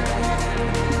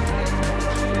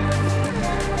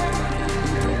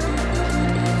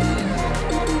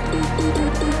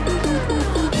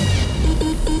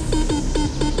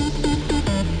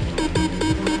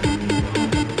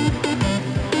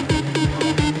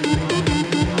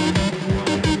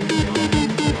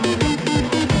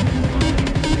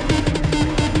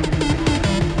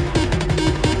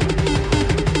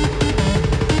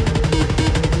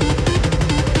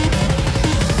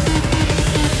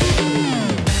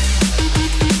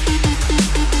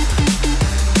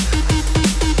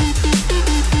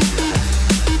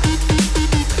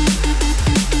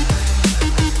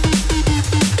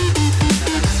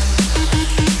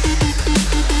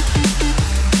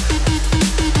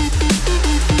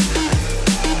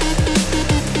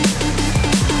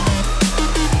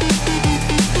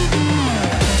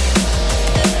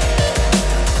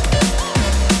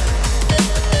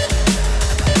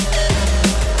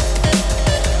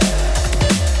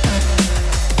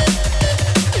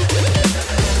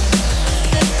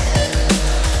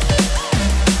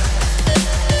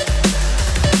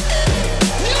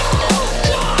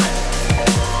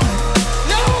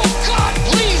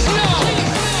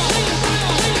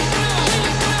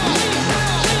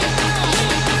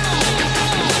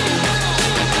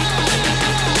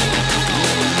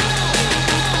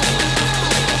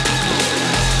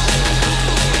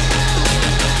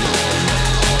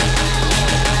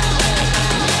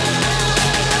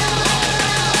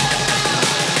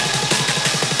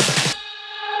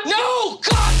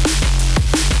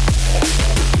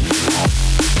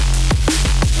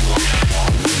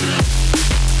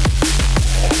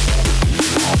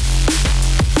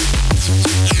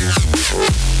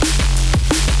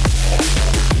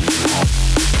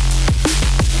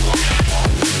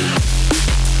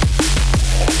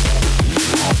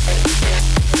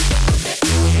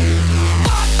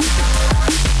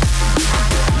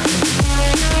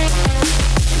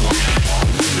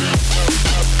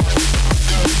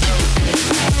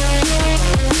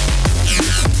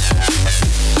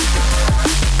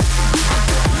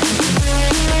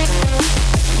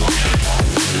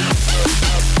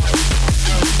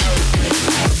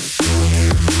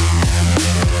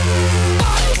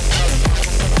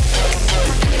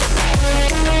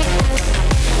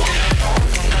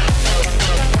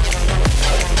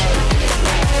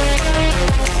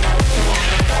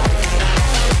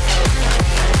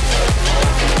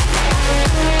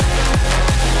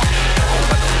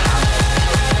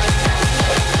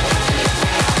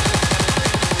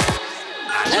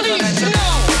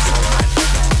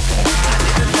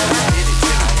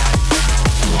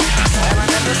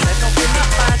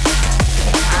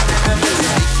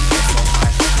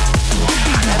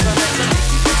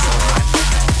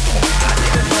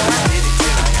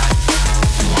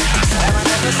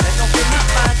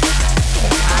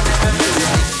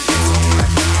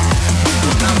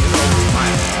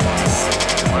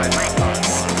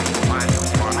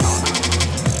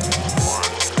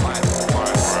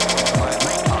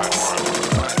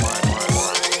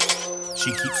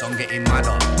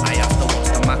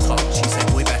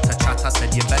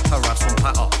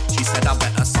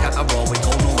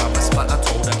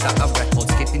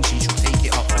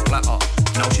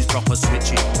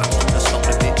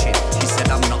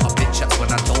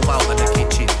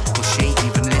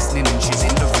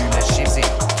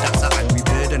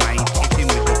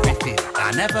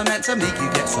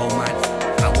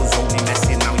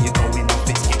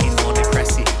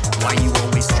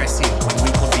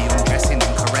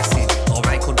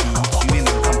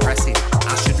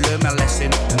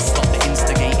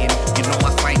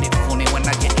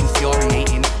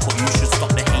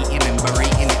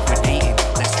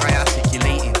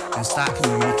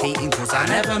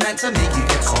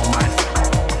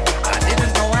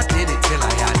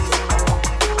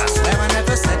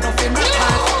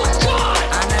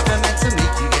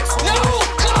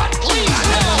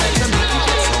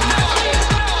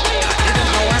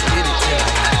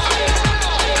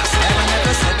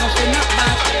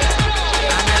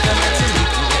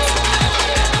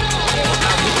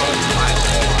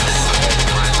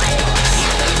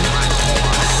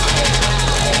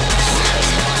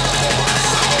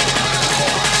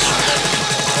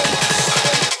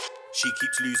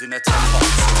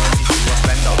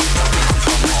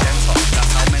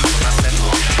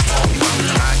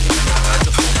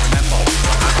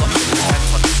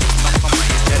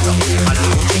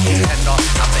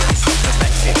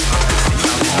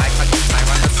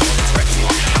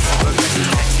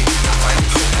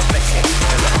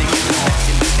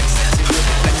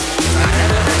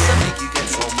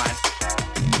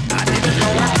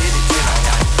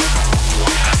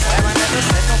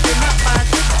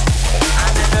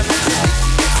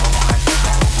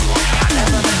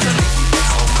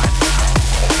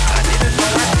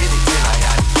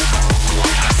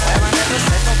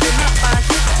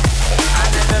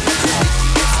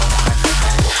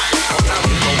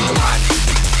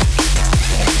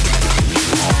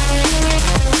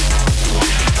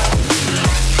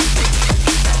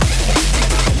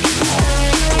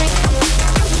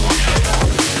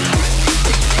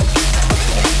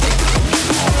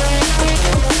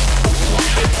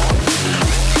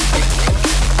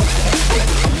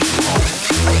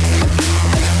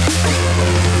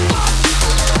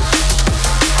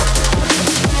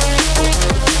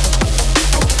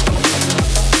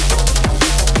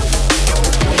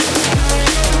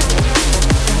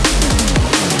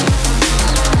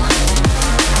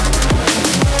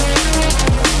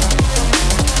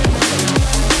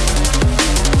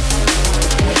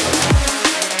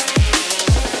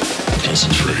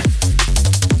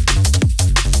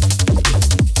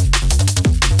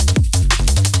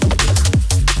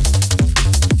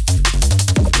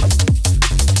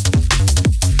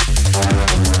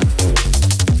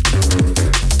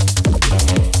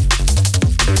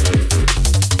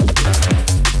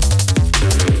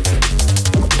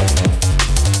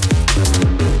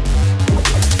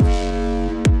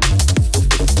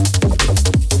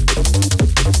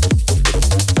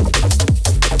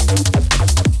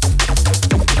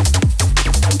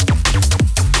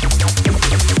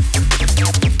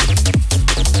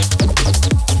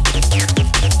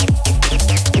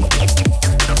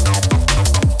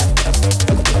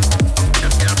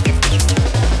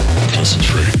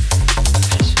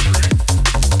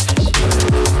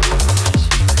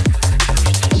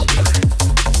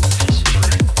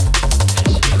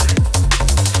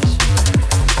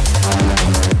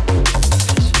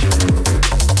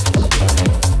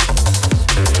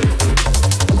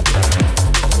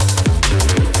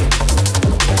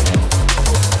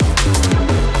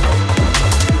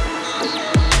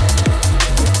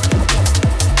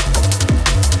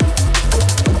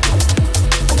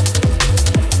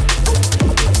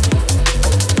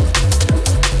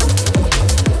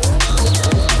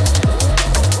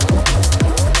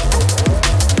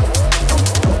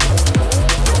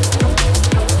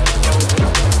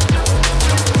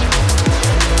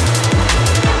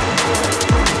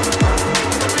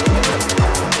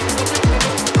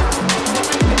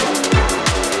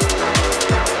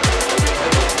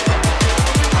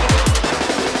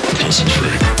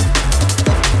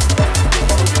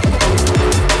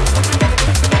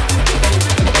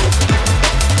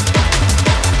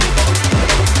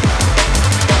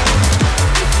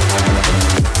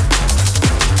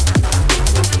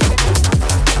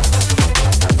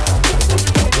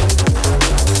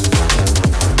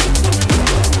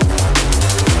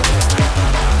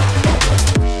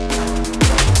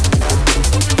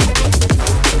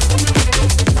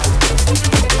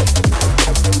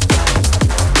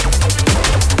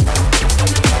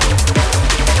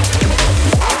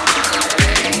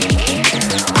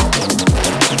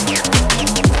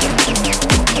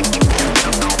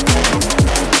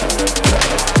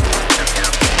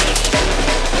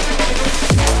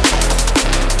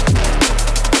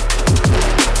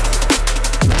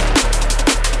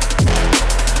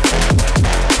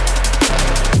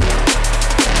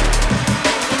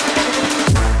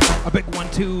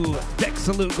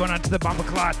 salute going out to the Bomba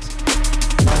Clot.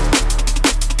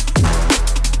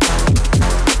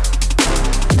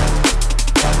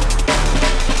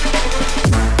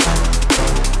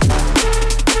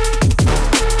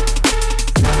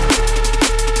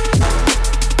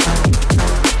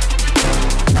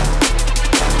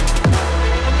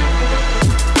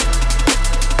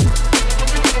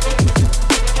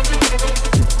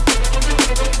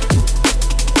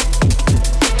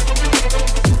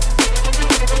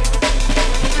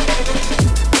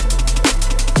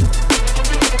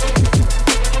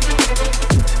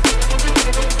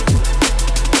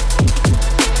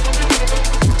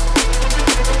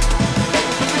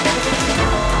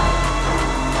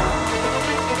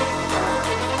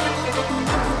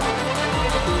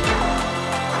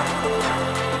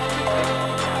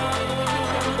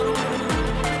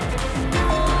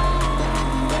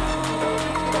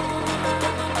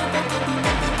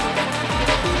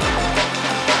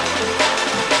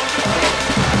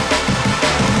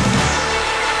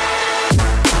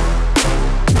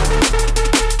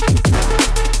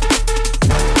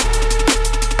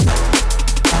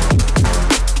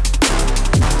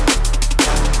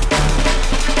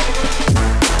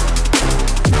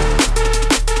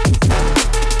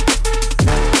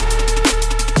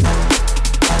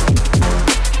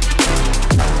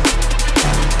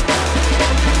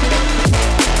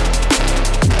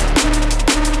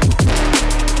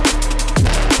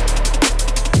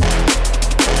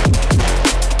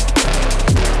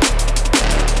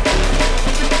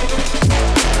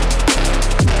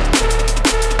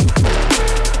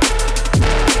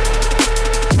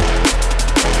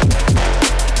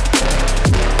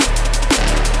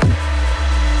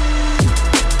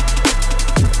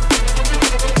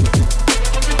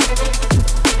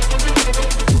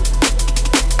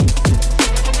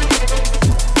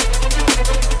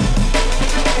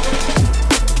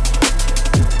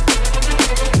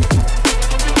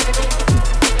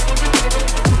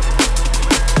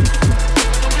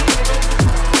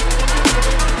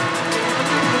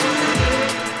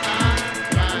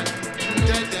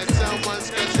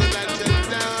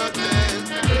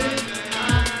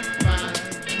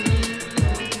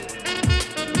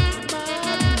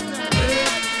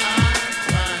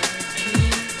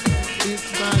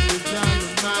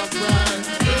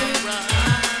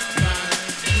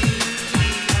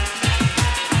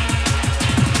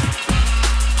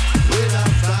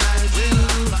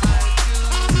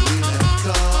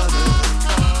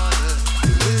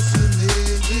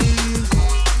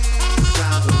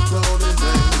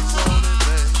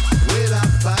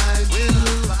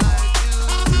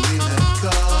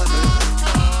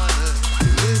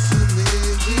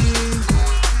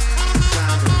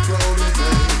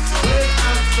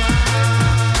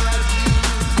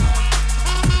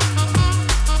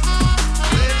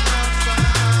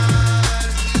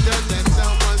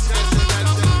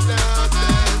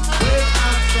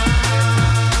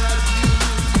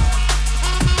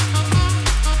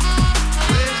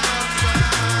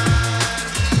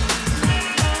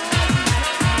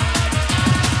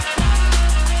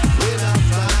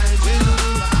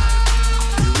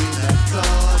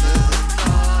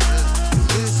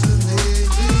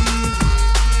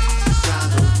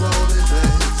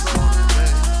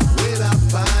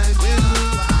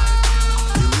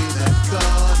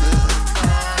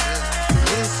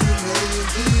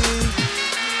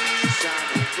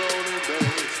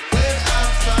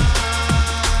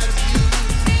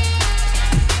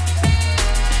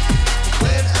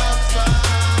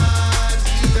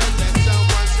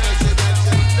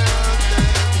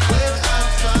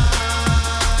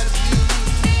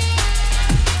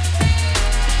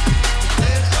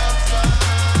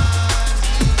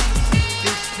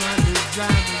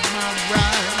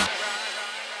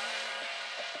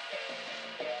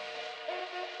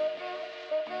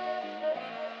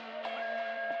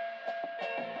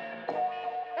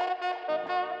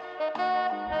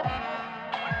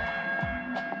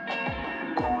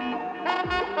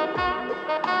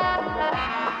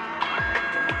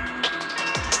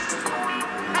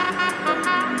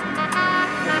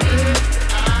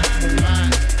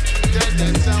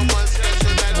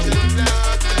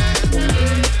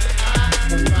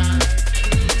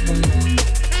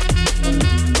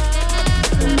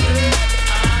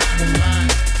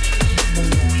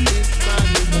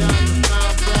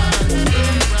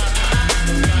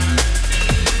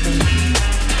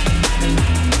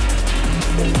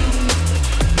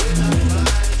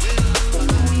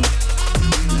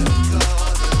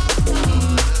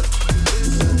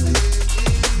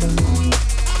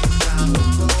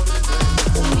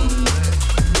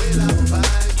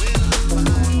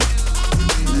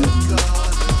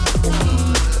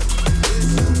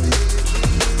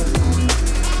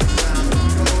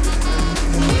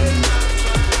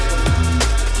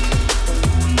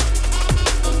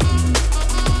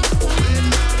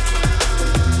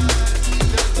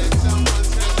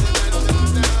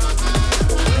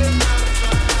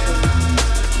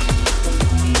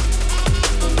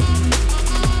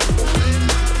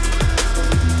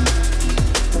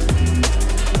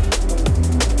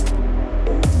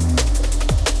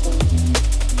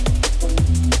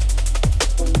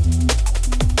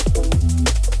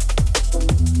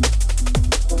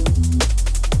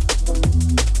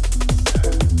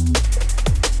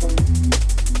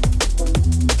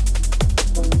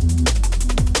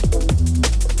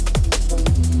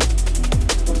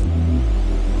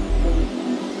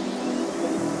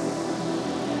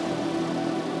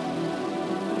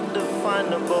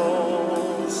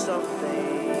 undefinable something.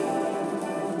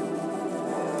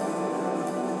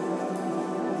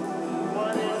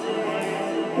 What is it?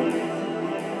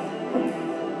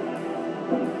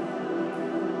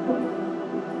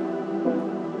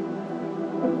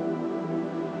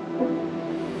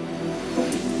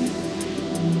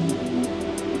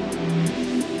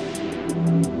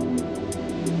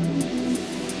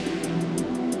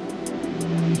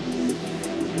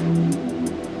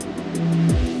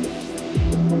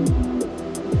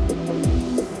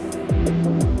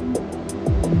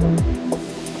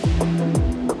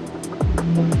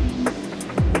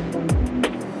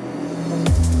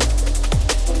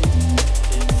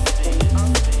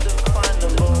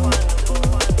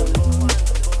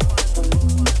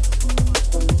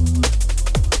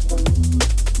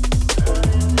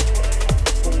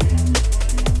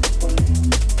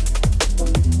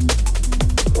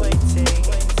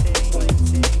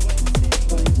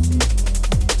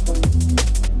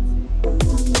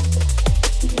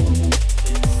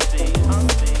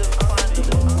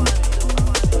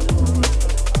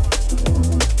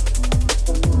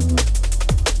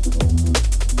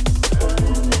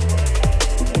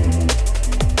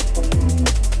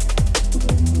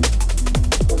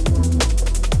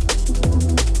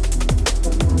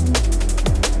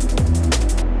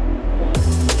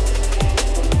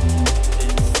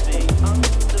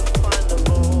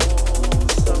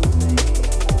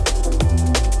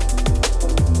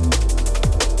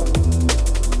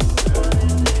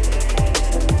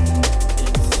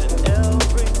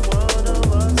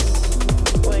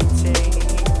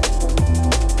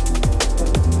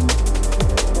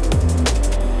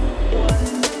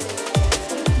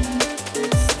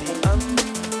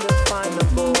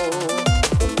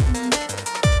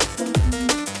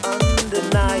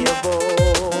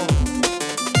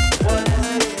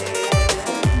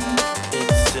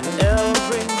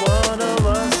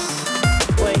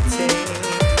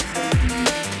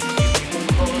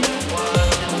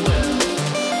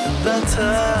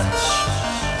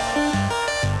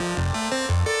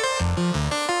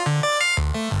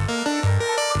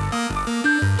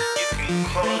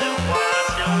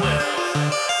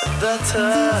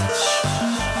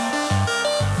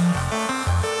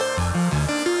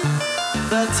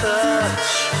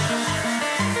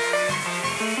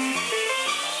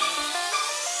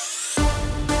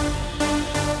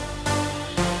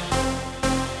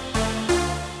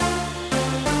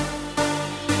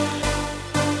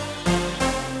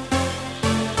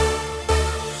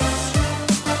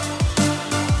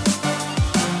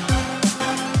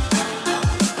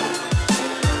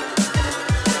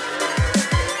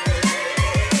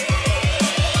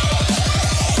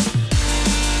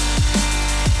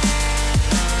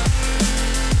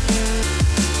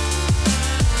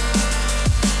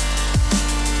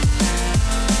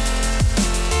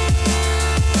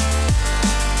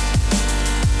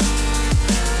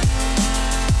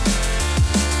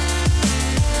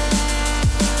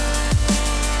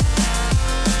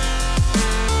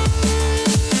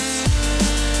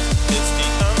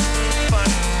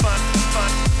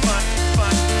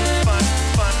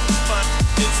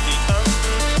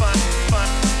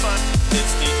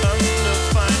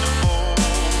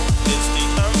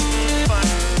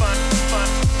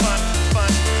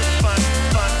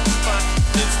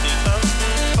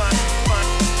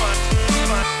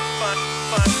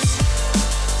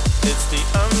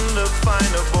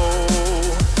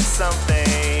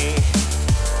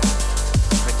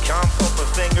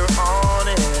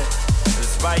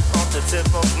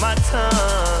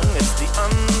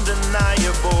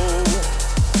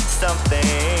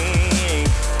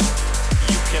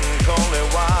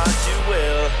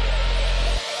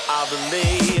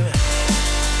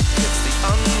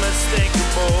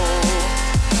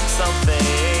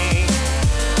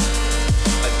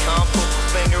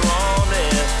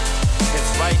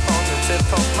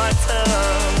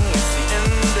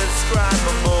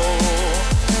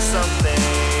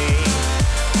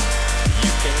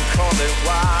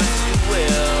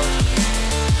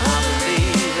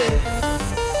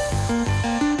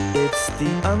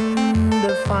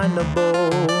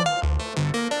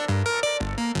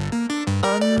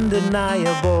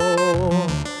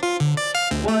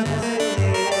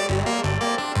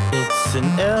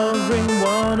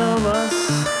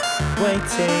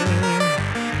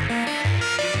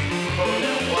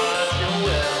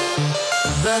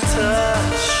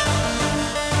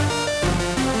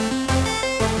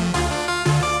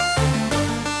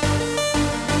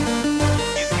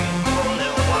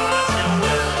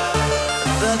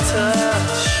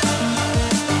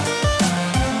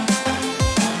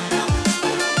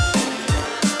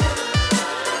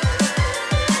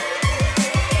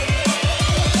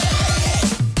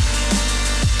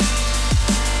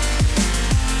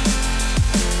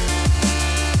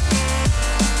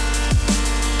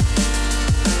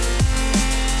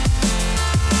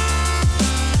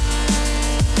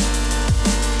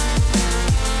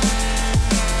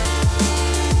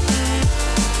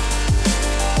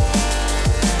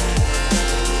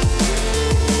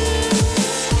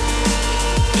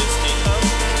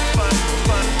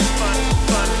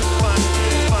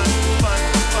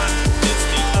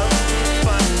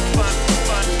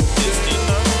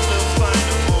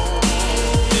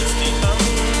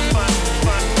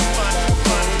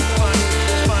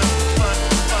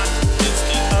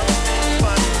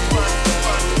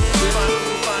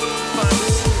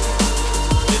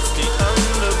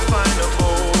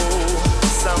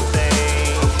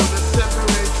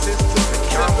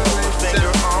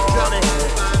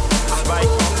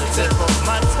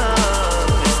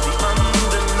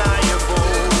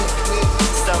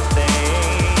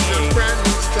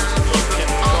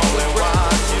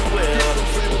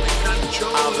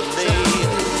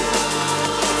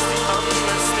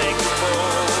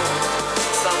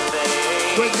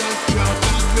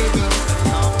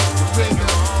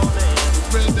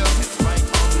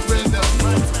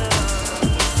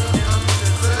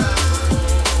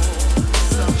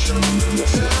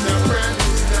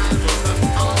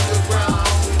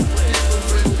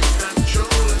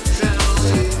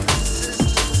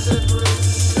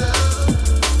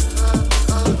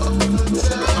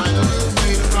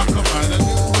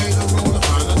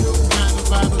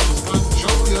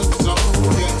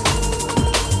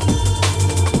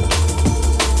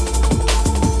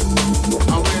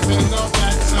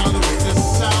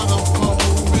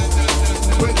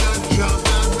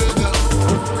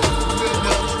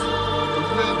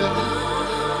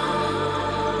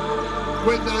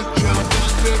 With the drum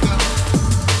and rhythm,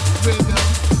 rhythm,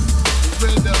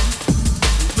 rhythm,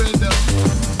 rhythm.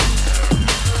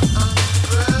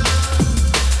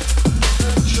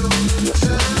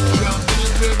 Drum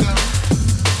and rhythm,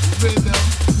 rhythm,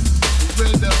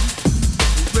 rhythm,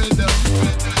 rhythm,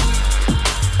 rhythm.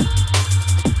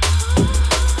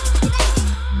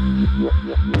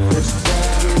 First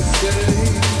time we say,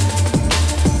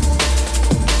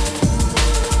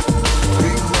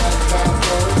 bring that back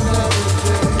for another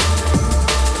day.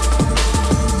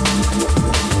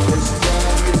 First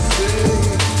time we say,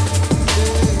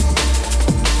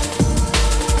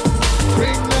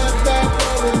 bring that back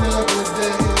for another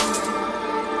day.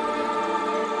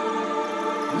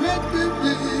 Let me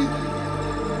be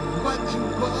what you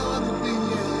wanna be.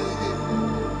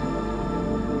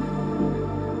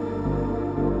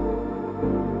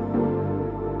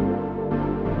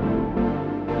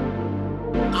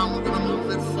 I'm gonna move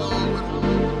it forward.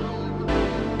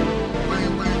 Way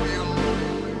beyond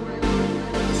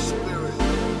the spirit.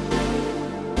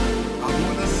 I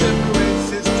wanna separate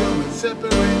system and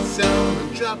separate sound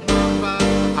and drop my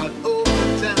vibe out over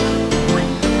town.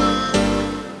 Bring your mind.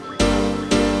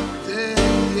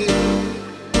 Yeah.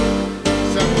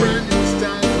 It's a brand new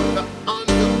style for the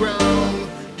underground.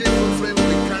 Different flavor,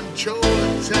 we control the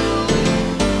town.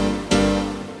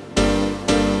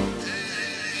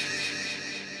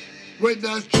 With the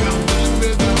drum and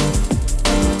rhythm,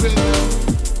 rhythm,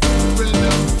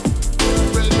 rhythm,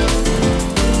 rhythm.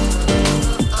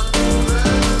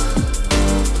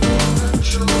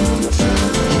 Drum and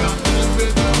rhythm,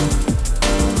 rhythm,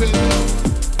 rhythm,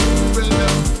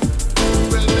 rhythm,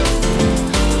 rhythm,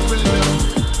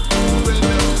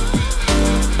 rhythm.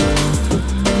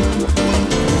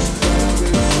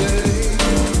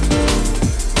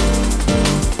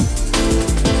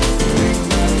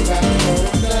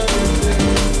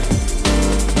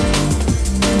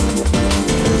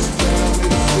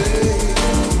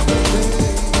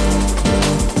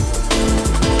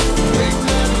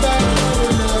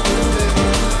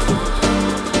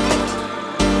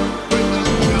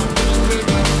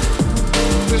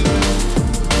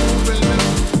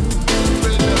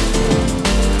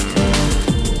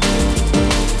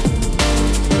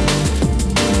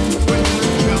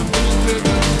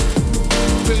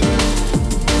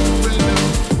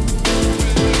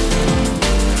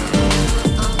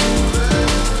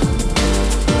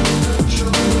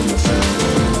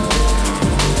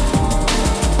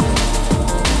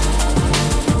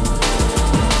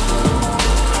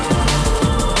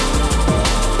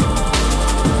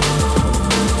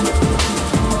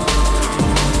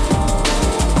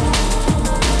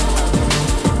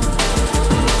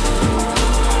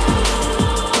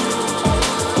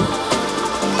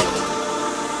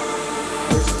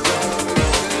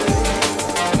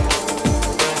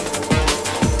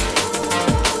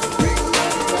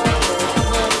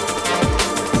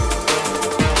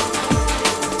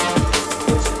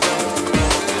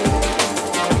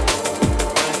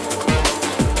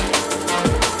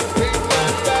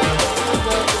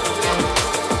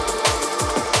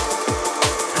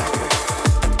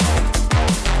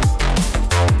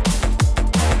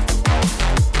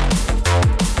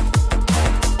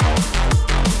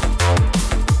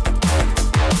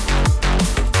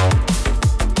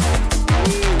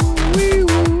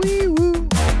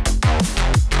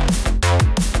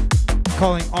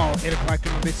 Calling all 8 o'clock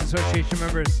Drum and Bass Association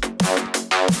members.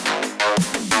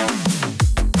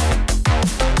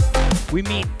 We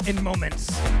meet in moments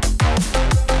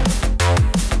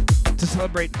to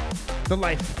celebrate the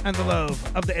life and the love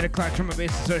of the 8 o'clock Drum and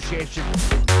Bass Association.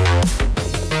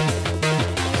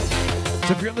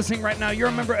 So if you're listening right now, you're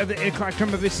a member of the 8 o'clock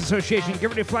Drum and Bass Association. Get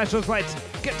ready to flash those lights.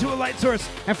 Get to a light source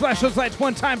and flash those lights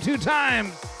 1 time, 2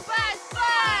 times.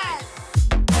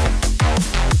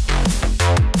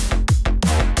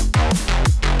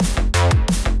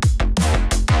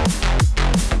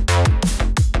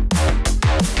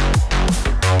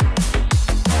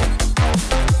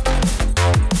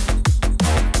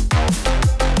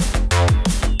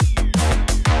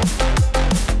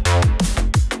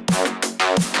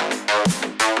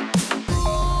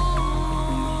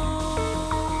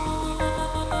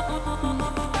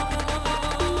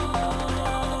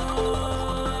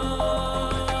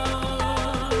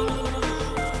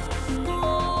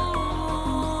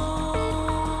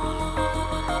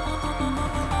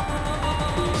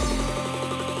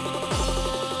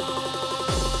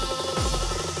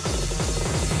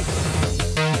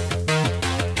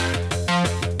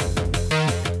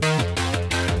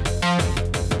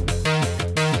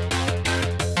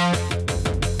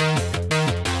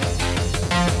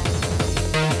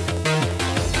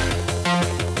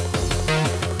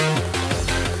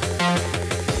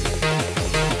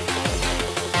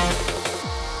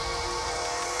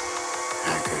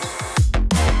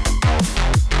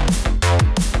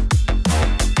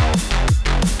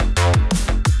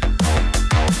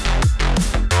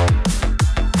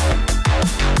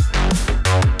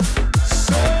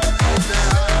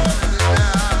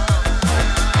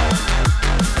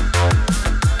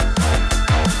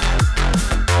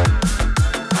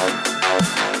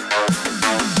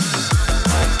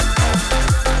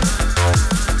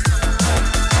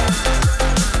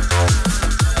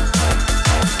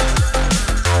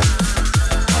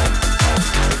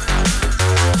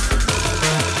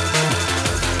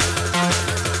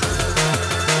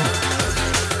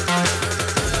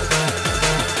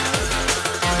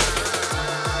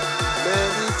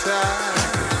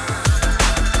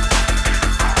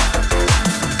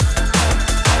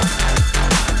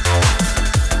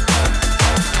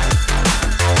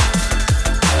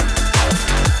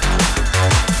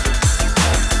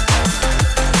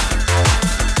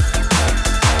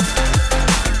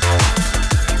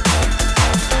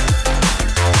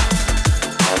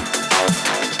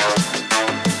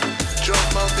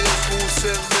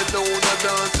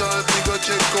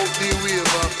 check out the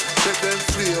waiver. Check them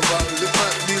flavor, look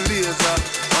at the laser.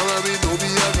 And me know me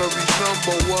I go reach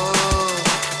number one.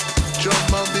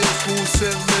 Drum and bass who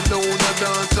send me down a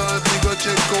dance hall. Me go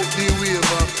check out the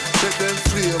waiver. Check them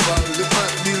flavor, look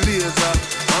at the laser.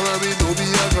 And me know me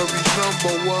I go reach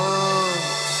number one.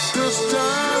 The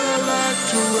style I like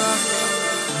to rock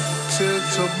till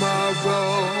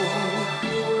tomorrow.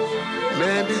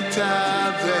 Many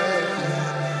times,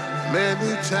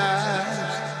 many times.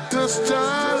 The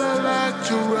style I like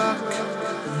to rock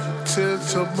till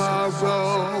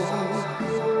tomorrow.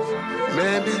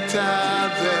 Many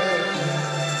times,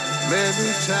 many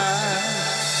times.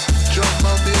 Drum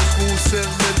and bass who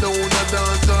send me down a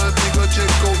dance hall. Me go check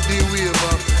out the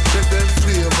waiver. Check them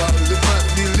flavor, look at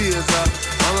the laser.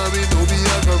 And me know me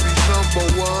I go reach number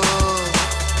one.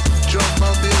 Drum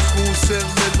and bass who send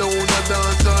me down a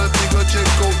dance hall. Me go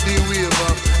check out the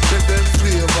waiver. Check them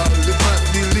flavor, look at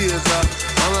the laser.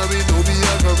 And me know me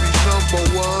I go reach number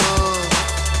one.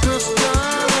 The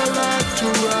style I like to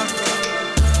rock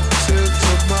till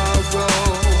tomorrow.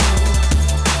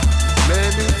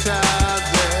 Many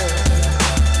times,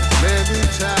 many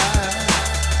times.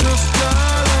 The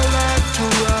style I like to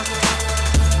rock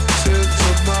till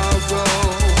tomorrow.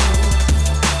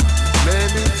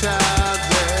 Many times,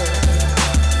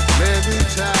 many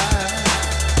times.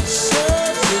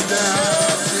 Set me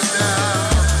down, set me down.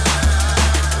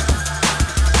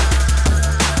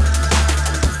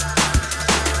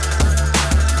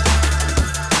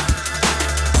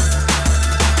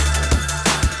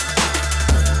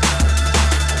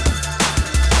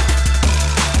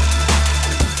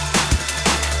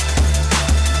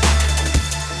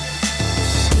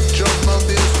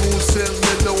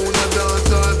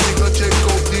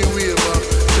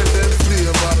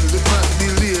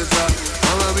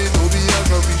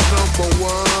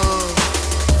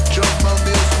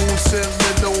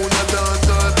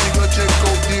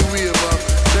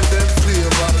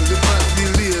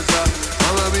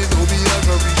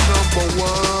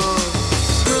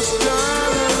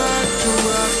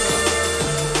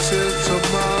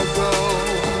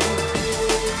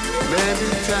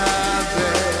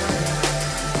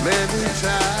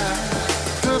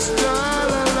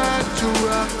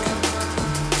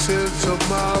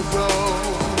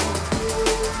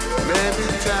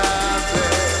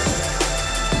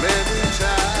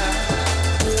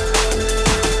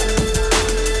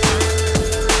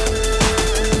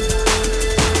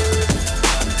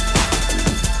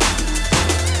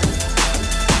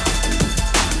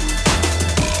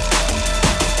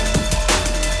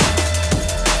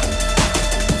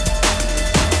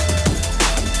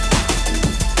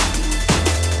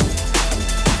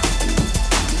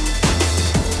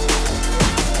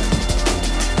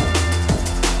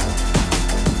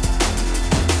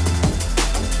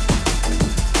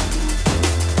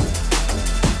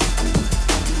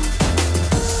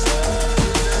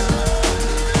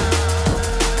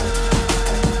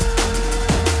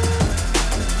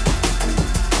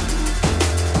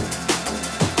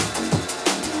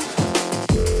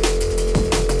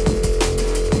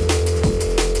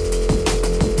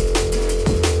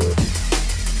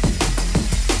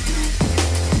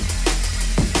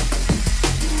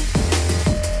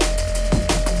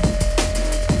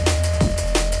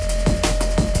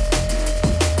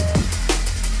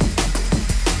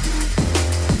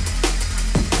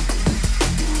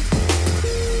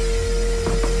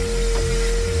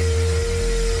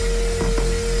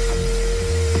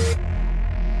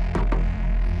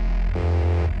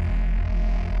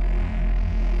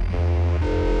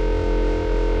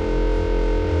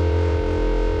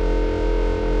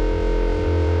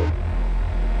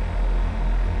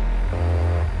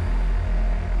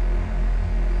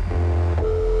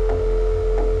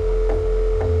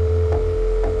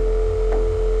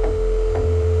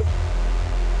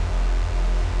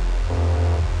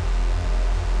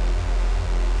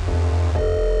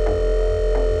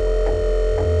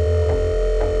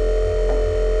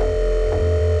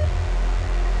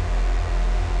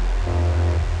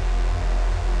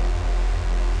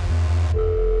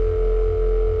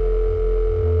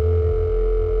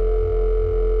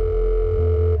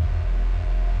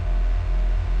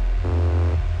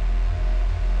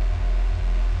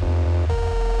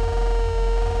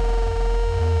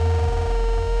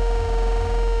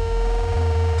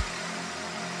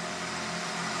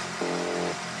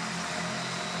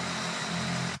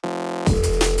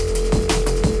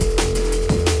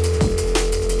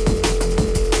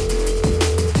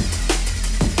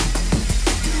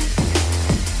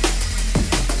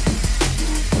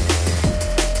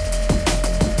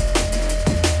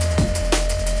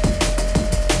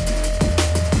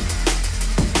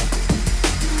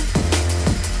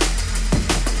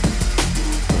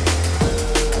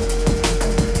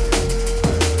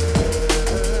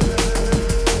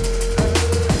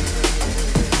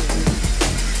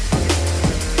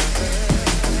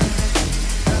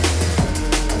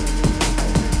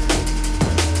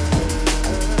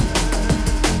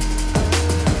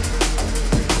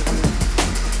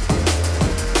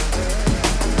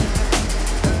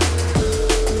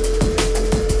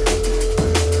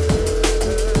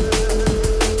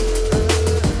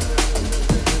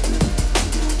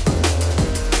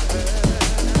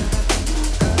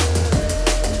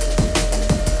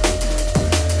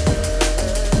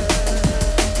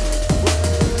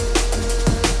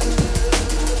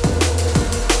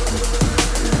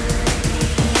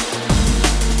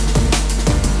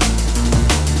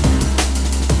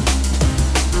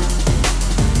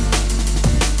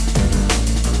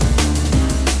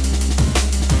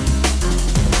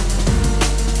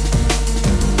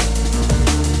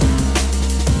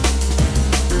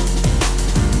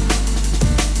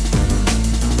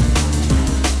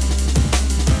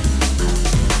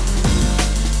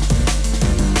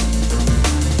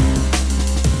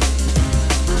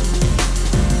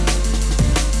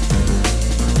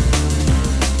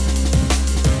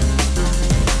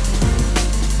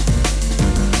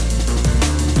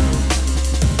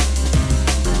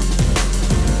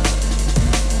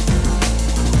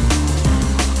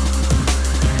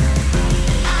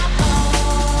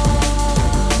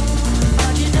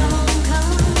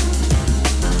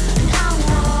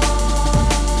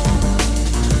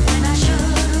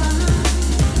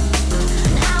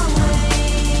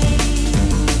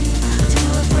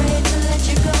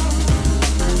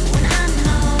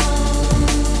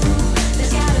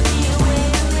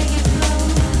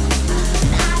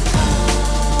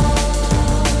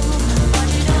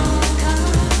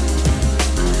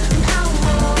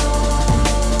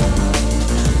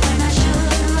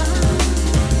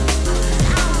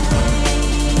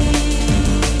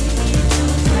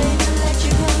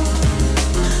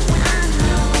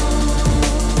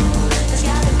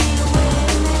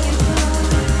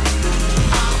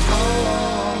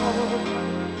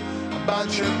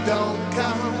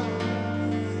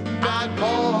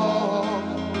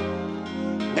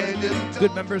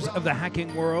 good members of the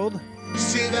hacking world.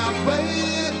 See that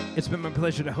way? It's been my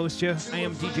pleasure to host you. I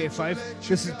am DJ Fife.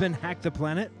 This has been Hack the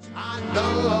Planet.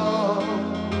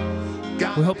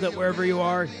 We hope that wherever you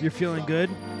are, you're feeling good.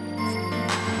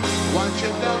 What you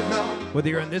don't know, Whether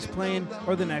you're on this plane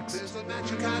or the next. there's a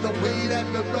natural kind of way that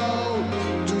we roll.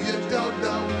 Do you don't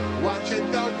know what you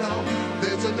don't know?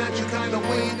 There's a natural kind of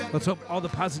way that Let's hope all the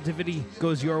positivity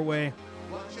goes your way.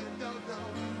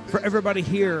 For everybody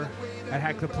here at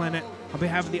Hack the Planet, on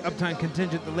behalf of the Uptime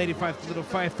Contingent, the Lady Fife, the Little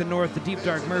Fife, the North, the Deep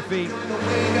Dark Murphy,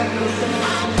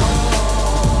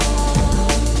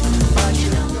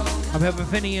 on behalf of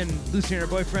Vinny and Lucy and her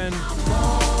boyfriend,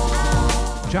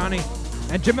 Johnny,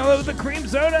 and Jamila with the cream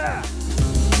soda.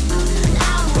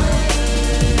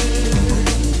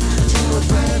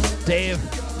 Dave,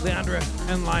 Leandra,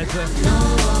 and Liza.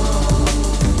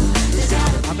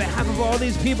 On behalf of all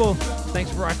these people,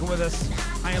 thanks for rocking with us.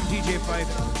 I am DJ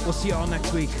Fife. We'll see you all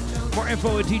next week. More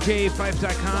info at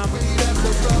djfife.com.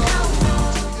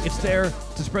 It's there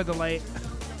to spread the light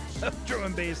of drum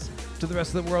and bass to the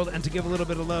rest of the world and to give a little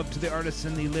bit of love to the artists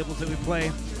and the labels that we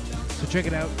play. So check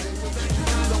it out.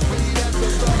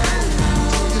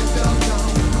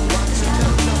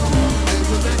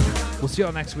 We'll see you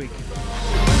all next week.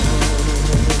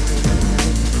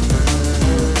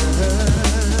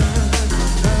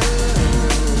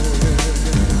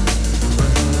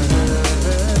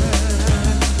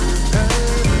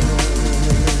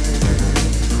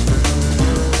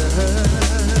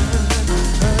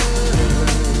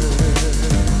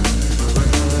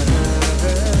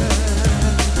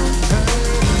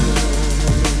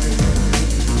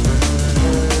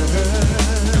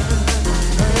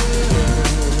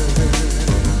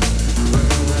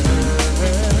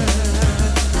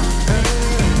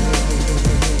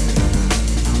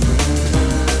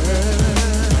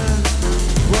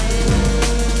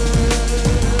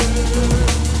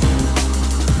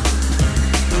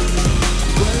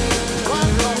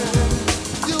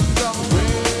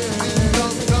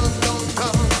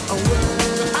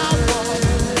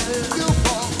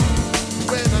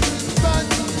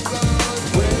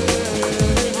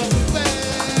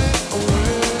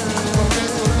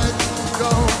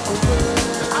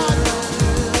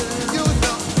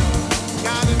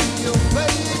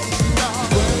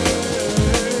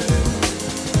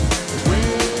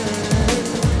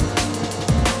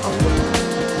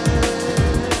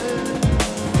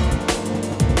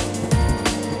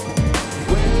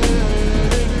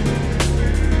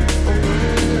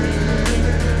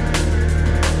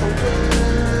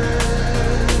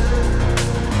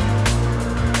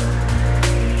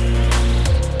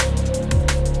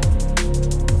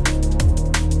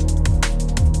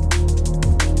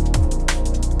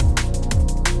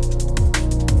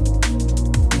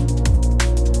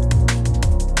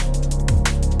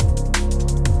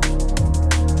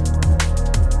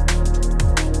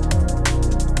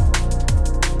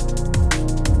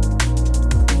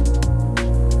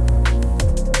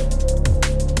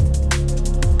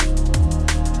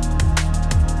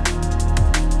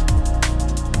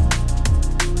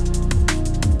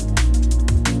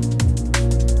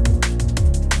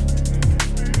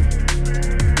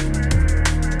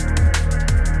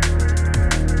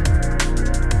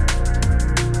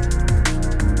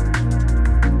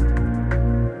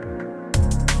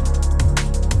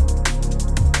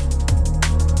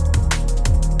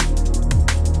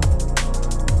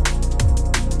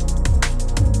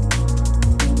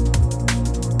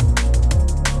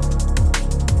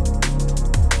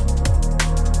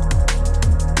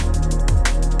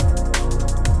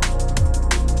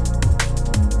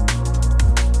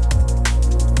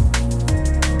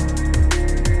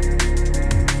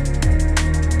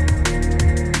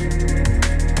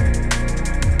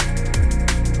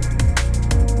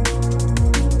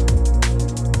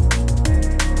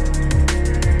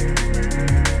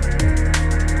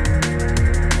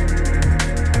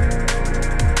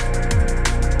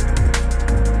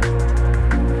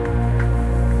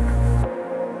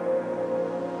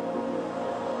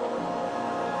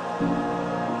 Bye.